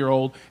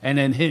 13-year-old, and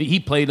then he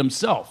played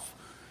himself.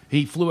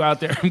 He flew out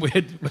there, and we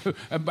had,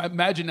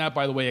 imagine that,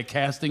 by the way, a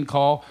casting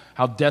call,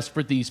 how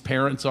desperate these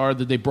parents are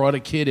that they brought a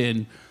kid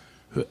in,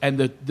 and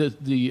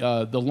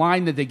the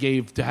line that they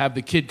gave to have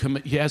the kid come,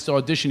 he has to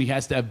audition, he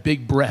has to have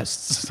big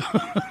breasts.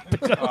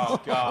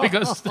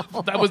 because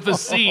that was the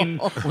scene,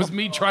 was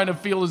me trying to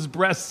feel his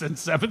breasts in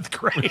 7th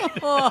grade.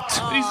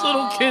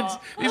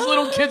 These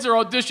little kids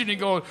are auditioning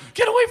going,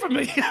 get away from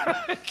me,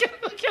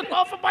 get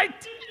off of my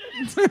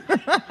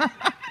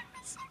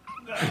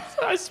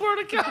I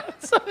swear to God.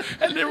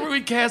 And then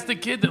we cast a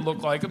kid that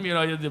looked like him, he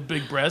had the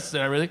big breasts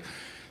and everything.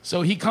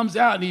 So he comes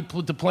out and he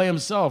put to play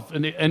himself,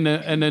 and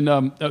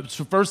then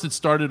so first it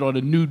started on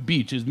a nude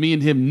beach. It was me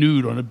and him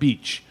nude on a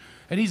beach,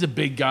 and he's a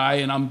big guy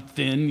and I'm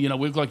thin. You know,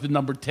 we look like the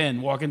number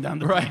 10 walking down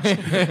the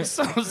beach.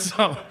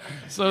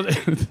 So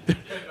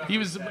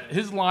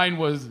his line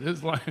was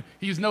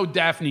he was no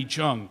Daphne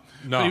Chung.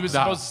 No, but he was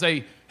supposed to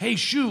say, "Hey,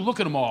 Shoo, look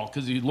at them all,"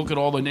 because he look at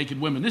all the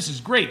naked women. This is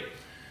great.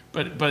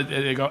 But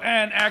they go,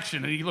 and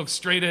action. And he looks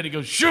straight at it. He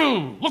goes,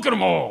 Shoo, look at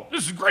them all.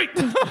 This is great.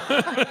 And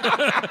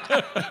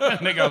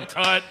they go,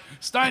 cut.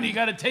 Stein, you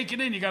got to take it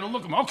in. You got to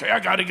look at them. Okay, I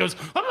got it. He goes,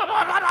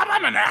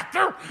 I'm an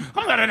actor.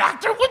 I'm not an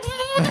actor. What the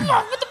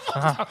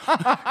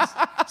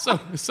fuck? So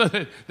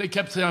they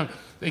kept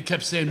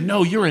saying,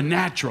 no, you're a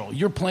natural.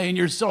 You're playing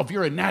yourself.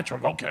 You're a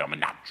natural. Okay, I'm a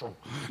natural.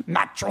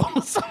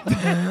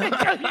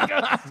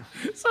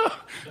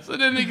 So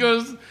then he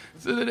goes,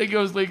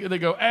 they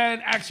go,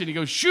 and action. He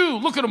goes, Shoo,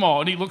 look at them all.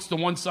 And he looks to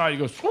one side. He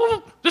goes,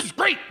 this is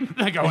great. And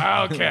I go,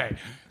 okay.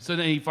 So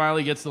then he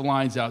finally gets the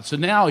lines out. So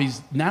now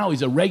he's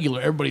a regular.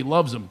 Everybody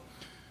loves him.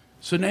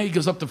 So now he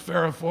goes up to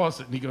Farrah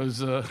Fawcett and he goes,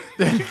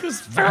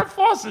 Farrah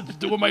Fawcett's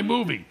doing my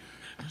movie.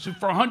 So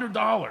for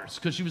 $100,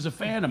 because she was a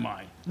fan of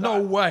mine.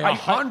 No way,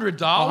 $100?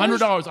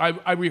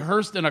 $100. I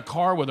rehearsed in a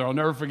car with her. I'll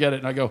never forget it.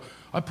 And I go,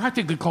 I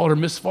practically called her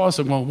Miss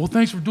Fawcett. I'm going, well,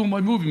 thanks for doing my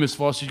movie, Miss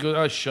Fawcett. She goes,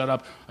 oh, shut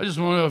up. I just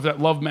want to know if that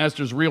Love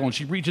Master's real. And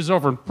she reaches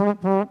over and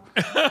I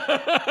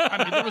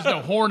mean, there was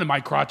no horn in my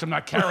crotch. I'm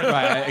not carrying it.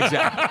 Right,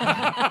 exactly.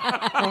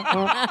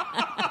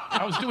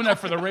 I was doing that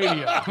for the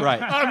radio.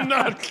 Right. I'm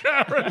not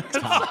carrying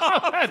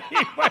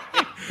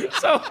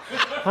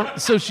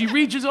So she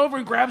reaches over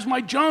and grabs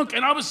my junk,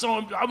 and I was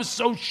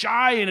so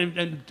shy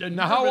and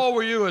now, how old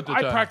were you at the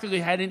time? I practically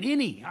had an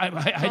innie. I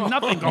had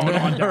nothing going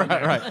on down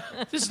there. Right.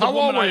 This is the How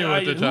woman old were you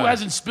at the time? who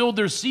hasn't spilled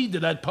their seed to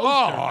that poster.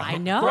 I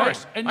know.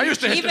 Right. And I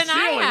used to hit the Even I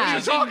ceiling. What are you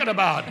have. talking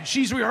about?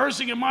 She's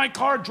rehearsing in my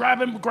car,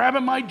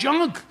 grabbing my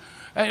junk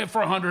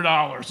for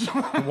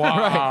 $100. Wow.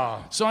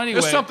 Right. So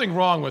anyway, there's something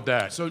wrong with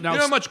that. So now you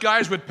know how much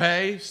guys would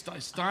pay?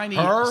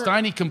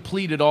 Steiny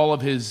completed all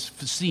of his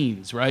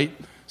scenes, right?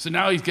 So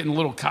now he's getting a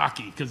little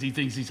cocky because he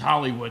thinks he's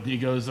Hollywood. He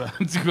goes up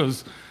to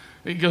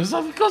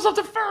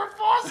Farrah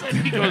Fawcett.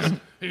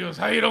 He goes,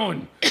 how you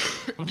doing?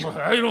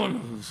 How you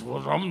doing?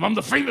 Well, I'm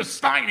the famous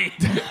Steiny.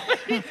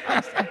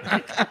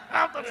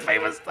 I'm the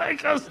famous thing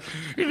because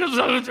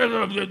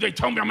they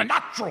told me I'm a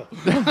natural.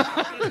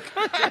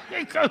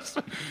 He goes,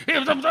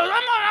 I'm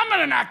not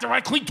an actor.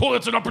 I clean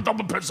toilets in Upper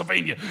Dublin,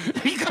 Pennsylvania.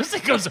 He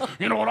goes,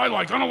 you know what I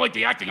like? I don't like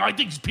the acting. I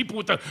think these people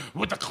with the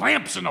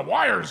clamps and the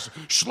wires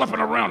schlepping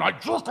around. I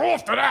jerk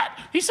off to that.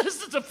 He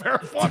says it's a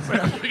Farrah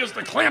Fawcett because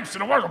the clamps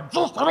and the wires, I'm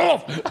jerking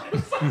off.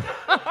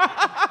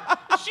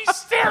 She's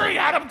staring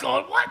at him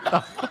going, what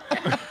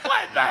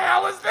the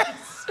hell is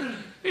this?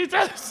 He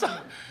does.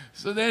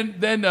 So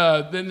then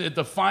at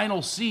the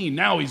final scene,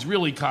 now he's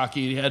really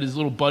cocky. He had his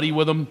little buddy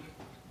with him,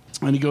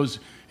 and he goes,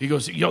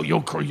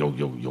 yo, Craigie, why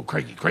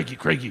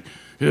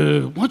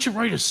don't you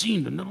write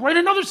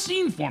another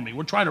scene for me?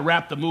 We're trying to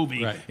wrap the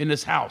movie in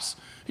this house.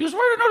 He goes,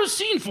 write another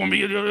scene for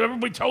me.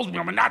 Everybody tells me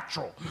I'm a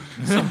natural.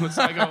 So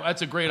I go,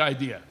 that's a great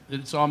idea.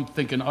 And so I'm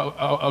thinking,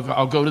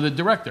 I'll go to the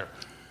director.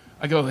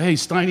 I go, hey,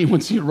 Steiny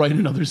wants you to write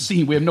another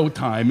scene. We have no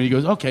time. And he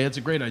goes, okay, that's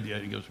a great idea.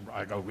 And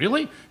I go,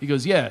 really? He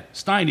goes, yeah.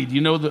 Steiny, do you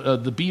know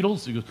the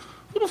Beatles? He goes,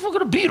 who the fuck are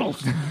the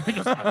Beatles? He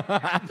goes, who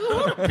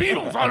are the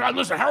Beatles? I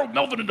listen to Harold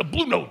Melvin and the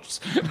Blue Notes.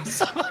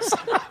 So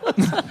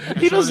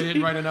they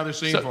didn't write another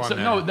scene for him.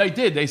 No, they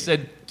did. They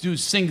said, to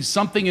sing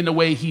something in the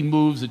way he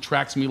moves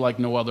attracts me like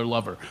no other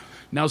lover.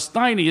 Now,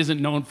 Steiny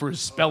isn't known for his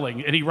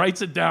spelling, and he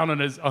writes it down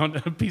on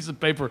a piece of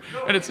paper,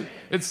 and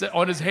it's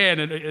on his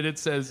hand, and it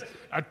says,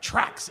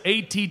 attracts,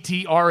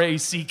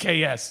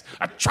 ATTRACKS,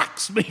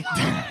 attracts me.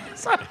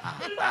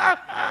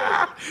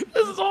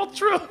 This is all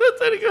true.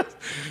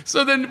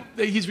 So then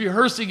he's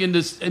rehearsing in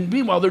this, and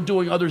meanwhile they're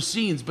doing other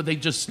scenes, but they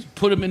just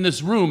put him in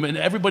this room, and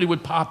everybody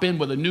would pop in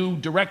with a new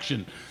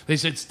direction. They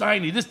said,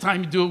 Steiny, this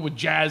time you do it with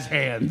jazz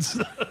hands.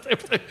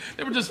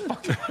 They were just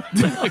fucking.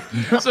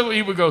 So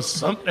he would go,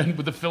 something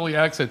with the Philly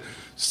accent,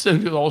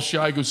 all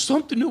shy, goes,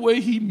 something the way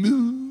he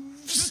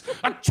moves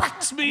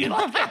attracts me.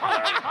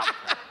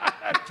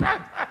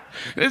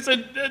 They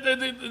said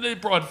they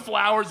brought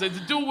flowers. They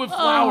do it with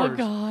flowers. Oh,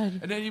 God.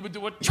 And then he would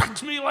do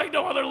attracts me like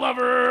no other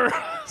lover.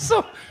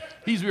 So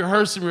he's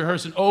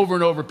rehearsing over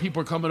and over.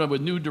 People are coming up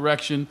with new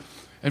direction.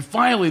 And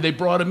finally, they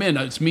brought him in.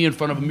 It's me in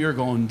front of a mirror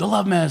going, the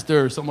Love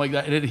Master, or something like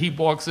that. And then he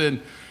walks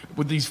in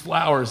with these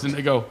flowers, and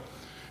they go,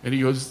 and he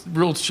goes,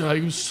 real shy,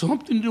 he goes,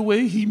 something the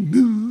way he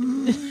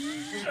moves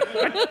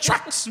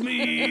attracts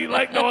me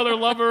like no other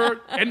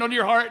lover. Hand on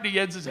your heart. And he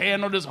ends his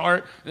hand on his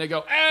heart. And they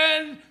go,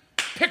 and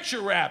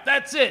picture wrap.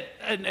 That's it.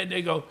 And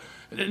they go,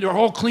 and they're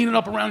all cleaning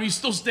up around him. He's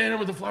still standing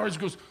with the flowers.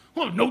 He goes,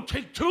 oh, no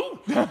take two?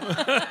 No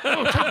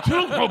take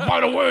two? Oh,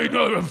 by the way,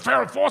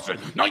 Farrah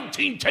Fawcett,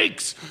 19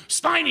 takes.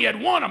 Steiny had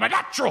 1. I'm a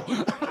natural.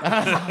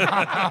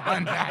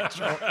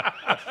 Natural.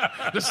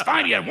 The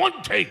Steiny had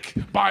 1 take,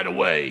 by the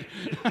way.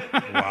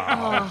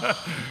 Wow.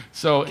 Oh,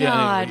 so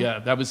yeah,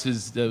 that was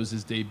his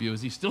debut.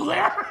 Is he still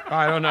there?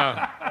 I don't know.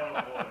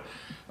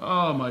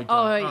 Oh, my God. Oh,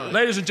 All right.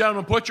 Ladies and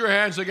gentlemen, put your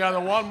hands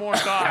together one more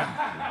time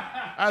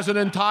as an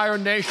entire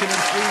nation and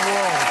free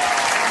world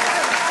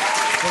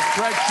for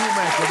Craig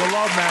Shoemaker, the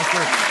Love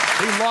Master.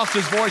 He lost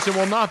his voice and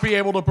will not be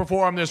able to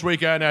perform this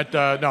weekend at,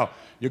 no,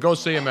 you go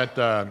see him at...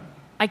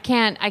 I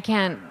can't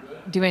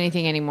do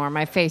anything anymore.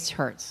 My face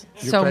hurts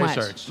Your so face much.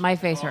 hurts. My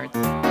face hurts.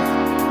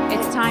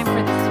 It's time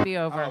for this to be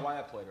over. Why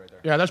I played right there?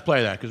 Yeah, let's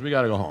play that because we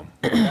got to go home.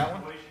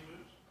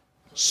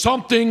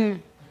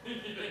 Something...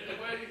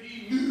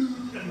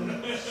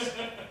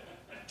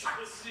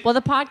 Well,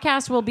 the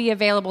podcast will be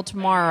available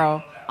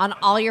tomorrow on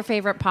all your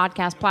favorite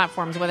podcast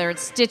platforms, whether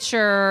it's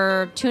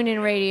Stitcher,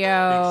 TuneIn Radio,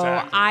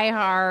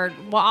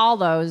 iHeart, well, all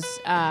those.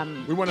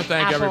 We want to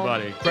thank Apple.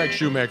 everybody. Craig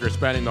Shoemaker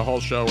spending the whole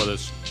show with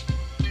us.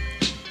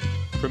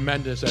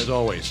 Tremendous as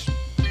always.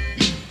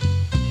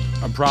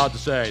 I'm proud to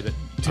say that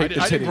I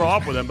didn't grow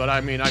up with him, but I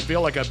mean, I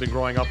feel like I've been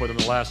growing up with him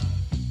the last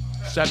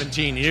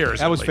 17 years.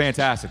 That was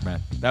fantastic, man.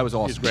 That was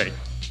awesome. He's great.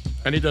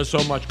 And he does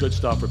so much good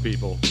stuff for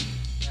people.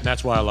 And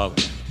that's why I love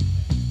him.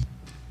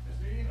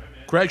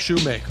 Craig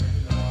Shoemaker.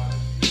 I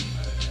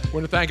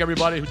want to thank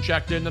everybody who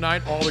checked in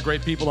tonight, all the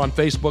great people on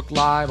Facebook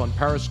Live, on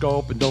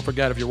Periscope, and don't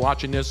forget, if you're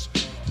watching this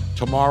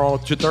tomorrow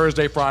to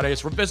Thursday, Friday,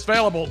 it's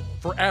available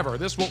forever.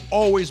 This will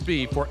always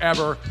be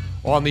forever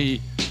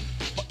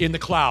in the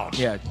cloud.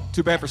 Yeah,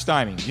 too bad for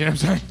Steiny. You know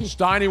what I'm saying?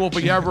 Steiny will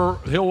be ever,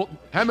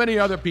 how many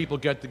other people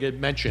get to get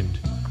mentioned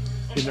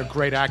in their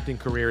great acting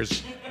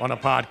careers on a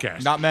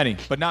podcast? Not many,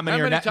 but not many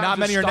are naturals. Not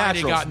many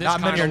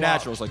are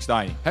naturals like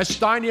Steiny. Has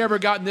Steiny ever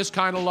gotten this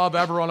kind of love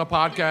ever on a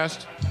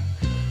podcast?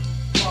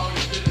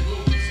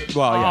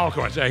 Well, yeah. Oh, of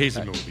course. Yeah, he's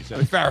in movies. I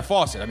mean, Farrah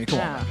Fawcett. I mean, come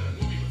on.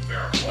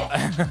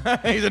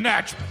 He's a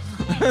natural.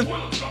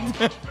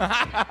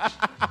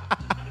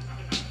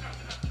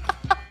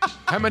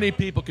 How many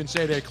people can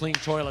say they clean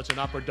toilets in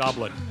Upper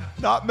Dublin?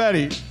 Not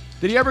many.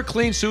 Did he ever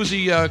clean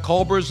Susie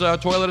Colbert's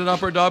toilet in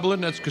Upper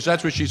Dublin? That's because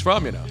that's where she's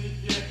from, you know.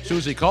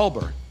 Susie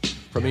Colbert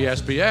from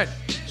ESPN.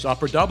 It's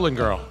Upper Dublin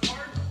girl.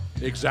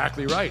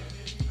 Exactly right.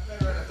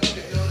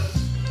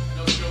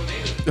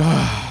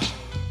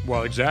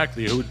 Well,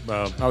 exactly. I was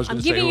going to say I'm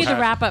giving you the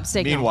wrap-up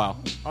signal. Meanwhile.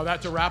 Oh,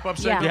 that's a wrap-up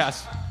signal? Yeah.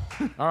 Yes.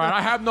 All right,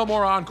 I have no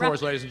more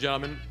encores, ladies and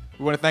gentlemen.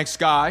 We want to thank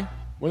Sky.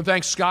 We want to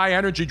thank Sky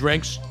Energy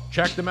Drinks.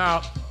 Check them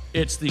out.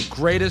 It's the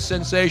greatest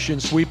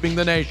sensation sweeping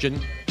the nation.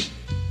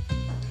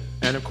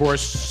 And, of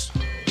course,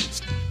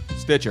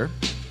 Stitcher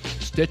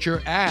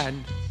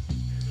and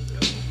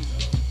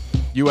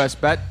US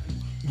Bet.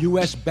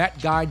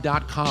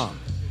 USBetGuide.com.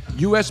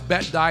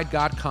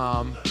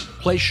 USBetGuide.com.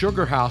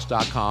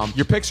 PlaySugarHouse.com.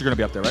 Your picks are going to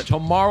be up there, right?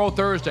 Tomorrow,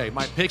 Thursday.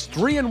 My picks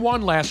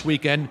 3-1 last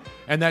weekend,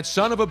 and that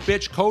son of a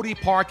bitch, Cody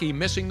Parkey,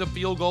 missing the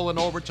field goal in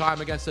overtime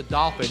against the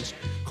Dolphins,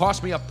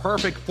 cost me a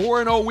perfect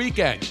 4-0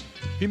 weekend. If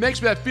he makes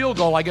me that field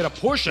goal, I get a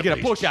push. You get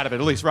a push out of it,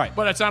 at least, right?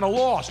 But it's not a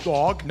loss,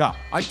 dog. No.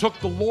 I took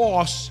the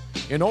loss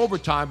in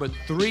overtime, but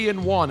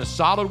 3-1, a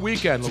solid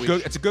weekend,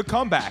 Luis. It's a good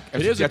comeback.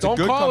 It is. Don't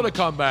call it a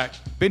comeback.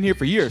 Been here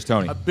for years,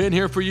 Tony. I've been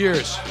here for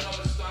years.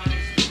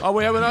 Oh,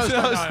 we have another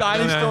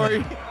Steiny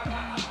story.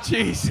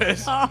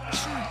 Jesus.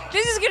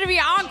 This is going to be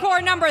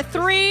encore number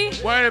 3.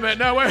 Wait a minute.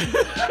 No, wait.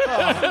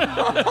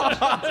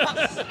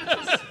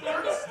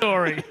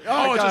 Story.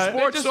 Oh, it's a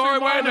sports story.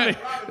 Wait a minute.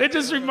 They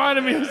just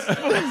reminded me of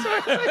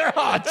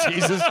Oh,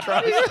 Jesus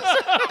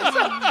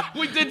Christ.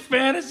 We did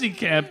fantasy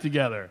camp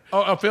together.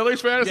 Oh, a Phillies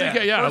fantasy?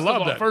 Yeah, I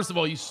love that. First of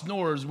all, he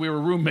snores. We were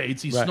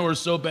roommates. He snores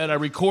so bad, I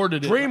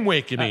recorded it. Dream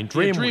Week, you mean?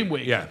 Dream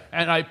Week. Yeah.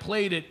 And I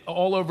played it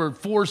all over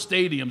 4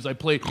 stadiums. I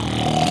played.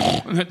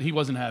 He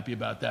wasn't happy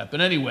about that.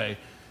 But anyway,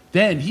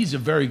 then he's a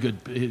very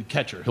good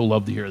catcher. He'll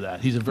love to hear that.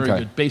 He's a very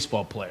good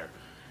baseball player.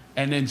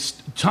 And then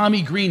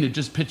Tommy Green had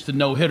just pitched a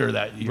no-hitter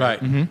that year.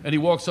 Right. Mm-hmm. And he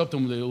walks up to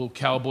him with a little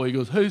cowboy. He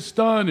goes, "Hey,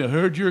 Stein, I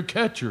heard you're a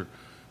catcher.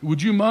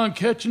 Would you mind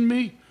catching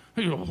me?"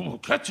 He goes, "Oh,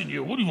 catching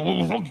you? What are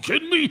you fucking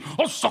kidding me?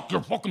 I'll suck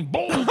your fucking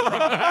balls."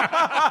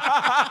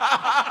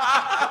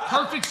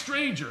 Perfect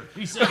stranger.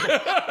 He said,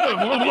 "Hey,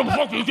 what the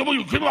fuck you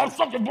kidding me? I'll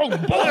suck your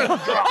fucking balls."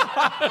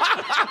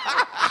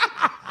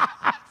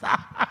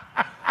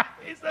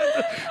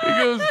 He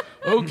goes,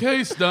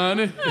 "Okay, Stein,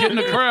 get in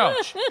the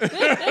crouch." And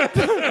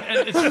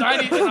it's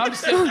Steiny,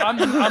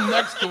 and I'm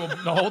next to him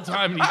the whole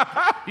time. And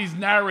he's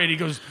narrating.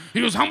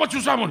 He goes, "How much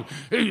was that one?"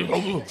 He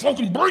goes,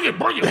 "Fucking bring it.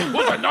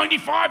 What's that,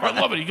 95? I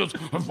love it." He goes,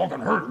 "I fucking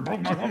hurt it. Broke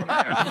my fucking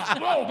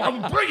hand. No,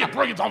 bring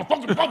it. I'm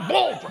fucking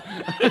ball."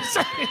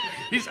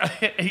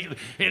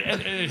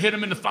 It hit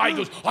him in the thigh. He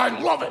goes, I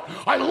love it.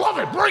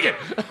 Bring it."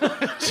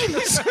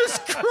 Jesus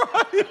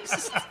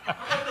Christ.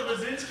 The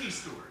Lazinski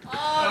story.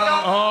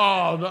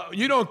 Oh, no.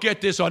 You don't get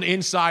this on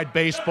Inside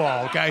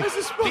Baseball, okay? The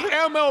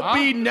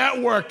MLB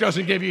Network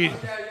doesn't give you...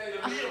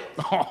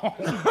 I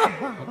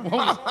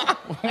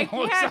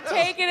can't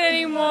take it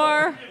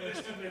anymore.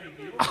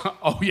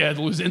 Oh, yeah,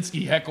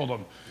 Luzinski heckled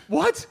him.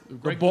 What?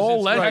 Greg ball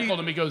Luzinski legend? heckled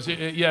him. He goes,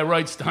 "Yeah,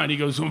 right, Stein." He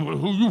goes,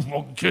 "Who you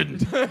fucking kidding?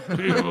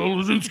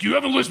 Luzinski, you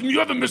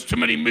haven't missed too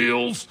many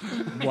meals."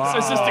 Wow.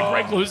 He says this to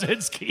Greg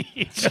Luzinski.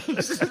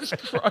 Jesus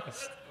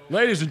Christ.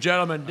 Ladies and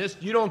gentlemen,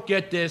 you don't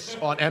get this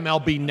on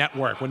MLB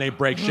Network when they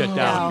break shit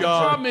down. The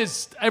problem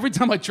is, every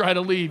time I try to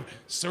leave,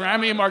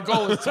 Cerami and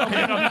Margolis tell me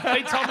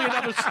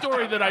another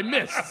story that I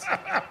missed.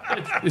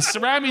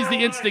 Cerami's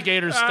the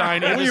instigator,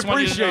 Stein. We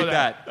appreciate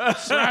that.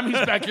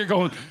 Cerami's back here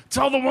going,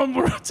 tell the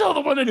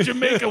one in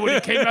Jamaica when he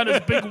came out in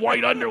his big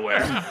white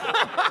underwear.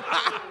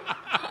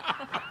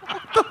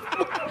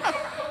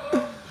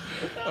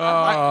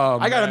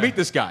 I got to meet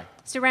this guy.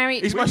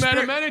 Cerami, He's my We've met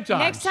him spirit. many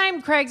times. next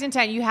time Craig's in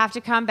town, you have to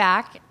come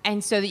back,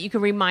 and so that you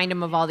can remind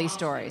him of all these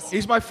stories.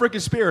 He's my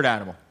freaking spirit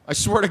animal. I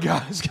swear to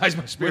God, this guy's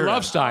my We spirit love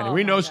animal. Steiner.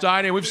 We know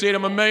Steiner. We've seen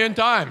him a million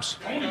times.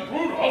 Oh,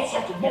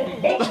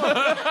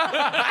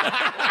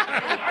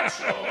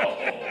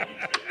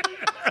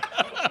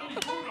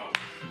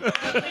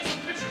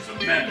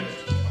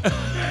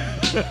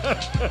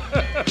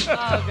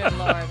 good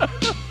Lord.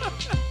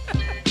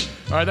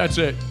 All right, that's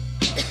it.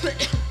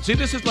 See,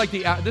 this is like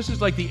the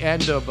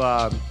end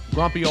of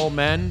Grumpy Old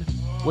Men,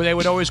 where they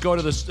would always go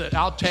to the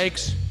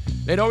outtakes.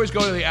 They'd always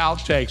go to the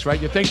outtakes,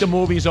 right? You think the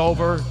movie's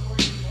over,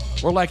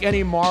 or like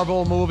any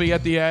Marvel movie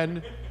at the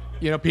end,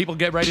 people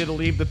get ready to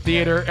leave the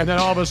theater, and then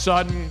all of a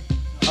sudden,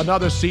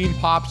 another scene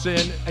pops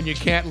in, and you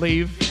can't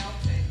leave.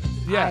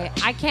 Yeah.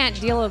 I can't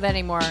deal with it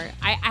anymore.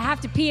 I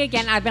have to pee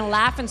again. I've been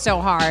laughing so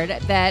hard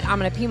that I'm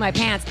going to pee my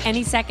pants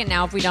any second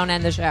now if we don't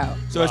end the show.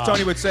 So as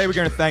Tony would say, we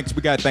got to thank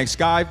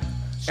Sky,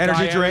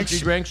 Energy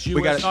Drinks,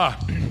 we got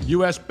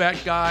US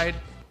Bet Guide,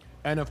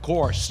 and of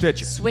course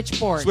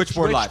Switchboard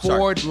Live.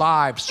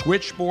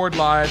 Switchboard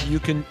Live.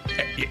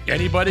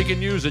 Anybody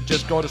can use it.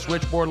 Just go to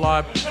Switchboard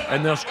Live,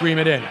 and they'll stream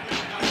it in.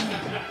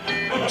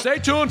 Stay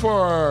tuned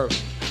for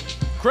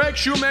Craig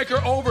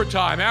Shoemaker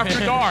Overtime After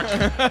Dark.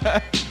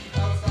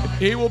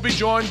 He will be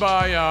joined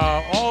by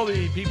all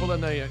the people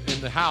in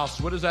the house.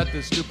 What is that?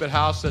 The stupid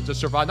house that's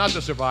not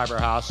the Survivor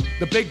house.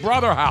 The Big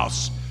Brother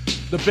house.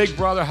 The Big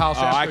Brother house.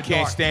 Oh, after I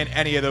can't dark. stand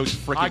any of those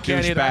freaking I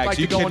can't either. I'd like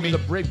to douchebags. go into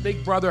the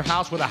Big Brother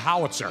house with a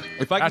howitzer.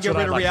 If I could That's get what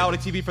rid I'd of like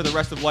reality TV for the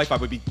rest of life, I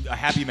would be a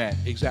happy man.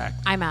 Exactly.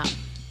 I'm out.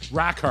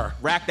 Rack her.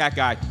 Rack that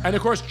guy. And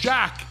of course,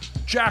 Jack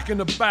in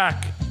the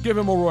back. Give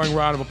him a roaring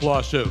round of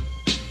applause too.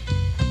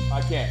 I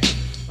can't.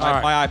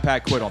 My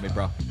iPad quit on me,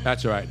 bro.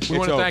 That's all right. We It's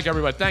want to over. thank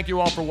everybody. Thank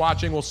you all for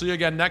watching. We'll see you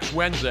again next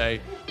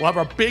Wednesday. We'll have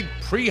our big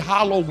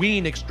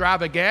pre-Halloween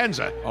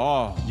extravaganza.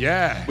 Oh.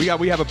 Yeah. We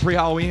have a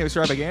pre-Halloween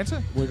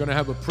extravaganza? We're going to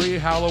have a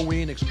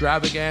pre-Halloween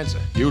extravaganza.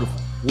 Beautiful.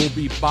 We'll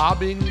be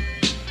bobbing.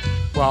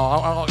 Well,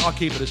 I'll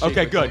keep it a secret.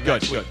 Okay, good.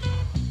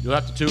 You'll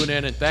have to tune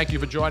in, and thank you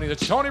for joining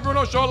us. Tony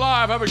Bruno Show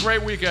Live. Have a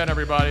great weekend,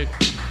 everybody.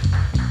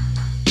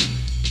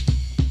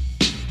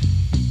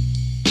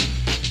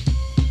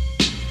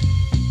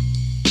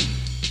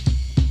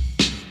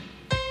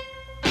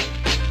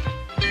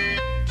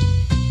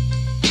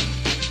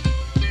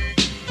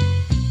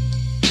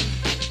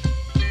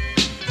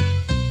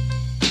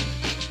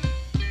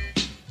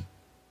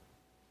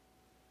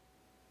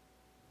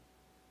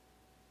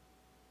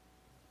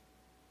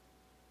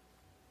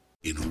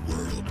 In a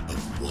world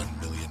of 1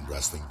 million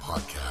wrestling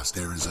podcasts,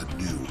 there is a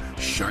new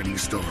shining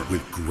star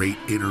with great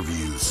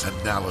interviews,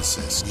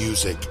 analysis,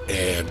 music,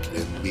 and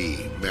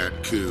me,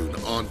 Matt Coon,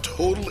 on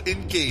total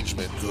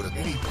engagement. Go to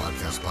any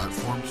podcast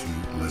platform to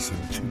listen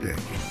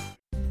today.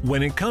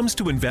 When it comes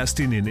to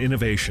investing in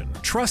innovation,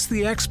 trust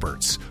the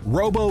experts.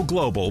 Robo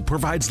Global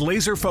provides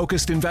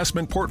laser-focused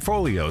investment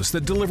portfolios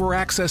that deliver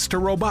access to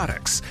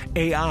robotics,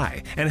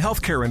 AI, and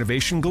healthcare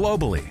innovation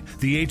globally.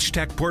 The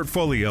H-Tech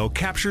portfolio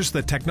captures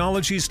the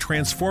technologies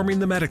transforming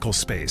the medical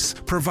space,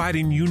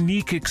 providing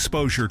unique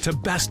exposure to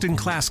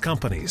best-in-class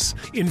companies.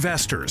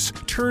 Investors,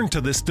 turn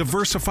to this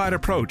diversified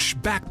approach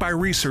backed by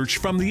research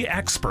from the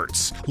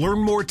experts. Learn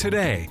more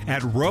today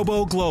at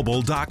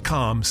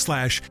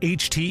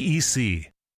roboglobal.com/HTEC.